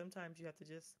boundaries. Like sometimes you have to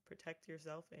just protect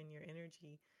yourself and your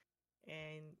energy,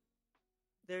 and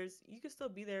there's you can still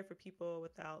be there for people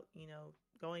without,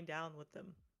 going down with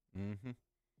them, Mm-hmm.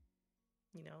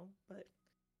 but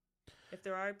if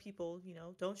there are people,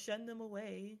 don't shun them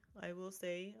away. I will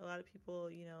say a lot of people,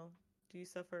 do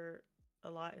suffer a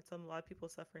lot, and a lot of people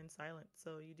suffer in silence.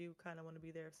 So you do kind of want to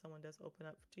be there if someone does open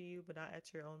up to you, but not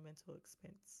at your own mental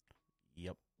expense.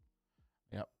 Yep.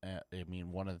 Yep. I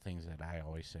mean, one of the things that I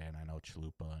always say, and I know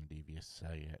Chalupa and Devious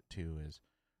say it too, is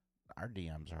our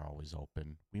DMs are always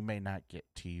open. We may not get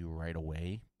to you right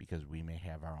away because we may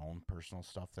have our own personal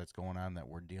stuff that's going on that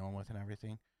we're dealing with and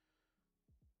everything.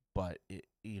 But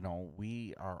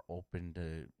we are open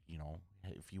to,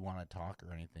 hey, if you want to talk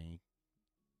or anything,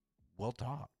 we'll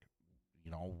talk.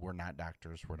 We're not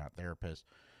doctors, we're not therapists,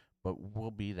 but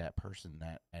we'll be that person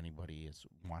that anybody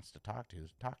wants to talk to.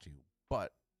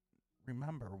 But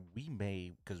remember, we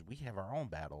may, because we have our own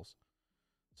battles,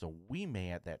 so we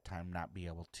may at that time not be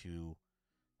able to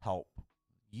help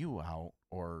you out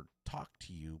or talk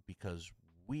to you because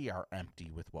we are empty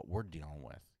with what we're dealing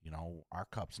with. Our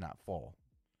cup's not full.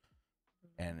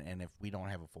 Mm-hmm. And if we don't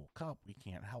have a full cup, we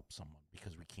can't help someone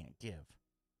because we can't give.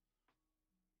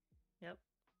 Yep,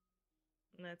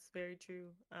 and that's very true.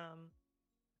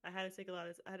 I had to take a lot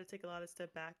of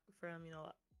step back from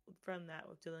from that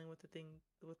with dealing with the thing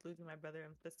with losing my brother.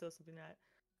 And that's still something that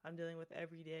I'm dealing with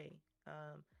every day.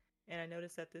 And I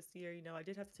noticed that this year, I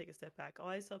did have to take a step back. I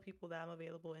always tell people that I'm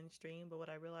available in stream, but what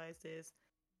I realized is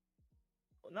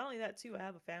not only that too, I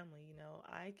have a family.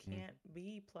 I can't Mm-hmm.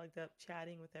 be plugged up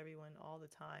chatting with everyone all the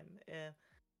time.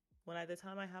 The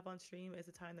time I have on stream is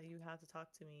the time that you have to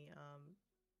talk to me.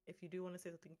 If you do want to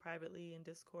say something privately in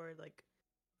Discord, like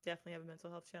definitely have a mental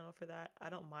health channel for that. I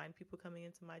don't mind people coming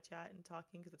into my chat and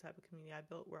talking because the type of community I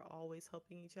built, we're always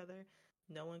helping each other.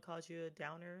 No one calls you a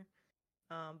downer.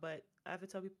 But I have to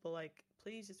tell people like,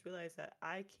 please just realize that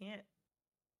I can't.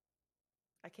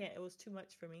 It was too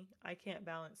much for me. I can't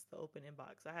balance the open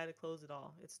inbox. I had to close it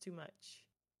all. It's too much.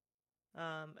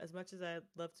 As much as I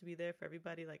love to be there for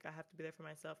everybody, like I have to be there for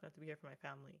myself and I have to be here for my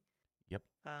family. Yep.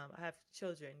 I have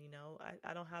children.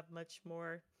 I don't have much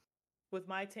more with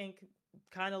my tank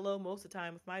kind of low most of the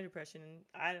time with my depression.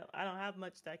 I don't have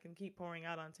much that I can keep pouring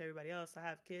out onto everybody else. I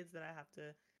have kids that I have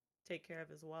to take care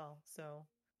of as well. So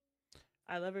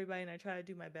I love everybody and I try to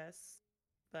do my best.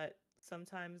 But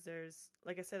sometimes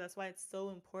like I said, that's why it's so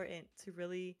important to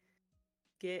really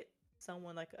get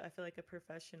someone like I feel like a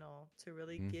professional to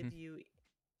really Mm-hmm. give you.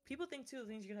 People think too,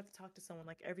 things you're gonna have to talk to someone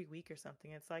like every week or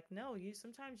something. It's like no, you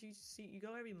sometimes you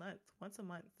go every month, once a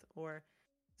month, or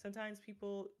sometimes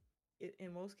people.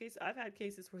 In most cases, I've had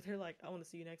cases where they're like, "I want to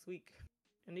see you next week,"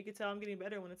 and you can tell I'm getting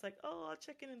better when it's like, "Oh, I'll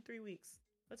check in 3 weeks.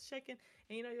 Let's check in,"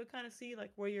 and you'll kind of see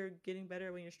like where you're getting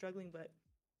better when you're struggling. But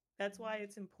that's why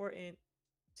it's important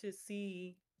to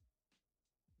see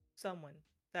someone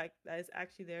that is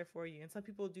actually there for you. And some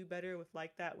people do better with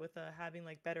like that with having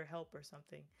like better help or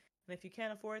something. And if you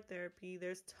can't afford therapy,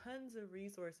 there's tons of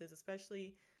resources,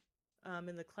 especially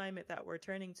in the climate that we're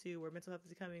turning to, where mental health is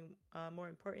becoming more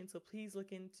important. So please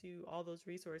look into all those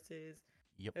resources.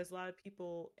 Yep. There's a lot of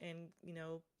people and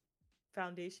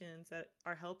foundations that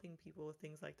are helping people with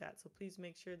things like that. So please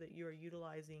make sure that you are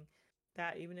utilizing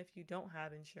that, even if you don't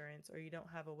have insurance or you don't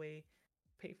have a way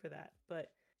to pay for that.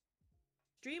 But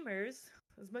streamers,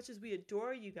 as much as we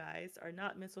adore you guys, are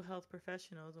not mental health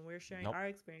professionals, and we're sharing Nope. our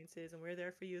experiences, and we're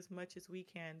there for you as much as we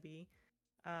can be.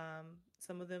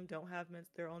 Some of them don't have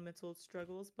their own mental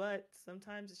struggles, but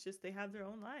sometimes it's just they have their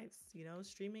own lives.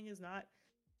 Streaming is not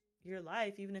your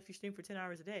life, even if you stream for 10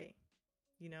 hours a day.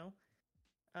 You know,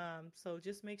 so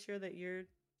just make sure that you're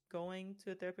going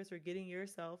to a therapist or getting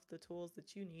yourself the tools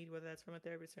that you need, whether that's from a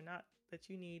therapist or not, that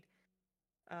you need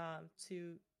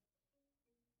to,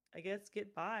 I guess,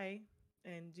 get by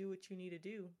and do what you need to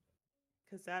do.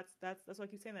 Because that's why I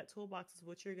keep saying that toolbox is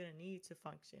what you're gonna need to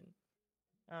function,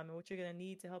 and what you're gonna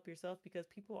need to help yourself because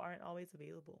people aren't always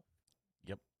available.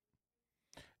 Yep.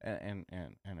 And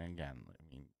again, I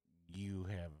mean, you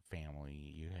have a family,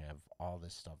 you have all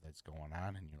this stuff that's going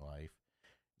on in your life.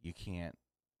 You can't.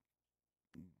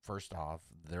 First off,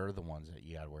 they're the ones that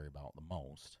you got to worry about the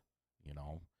most. You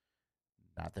know,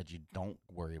 not that you don't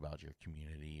worry about your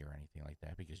community or anything like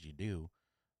that because you do,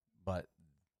 but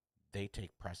they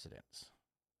take precedence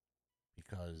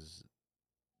because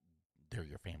they're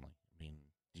your family. I mean,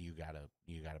 you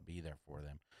gotta be there for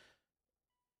them.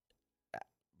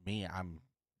 Me, I'm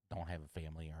don't have a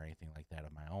family or anything like that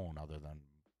of my own other than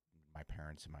my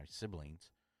parents and my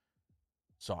siblings.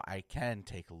 So I can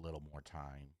take a little more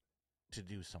time to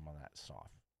do some of that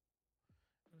stuff.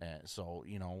 Mm-hmm. So,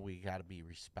 we got to be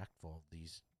respectful of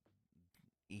these.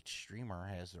 Each streamer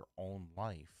has their own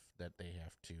life that they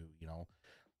have to, a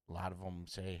lot of them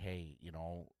say, hey,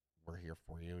 we're here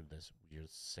for you. You're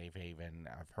safe haven.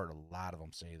 I've heard a lot of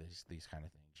them say these kind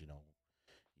of things.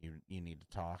 You need to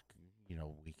talk.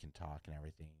 We can talk and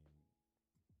everything.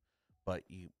 But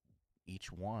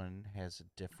each one has a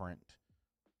different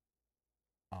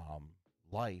um,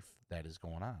 life that is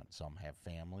going on. Some have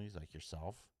families like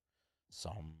yourself.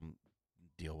 Some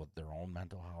deal with their own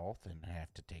mental health and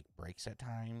have to take breaks at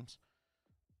times.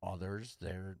 Others,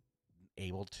 they're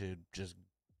able to just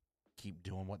keep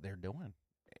doing what they're doing.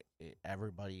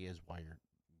 Everybody is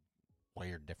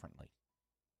wired differently.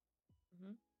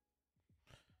 Mm-hmm.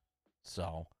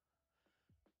 So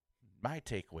my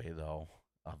takeaway though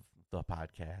of the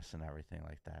podcast and everything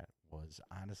like that was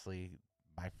honestly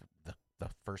the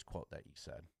first quote that you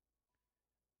said.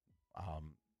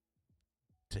 Um,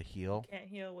 to You heal, can't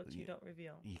heal what you you, don't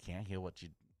reveal. you can't heal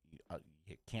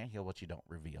you can't heal what you don't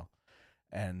reveal,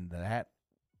 and that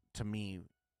to me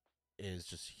is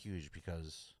just huge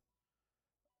because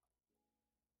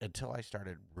until I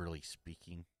started really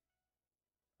speaking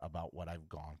about what I've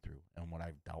gone through and what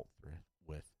I've dealt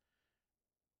with,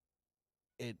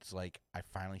 it's like I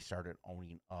finally started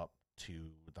owning up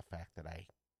to the fact that I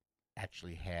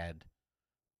actually had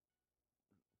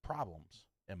problems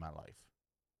in my life.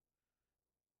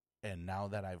 And now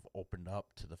that I've opened up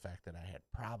to the fact that I had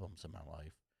problems in my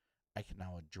life, I can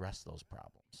now address those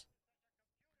problems,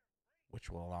 which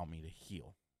will allow me to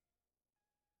heal.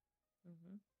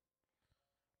 Mm-hmm.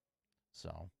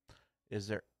 So, is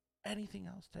there anything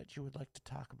else that you would like to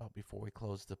talk about before we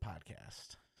close the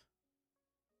podcast?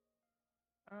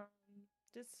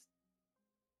 Just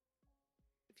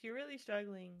if you're really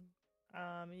struggling,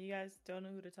 and you guys don't know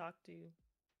who to talk to,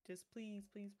 just please,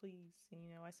 please, please.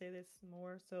 I say this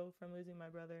more so from losing my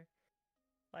brother.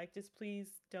 Like, just please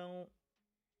don't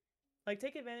like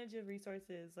take advantage of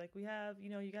resources. Like we have,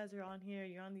 you guys are on here,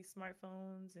 you're on these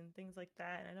smartphones and things like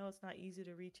that. And I know it's not easy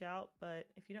to reach out, but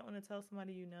if you don't want to tell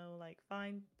somebody, like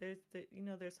find there's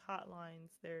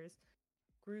hotlines, there's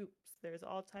groups, there's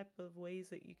all type of ways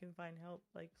that you can find help.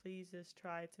 Like please just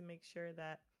try to make sure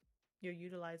that you're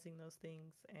utilizing those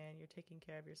things and you're taking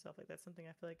care of yourself. Like that's something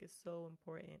I feel like is so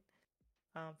important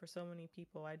for so many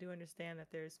people. I do understand that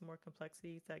there's more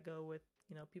complexities that go with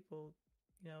people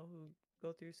who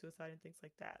go through suicide and things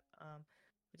like that.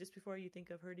 But just before you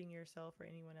think of hurting yourself or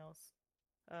anyone else,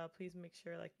 please make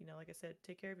sure, like I said,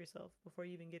 take care of yourself before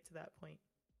you even get to that point,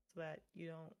 so that you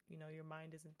don't, your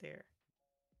mind isn't there.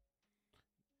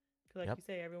 Because, like Yep, you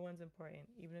say, everyone's important.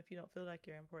 Even if you don't feel like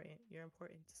you're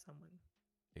important to someone.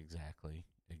 exactly,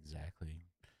 exactly.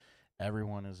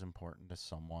 Everyone is important to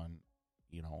someone.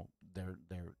 They're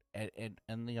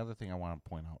and the other thing I want to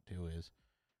point out too is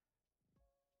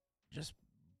just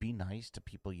be nice to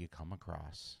people you come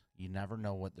across. You never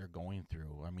know what they're going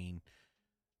through. I mean,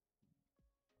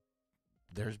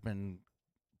 there's been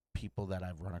people that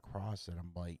I've run across that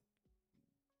I'm like,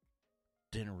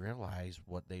 didn't realize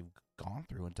what they've gone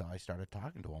through until I started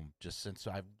talking to them. Just since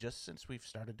we've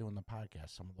started doing the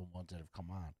podcast, some of the ones that have come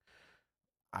on,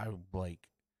 I like,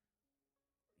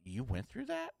 you went through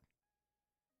that.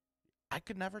 I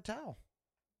could never tell.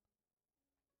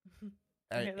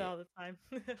 I hear that It, all the time.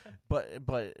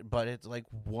 but it's like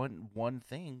one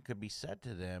thing could be said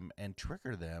to them and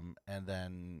trigger them, and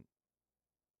then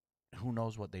who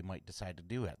knows what they might decide to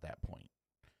do at that point.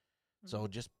 So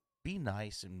Mm-hmm. just be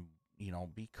nice and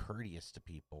be courteous to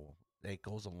people. It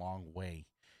goes a long way,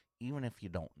 even if you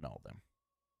don't know them.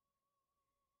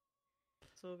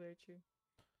 So very true.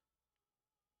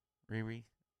 Riri,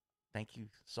 thank you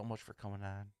so much for coming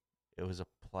on. It was a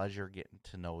pleasure getting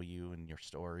to know you and your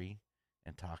story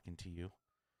and talking to you.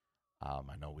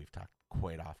 I know we've talked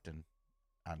quite often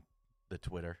on the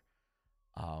Twitter,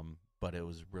 but it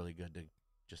was really good to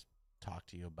just talk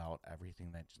to you about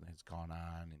everything that has gone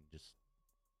on and just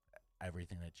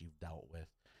everything that you've dealt with.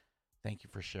 Thank you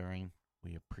for sharing.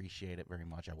 We appreciate it very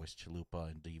much. I wish Chalupa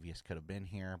and Devious could have been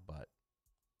here, but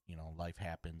life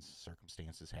happens,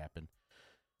 circumstances happen.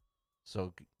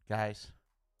 So, guys,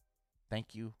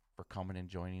 thank you for coming and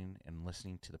joining and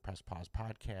listening to the Press Pause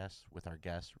podcast with our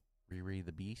guest, Riri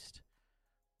the Beast.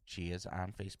 She is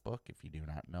on Facebook if you do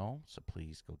not know, so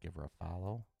please go give her a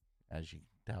follow. As you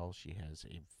can tell, she has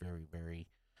a very, very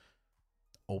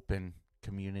open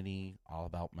community all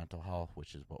about mental health,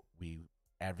 which is what we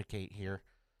advocate here.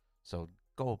 So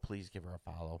go, please give her a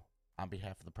follow. On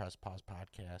behalf of the Press Pause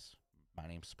podcast, my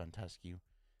name's Spentescu.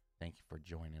 Thank you for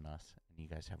joining us, and you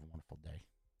guys have a wonderful day.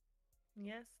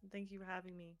 Yes, thank you for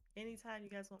having me. Anytime you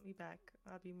guys want me back,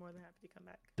 I'll be more than happy to come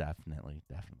back. Definitely,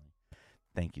 definitely.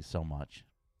 Thank you so much.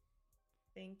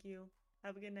 Thank you.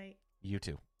 Have a good night. You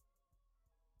too.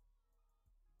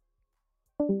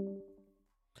 All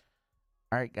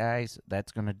right, guys,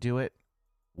 that's going to do it.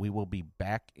 We will be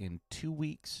back in 2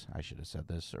 weeks. I should have said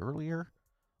this earlier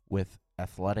with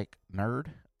Athletic Nerd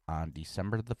on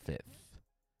December the 5th.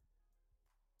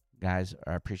 Guys,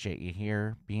 I appreciate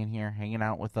you being here, hanging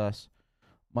out with us.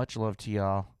 Much love to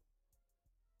y'all.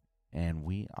 And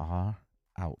we are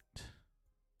out.